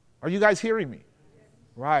 Are you guys hearing me?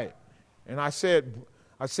 Right. And I said,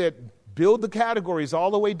 build the categories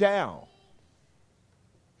all the way down.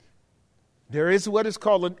 There is what is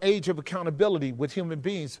called an age of accountability with human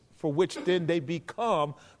beings, for which then they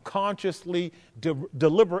become consciously,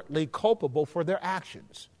 deliberately culpable for their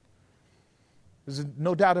actions. There's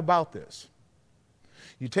no doubt about this.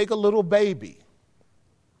 You take a little baby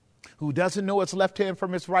who doesn't know its left hand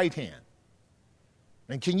from its right hand.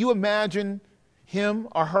 And can you imagine him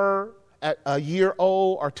or her at a year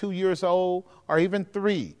old or 2 years old or even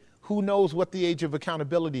 3? Who knows what the age of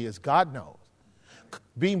accountability is? God knows.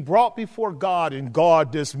 Being brought before God, and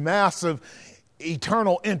God, this massive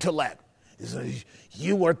eternal intellect, is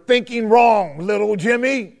you were thinking wrong, little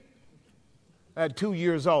Jimmy, at 2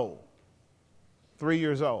 years old, 3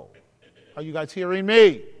 years old. Are you guys hearing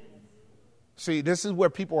me? See, this is where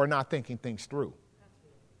people are not thinking things through.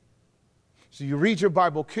 So you read your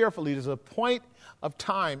Bible carefully. There's a point of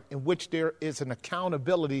time in which there is an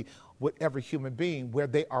accountability with every human being where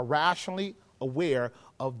they are rationally aware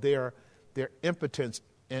of their impotence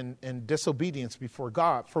and disobedience before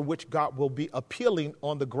God, for which God will be appealing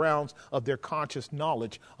on the grounds of their conscious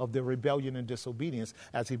knowledge of their rebellion and disobedience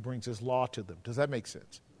as he brings his law to them. Does that make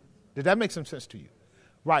sense? Did that make some sense to you?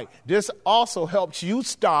 Right. This also helps you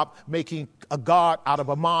stop making a God out of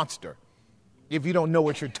a monster if you don't know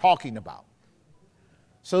what you're talking about.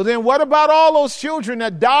 So then what about all those children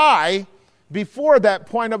that die before that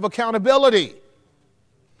point of accountability?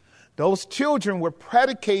 Those children were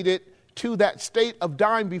predicated to that state of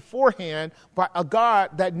dying beforehand by a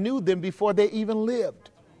God that knew them before they even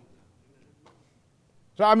lived.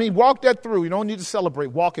 So, I mean, walk that through. You don't need to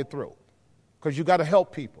celebrate. Walk it through, because you got to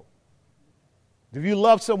help people. If you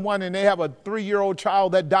love someone and they have a 3-year-old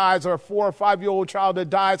child that dies or a 4 or 5-year-old child that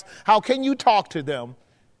dies, how can you talk to them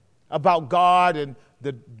about God and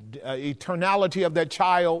the eternality of that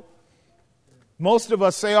child? Most of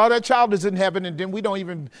us say, oh, that child is in heaven, and then we don't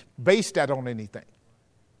even base that on anything.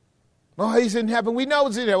 Oh, he's in heaven. We know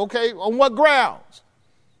he's in heaven. Okay, on what grounds?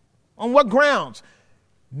 On what grounds?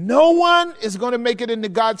 No one is going to make it into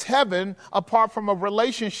God's heaven apart from a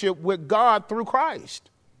relationship with God through Christ.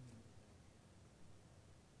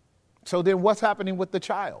 So then what's happening with the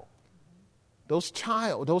child? Those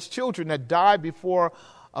children that die before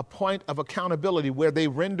a point of accountability where they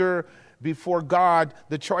render before God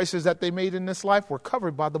the choices that they made in this life were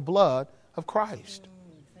covered by the blood of Christ.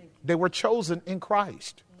 They were chosen in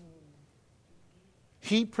Christ.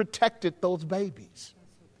 He protected those babies.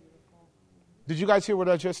 Did you guys hear what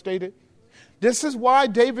I just stated? This is why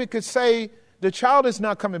David could say, the child is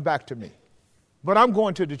not coming back to me, but I'm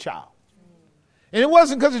going to the child. And it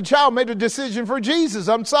wasn't because the child made a decision for Jesus.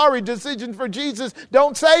 I'm sorry, decision for Jesus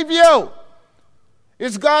don't save you.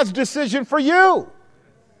 It's God's decision for you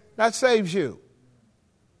that saves you.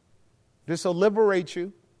 This will liberate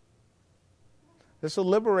you. This will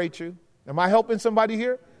liberate you. Am I helping somebody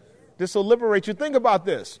here? This will liberate you. Think about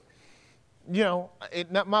this. You know,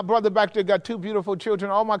 my brother back there got 2 beautiful children.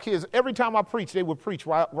 All my kids, every time I preach, they would preach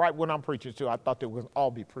right when I'm preaching too. I thought they would all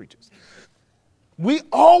be preachers. We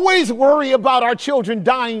always worry about our children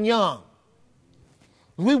dying young.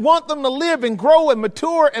 We want them to live and grow and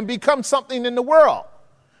mature and become something in the world.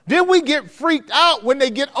 Then we get freaked out when they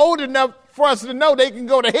get old enough for us to know they can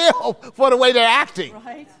go to hell for the way they're acting.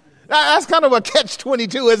 Right. That's kind of a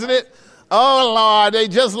catch-22, isn't it? Oh, Lord, they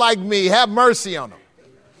just like me. Have mercy on them.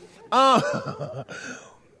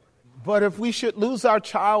 But if we should lose our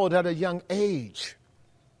child at a young age,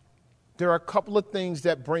 there are a couple of things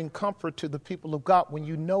that bring comfort to the people of God when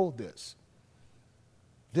you know this.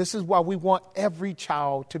 This is why we want every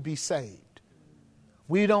child to be saved.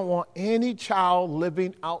 We don't want any child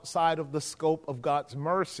living outside of the scope of God's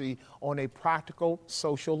mercy on a practical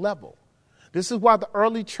social level. This is why the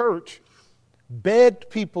early church begged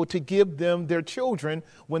people to give them their children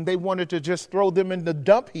when they wanted to just throw them in the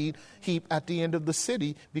dump heap at the end of the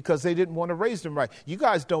city because they didn't want to raise them right. You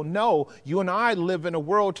guys don't know, you and I live in a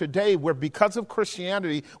world today where because of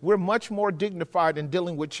Christianity, we're much more dignified in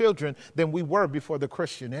dealing with children than we were before the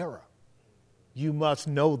Christian era. You must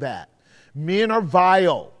know that. Men are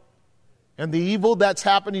vile, and the evil that's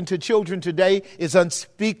happening to children today is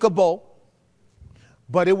unspeakable.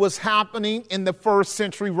 But it was happening in the first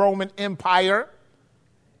century Roman Empire,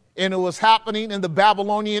 and it was happening in the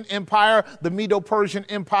Babylonian Empire, the Medo-Persian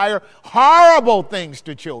Empire, horrible things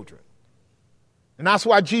to children. And that's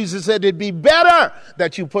why Jesus said it'd be better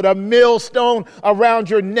that you put a millstone around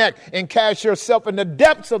your neck and cast yourself in the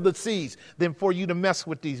depths of the seas than for you to mess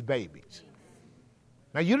with these babies.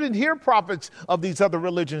 Now, you didn't hear prophets of these other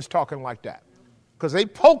religions talking like that because they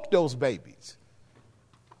poked those babies.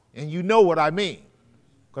 And you know what I mean.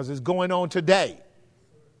 Because it's going on today.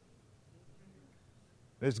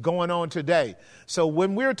 It's going on today. So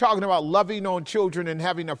when we're talking about loving on children and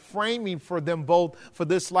having a framing for them both for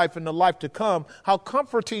this life and the life to come, how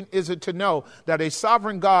comforting is it to know that a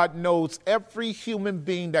sovereign God knows every human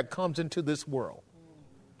being that comes into this world.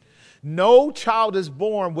 No child is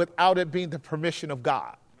born without it being the permission of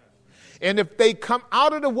God. And if they come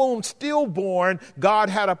out of the womb stillborn, God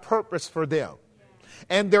had a purpose for them.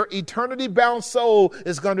 And their eternity-bound soul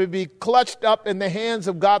is going to be clutched up in the hands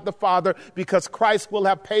of God the Father because Christ will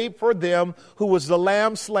have paid for them who was the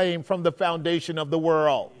lamb slain from the foundation of the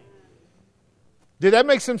world. Did that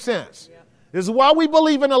make some sense? Yeah. This is why we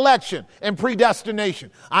believe in election and predestination.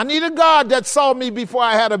 I need a God that saw me before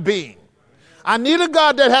I had a being. I need a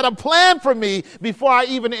God that had a plan for me before I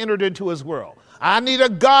even entered into his world. I need a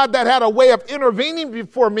God that had a way of intervening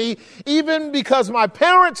before me, even because my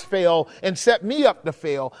parents failed and set me up to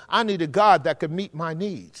fail. I need a God that could meet my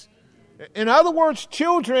needs. In other words,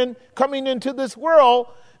 children coming into this world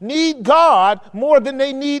need God more than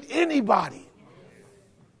they need anybody.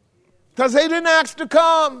 Because they didn't ask to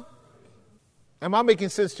come. Am I making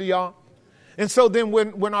sense to y'all? And so then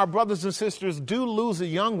when our brothers and sisters do lose a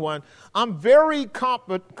young one, I'm very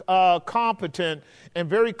competent and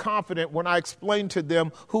very confident when I explain to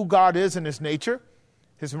them who God is in his nature,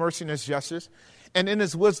 his mercy and his justice, and in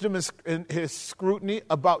his wisdom and his scrutiny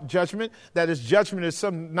about judgment, that his judgment is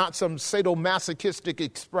not some sadomasochistic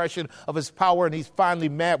expression of his power and he's finally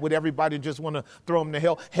mad with everybody and just want to throw him to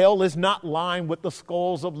hell. Hell is not lined with the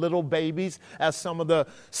skulls of little babies, as some of the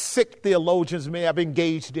sick theologians may have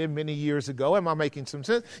engaged in many years ago. Am I making some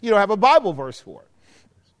sense? You don't have a Bible verse for it.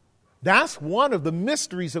 That's one of the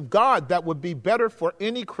mysteries of God that would be better for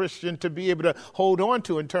any Christian to be able to hold on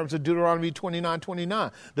to in terms of Deuteronomy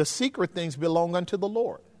 29:29. The secret things belong unto the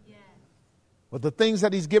Lord. Yes. But the things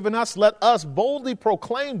that he's given us, let us boldly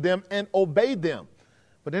proclaim them and obey them.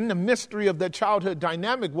 But in the mystery of the childhood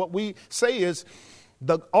dynamic, what we say is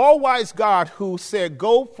the all-wise God who said,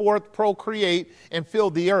 go forth, procreate, and fill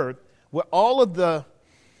the earth, with all of the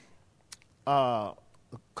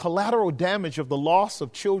collateral damage of the loss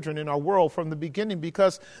of children in our world from the beginning,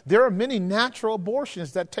 because there are many natural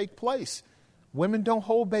abortions that take place. Women don't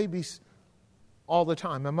hold babies all the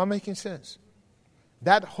time. Am I making sense?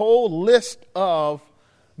 That whole list of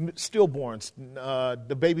stillborns,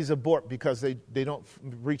 the babies abort because they don't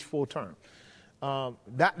reach full term.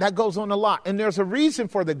 That goes on a lot. And there's a reason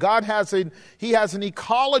for that. God has an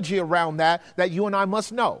ecology around that you and I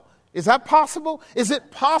must know. Is that possible? Is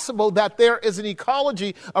it possible that there is an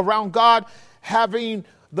ecology around God having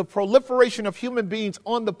the proliferation of human beings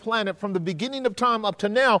on the planet from the beginning of time up to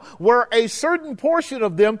now, where a certain portion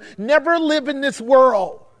of them never live in this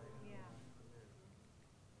world? Yeah.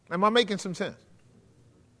 Am I making some sense?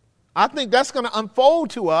 I think that's going to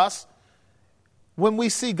unfold to us when we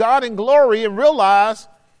see God in glory and realize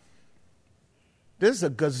there's a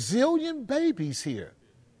gazillion babies here.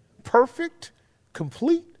 Perfect,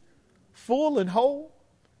 complete, full and whole,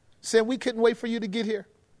 saying we couldn't wait for you to get here.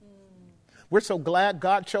 We're so glad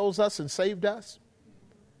God chose us and saved us.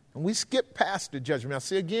 And we skip past the judgment. Now,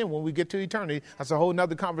 see, again, when we get to eternity, that's a whole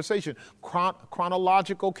nother conversation.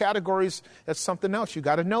 Chronological categories, that's something else. You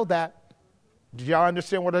got to know that. Do y'all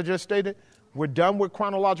understand what I just stated? We're done with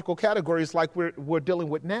chronological categories like we're dealing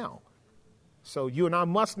with now. So you and I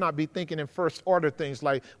must not be thinking in first order things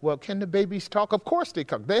like, well, can the babies talk? Of course they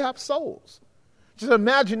talk. They have souls. Just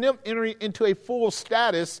imagine them entering into a full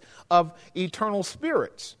status of eternal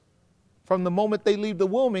spirits from the moment they leave the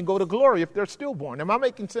womb and go to glory if they're stillborn. Am I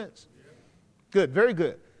making sense? Good, very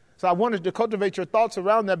good. So I wanted to cultivate your thoughts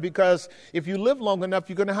around that, because if you live long enough,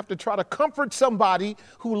 you're going to have to try to comfort somebody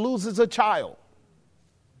who loses a child.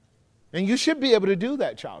 And you should be able to do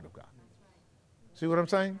that, child of God. See what I'm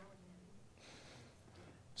saying?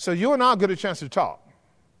 So you and I'll get a chance to talk.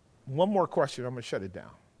 One more question, I'm going to shut it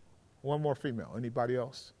down. One more female. Anybody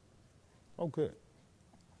else? Oh, good.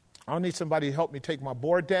 I'll need somebody to help me take my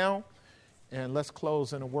board down, and let's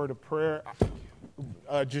close in a word of prayer.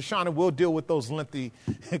 Jashana will deal with those lengthy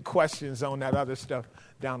questions on that other stuff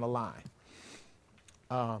down the line.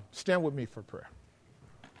 Stand with me for prayer.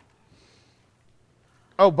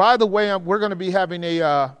 Oh, by the way, we're going to be having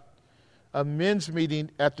a men's meeting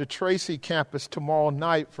at the Tracy campus tomorrow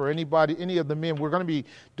night for anybody, any of the men. I'm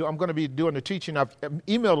going to be doing the teaching. I've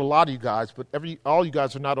emailed a lot of you guys, but all you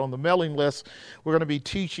guys are not on the mailing list. We're going to be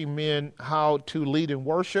teaching men how to lead in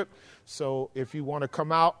worship. So if you want to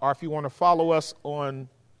come out, or if you want to follow us on,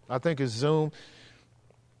 I think it's Zoom,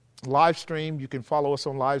 live stream, you can follow us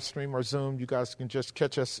on live stream or Zoom. You guys can just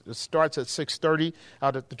catch us. It starts at 6:30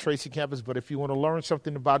 out at the Tracy campus. But if you want to learn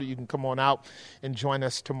something about it, you can come on out and join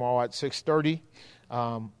us tomorrow at 6:30,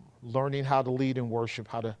 learning how to lead in worship,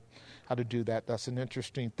 how to do that. That's an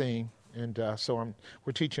interesting thing. And so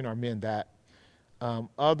we're teaching our men that.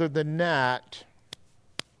 Other than that,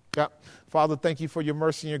 yeah, Father, thank you for your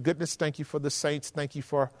mercy and your goodness. Thank you for the saints. Thank you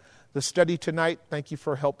for the study tonight. Thank you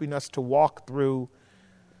for helping us to walk through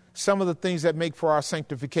some of the things that make for our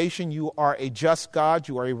sanctification. You are a just God.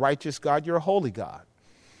 You are a righteous God. You're a holy God.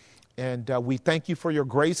 And we thank you for your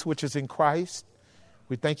grace, which is in Christ.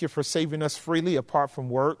 We thank you for saving us freely apart from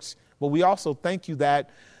works. But we also thank you that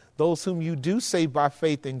those whom you do save by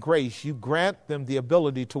faith and grace, you grant them the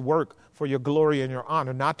ability to work for your glory and your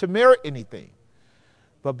honor, not to merit anything,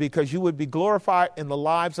 but because you would be glorified in the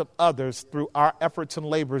lives of others through our efforts and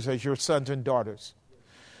labors as your sons and daughters.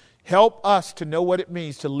 Help us to know what it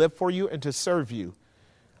means to live for you and to serve you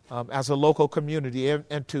as a local community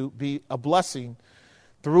and to be a blessing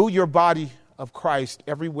through your body of Christ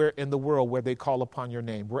everywhere in the world where they call upon your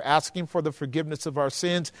name. We're asking for the forgiveness of our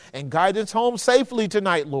sins and guidance home safely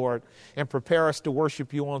tonight, Lord, and prepare us to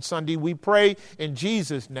worship you on Sunday. We pray in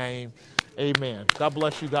Jesus' name. Amen. God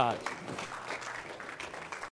bless you guys.